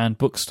the Strand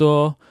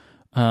bookstore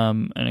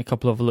and a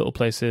couple of little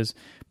places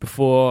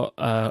before.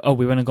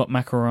 We went and got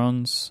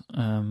macarons,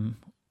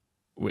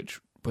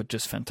 which were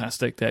just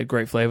fantastic. They had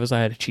great flavors. I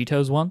had a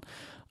Cheetos one.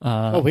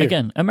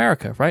 Again,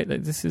 America, right?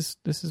 This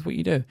is what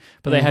you do.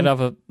 But they had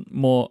other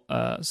more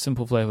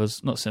simple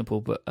flavors, not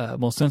simple, but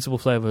more sensible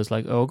flavors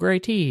like Earl Grey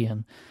tea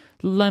and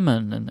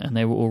lemon, and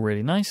they were all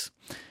really nice.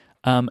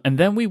 And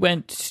then we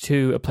went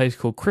to a place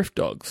called Criff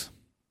Dogs.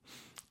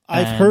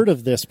 I've heard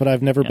of this, but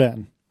I've never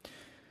been.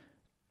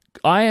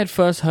 I had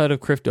first heard of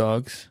Criff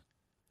Dogs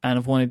and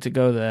have wanted to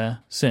go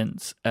there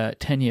since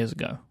 10 years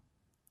ago.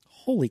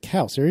 Holy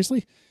cow,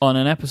 seriously? On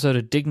an episode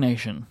of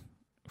Dignation,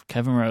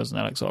 Kevin Rose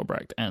and Alex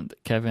Albrecht, and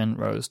Kevin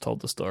Rose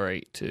told the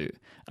story to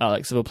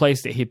Alex of a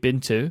place that he'd been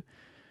to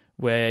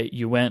where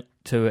you went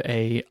to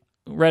a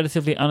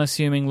relatively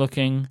unassuming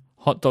looking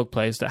hot dog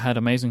place that had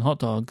amazing hot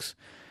dogs,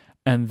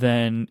 and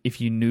then if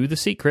you knew the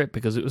secret,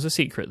 because it was a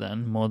secret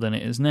then more than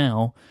it is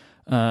now,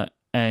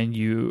 and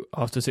you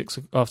after 6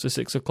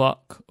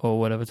 o'clock or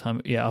whatever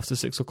time, after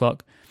 6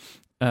 o'clock,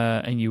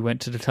 and you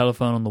went to the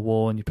telephone on the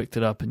wall and you picked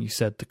it up and you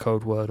said the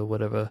code word or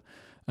whatever,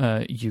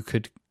 you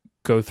could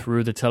go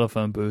through the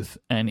telephone booth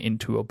and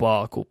into a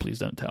bar called Please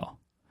Don't Tell.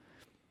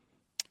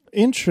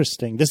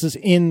 Interesting. This is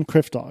in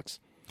Criff Dogs.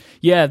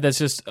 Yeah, there's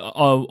just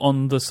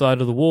on the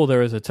side of the wall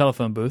there is a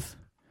telephone booth,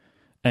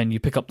 and you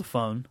pick up the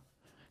phone,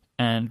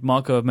 and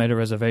Marco had made a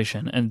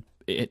reservation, and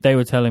they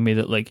were telling me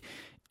that like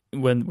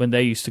when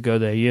they used to go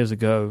there years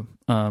ago,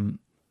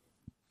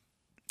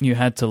 you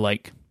had to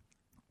like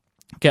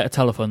get a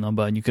telephone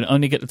number, and you could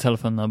only get the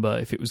telephone number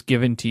if it was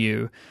given to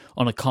you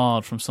on a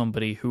card from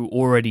somebody who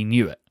already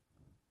knew it.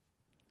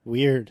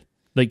 Weird.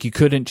 Like, you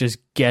couldn't just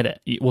get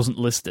it. It wasn't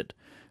listed.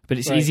 But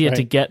it's easier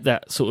to get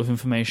that sort of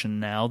information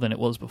now than it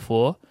was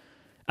before,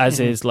 as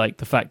is like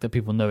the fact that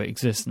people know it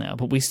exists now.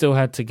 But we still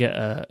had to get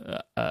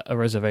a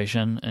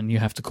reservation, and you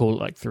have to call at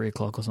like 3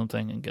 o'clock or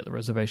something and get the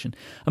reservation.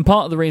 And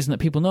part of the reason that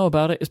people know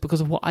about it is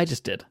because of what I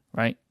just did,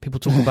 right?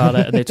 People talk about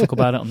it, and they talk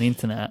about it on the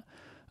internet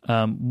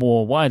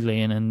more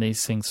widely, and then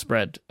these things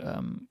spread.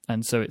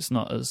 And so it's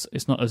not as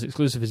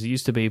exclusive as it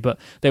used to be. But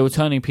they were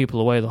turning people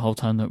away the whole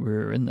time that we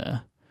were in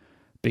there.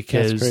 That's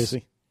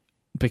crazy.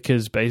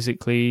 Because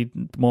basically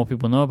more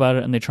people know about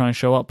it and they try and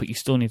show up, but you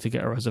still need to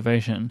get a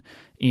reservation,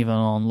 even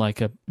on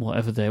like a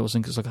whatever day it was. I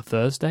think it's like a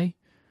Thursday.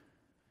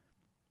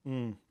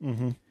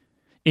 Mm-hmm.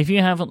 If you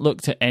haven't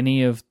looked at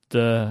any of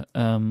the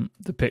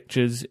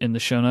pictures in the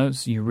show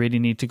notes, you really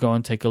need to go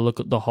and take a look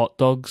at the hot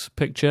dogs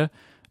picture,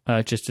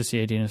 just to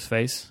see Adina's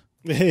face.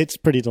 It's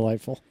pretty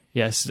delightful.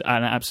 Yes,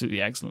 an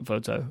absolutely excellent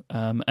photo.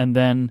 And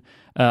then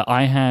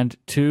I had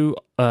 2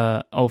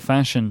 old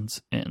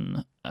fashions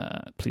in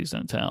Please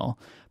Don't Tell,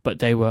 but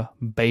they were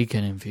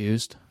bacon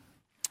infused.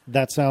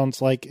 That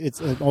sounds like it's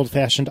an old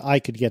fashioned I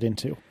could get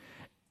into.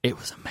 It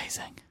was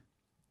amazing.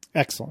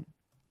 Excellent.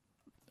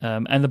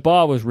 And the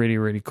bar was really,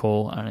 really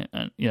cool,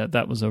 and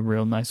that was a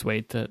real nice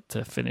way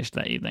to finish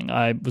that evening.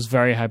 I was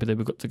very happy that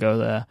we got to go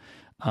there.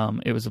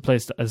 It was a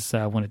place that, as I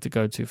said, I wanted to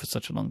go to for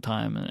such a long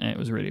time, and it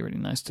was really, really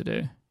nice to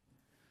do.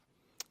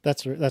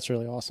 That's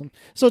really awesome.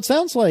 So it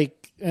sounds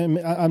like,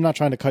 I'm not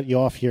trying to cut you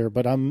off here,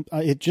 but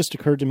it just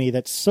occurred to me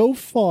that so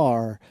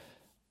far,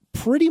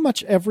 pretty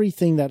much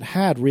everything that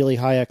had really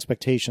high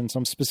expectations,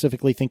 I'm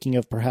specifically thinking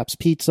of perhaps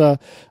pizza,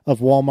 of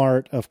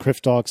Walmart, of Criff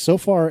Dogs, so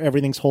far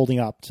everything's holding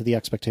up to the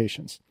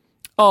expectations.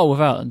 Oh,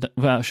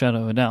 without a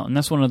shadow of a doubt. And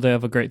that's one of the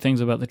other great things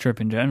about the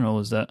trip in general,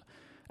 is that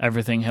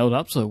everything held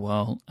up so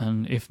well.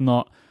 And if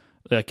not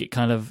like it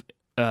kind of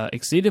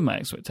exceeded my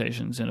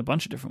expectations in a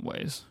bunch of different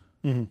ways.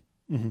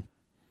 Mm-hmm. Mm-hmm.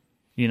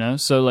 You know,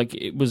 so like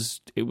it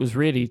was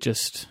really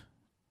just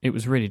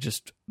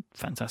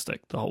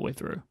fantastic the whole way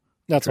through.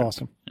 That's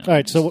awesome. All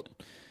right, so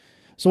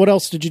what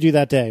else did you do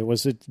that day?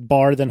 Was it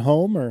bar then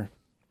home or?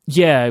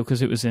 Yeah,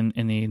 because it was in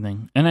the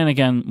evening, and then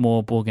again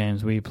more board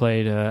games. We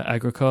played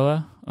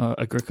Agricola.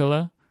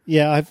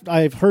 Yeah,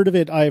 I've heard of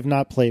it. I have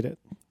not played it.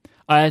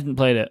 I hadn't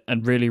played it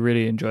and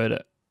really enjoyed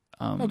it.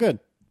 Oh, good.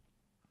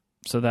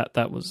 So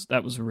that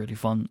was really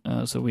fun.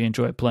 So we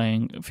enjoyed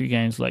playing a few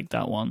games like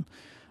that one.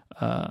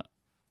 That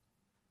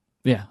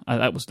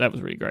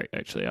was really great.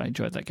 Actually, I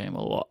enjoyed that game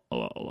a lot.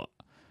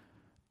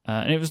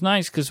 And it was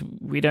nice because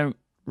we don't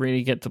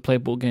really get to play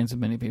board games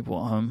with many people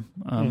at home,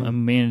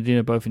 and me and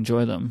Adina both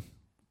enjoy them.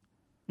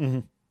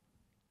 Mm-hmm.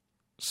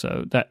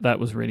 So that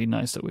was really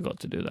nice that we got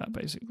to do that.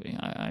 Basically,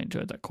 I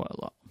enjoyed that quite a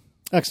lot.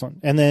 Excellent.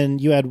 And then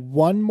you had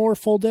one more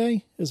full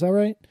day. Is that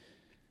right?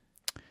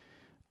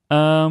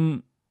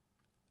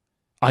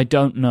 I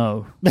don't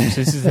know. This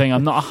is the thing.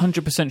 I'm not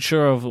 100%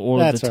 sure of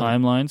all of the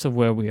timelines of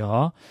where we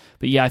are.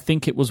 But yeah, I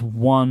think it was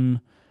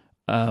one.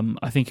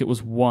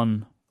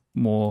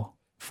 More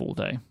full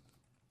day.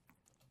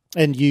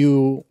 And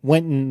you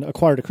went and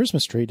acquired a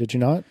Christmas tree, did you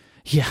not?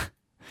 Yeah,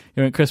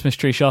 you went Christmas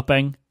tree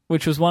shopping,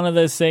 which was one of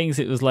those things.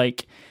 It was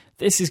like,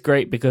 this is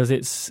great because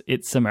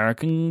it's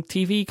American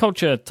TV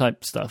culture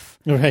type stuff.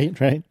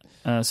 Right.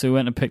 So we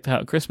went and picked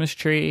out a Christmas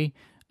tree,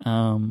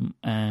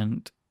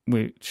 and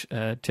which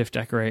Tiff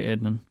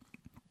decorated, and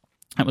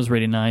that was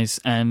really nice.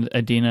 And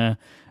Adina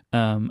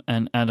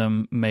and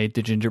Adam made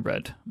the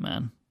gingerbread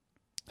man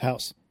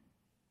house,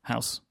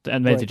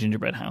 and made the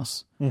gingerbread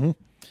house,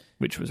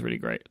 which was really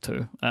great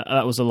too.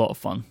 That was a lot of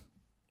fun.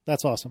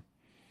 That's awesome.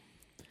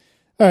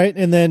 All right,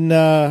 and then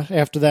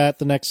after that,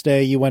 the next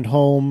day you went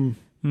home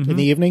in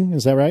the evening.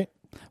 Is that right?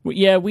 Well,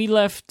 yeah, we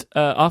left.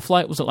 Our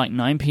flight was at like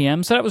 9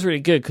 p.m., so that was really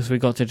good because we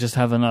got to just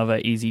have another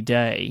easy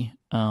day,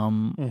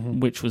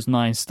 which was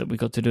nice that we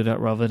got to do that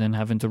rather than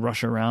having to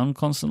rush around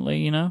constantly,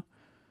 you know?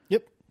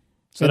 Yep.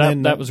 So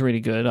that was really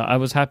good. I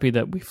was happy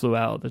that we flew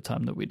out at the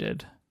time that we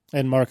did.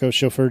 And Marco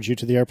chauffeured you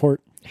to the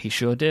airport? He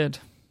sure did.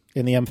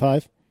 In the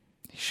M5?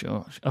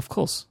 Sure, of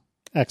course.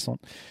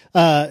 Excellent.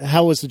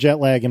 How was the jet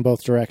lag in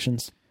both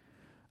directions?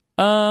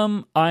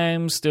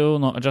 I'm still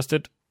not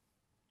adjusted.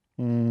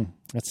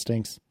 That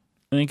stinks.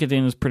 I think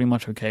Adina's pretty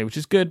much okay, which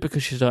is good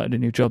because she started a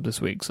new job this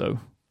week, so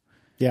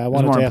yeah, I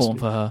wanted it's more to important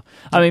for her.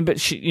 I mean,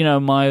 but she, you know,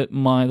 my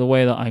the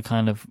way that I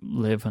kind of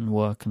live and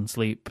work and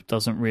sleep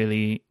doesn't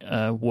really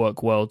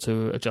work well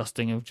to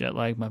adjusting of jet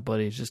lag. My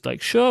body's just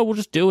like, sure, we'll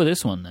just deal with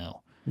this one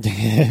now.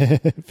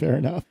 Fair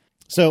enough.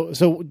 So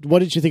what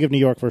did you think of New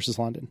York versus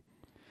London?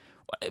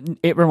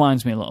 It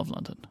reminds me a lot of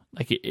London.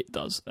 Like it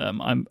does.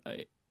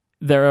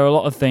 There are a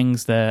lot of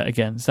things there.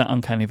 Again, it's that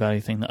uncanny valley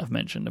thing that I've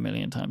mentioned a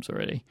million times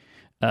already.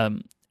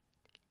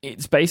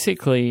 It's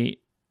basically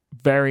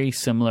very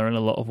similar in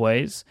a lot of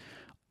ways.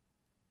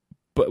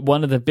 But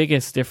one of the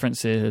biggest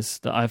differences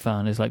that I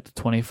found is like the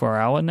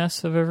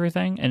 24-hour-ness of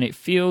everything. And it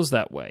feels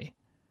that way.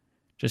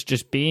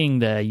 Just being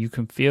there, you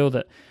can feel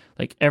that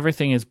like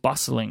everything is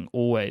bustling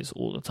always,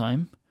 all the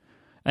time.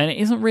 And it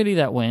isn't really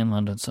that way in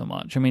London so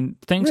much. I mean,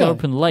 things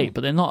open late,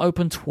 but they're not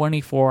open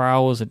 24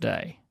 hours a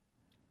day.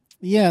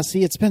 Yeah,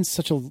 see, it's been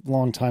such a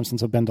long time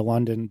since I've been to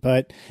London,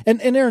 but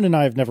and Aaron and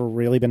I have never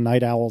really been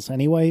night owls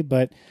anyway,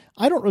 but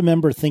I don't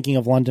remember thinking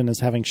of London as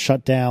having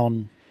shut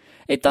down.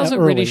 It doesn't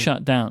really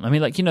shut down. I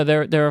mean, like, you know,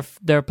 there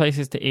are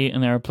places to eat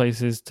and there are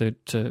places to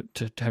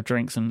have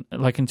drinks and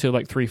like until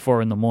like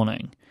 3-4 in the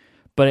morning,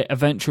 but it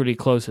eventually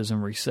closes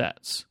and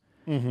resets.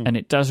 And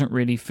it doesn't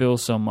really feel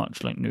so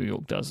much like New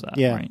York does that,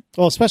 right?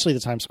 Well, especially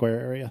the Times Square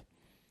area.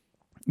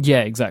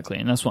 Yeah, exactly.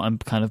 And that's what I'm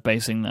kind of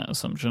basing that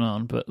assumption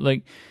on. But,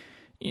 like,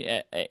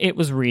 yeah, it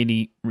was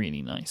really,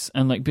 really nice.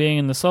 And, like, being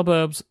in the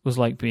suburbs was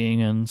like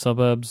being in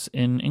suburbs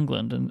in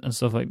England and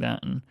stuff like that.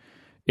 And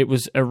it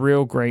was a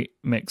real great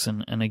mix.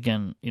 And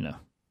again, you know,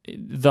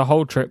 the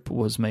whole trip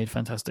was made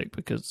fantastic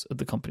because of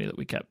the company that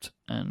we kept.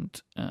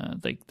 And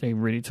they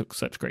really took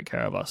such great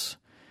care of us.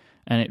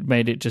 And it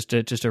made it just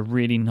a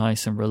really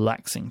nice and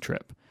relaxing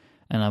trip.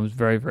 And I was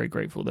very, very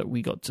grateful that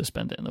we got to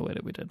spend it in the way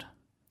that we did.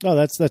 Oh,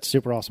 that's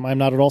super awesome. I'm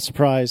not at all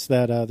surprised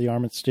that the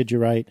Armits did you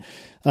right.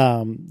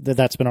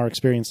 That's been our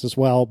experience as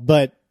well.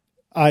 But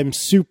I'm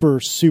super,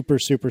 super,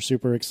 super,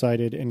 super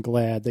excited and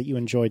glad that you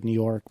enjoyed New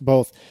York,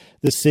 both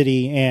the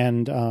city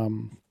and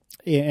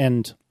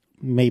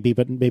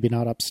maybe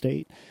not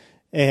upstate.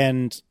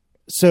 And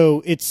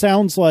so it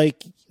sounds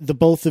like the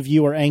both of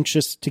you are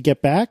anxious to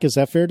get back. Is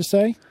that fair to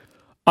say?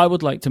 I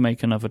would like to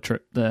make another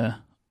trip there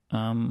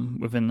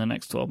within the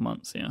next 12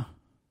 months, yeah.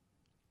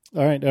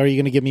 All right. Are you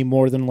going to give me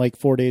more than like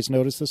 4 days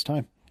notice this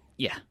time?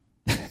 Yeah.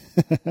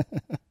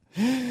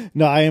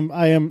 No,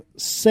 I am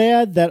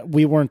sad that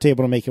we weren't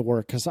able to make it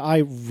work because I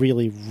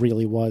really,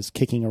 really was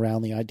kicking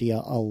around the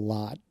idea a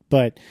lot.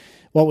 But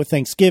what with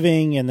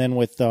Thanksgiving and then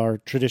with our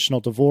traditional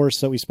divorce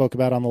that we spoke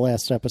about on the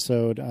last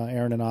episode,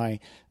 Aaron and I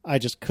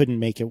just couldn't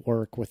make it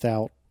work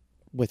without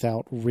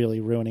without really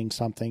ruining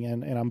something.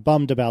 And I'm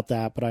bummed about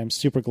that, but I'm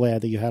super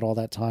glad that you had all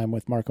that time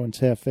with Marco and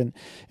Tiff and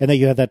that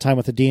you had that time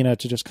with Adina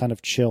to just kind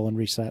of chill and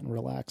reset and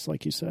relax,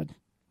 like you said.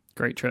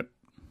 Great trip.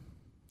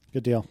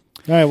 Good deal.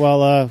 All right,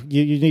 well,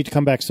 you need to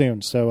come back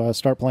soon, so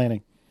start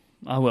planning.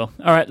 I will.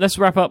 All right, let's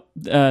wrap up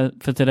for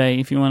today.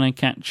 If you want to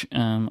catch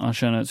our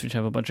show notes, which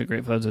have a bunch of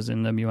great photos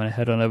in them, you want to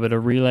head on over to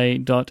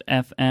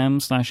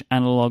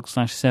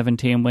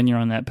relay.fm/analog/17. When you're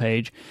on that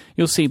page,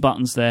 you'll see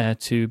buttons there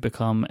to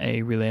become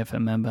a Relay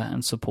FM member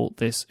and support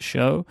this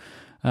show.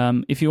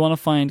 If you want to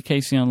find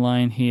Casey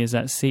online, he is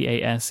at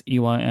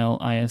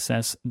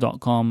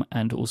CASEYLISS.com,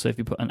 and also if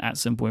you put an @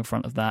 symbol in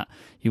front of that,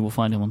 you will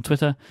find him on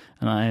Twitter,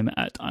 and I am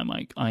at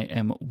IMyke,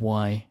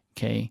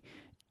 IMYKE.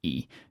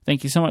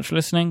 Thank you so much for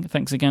listening.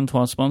 Thanks again to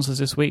our sponsors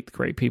this week, the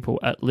great people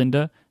at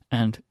Lynda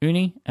and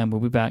Uni, and we'll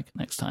be back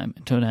next time.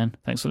 Until then,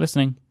 thanks for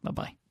listening.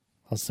 Bye-bye.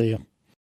 I'll see you.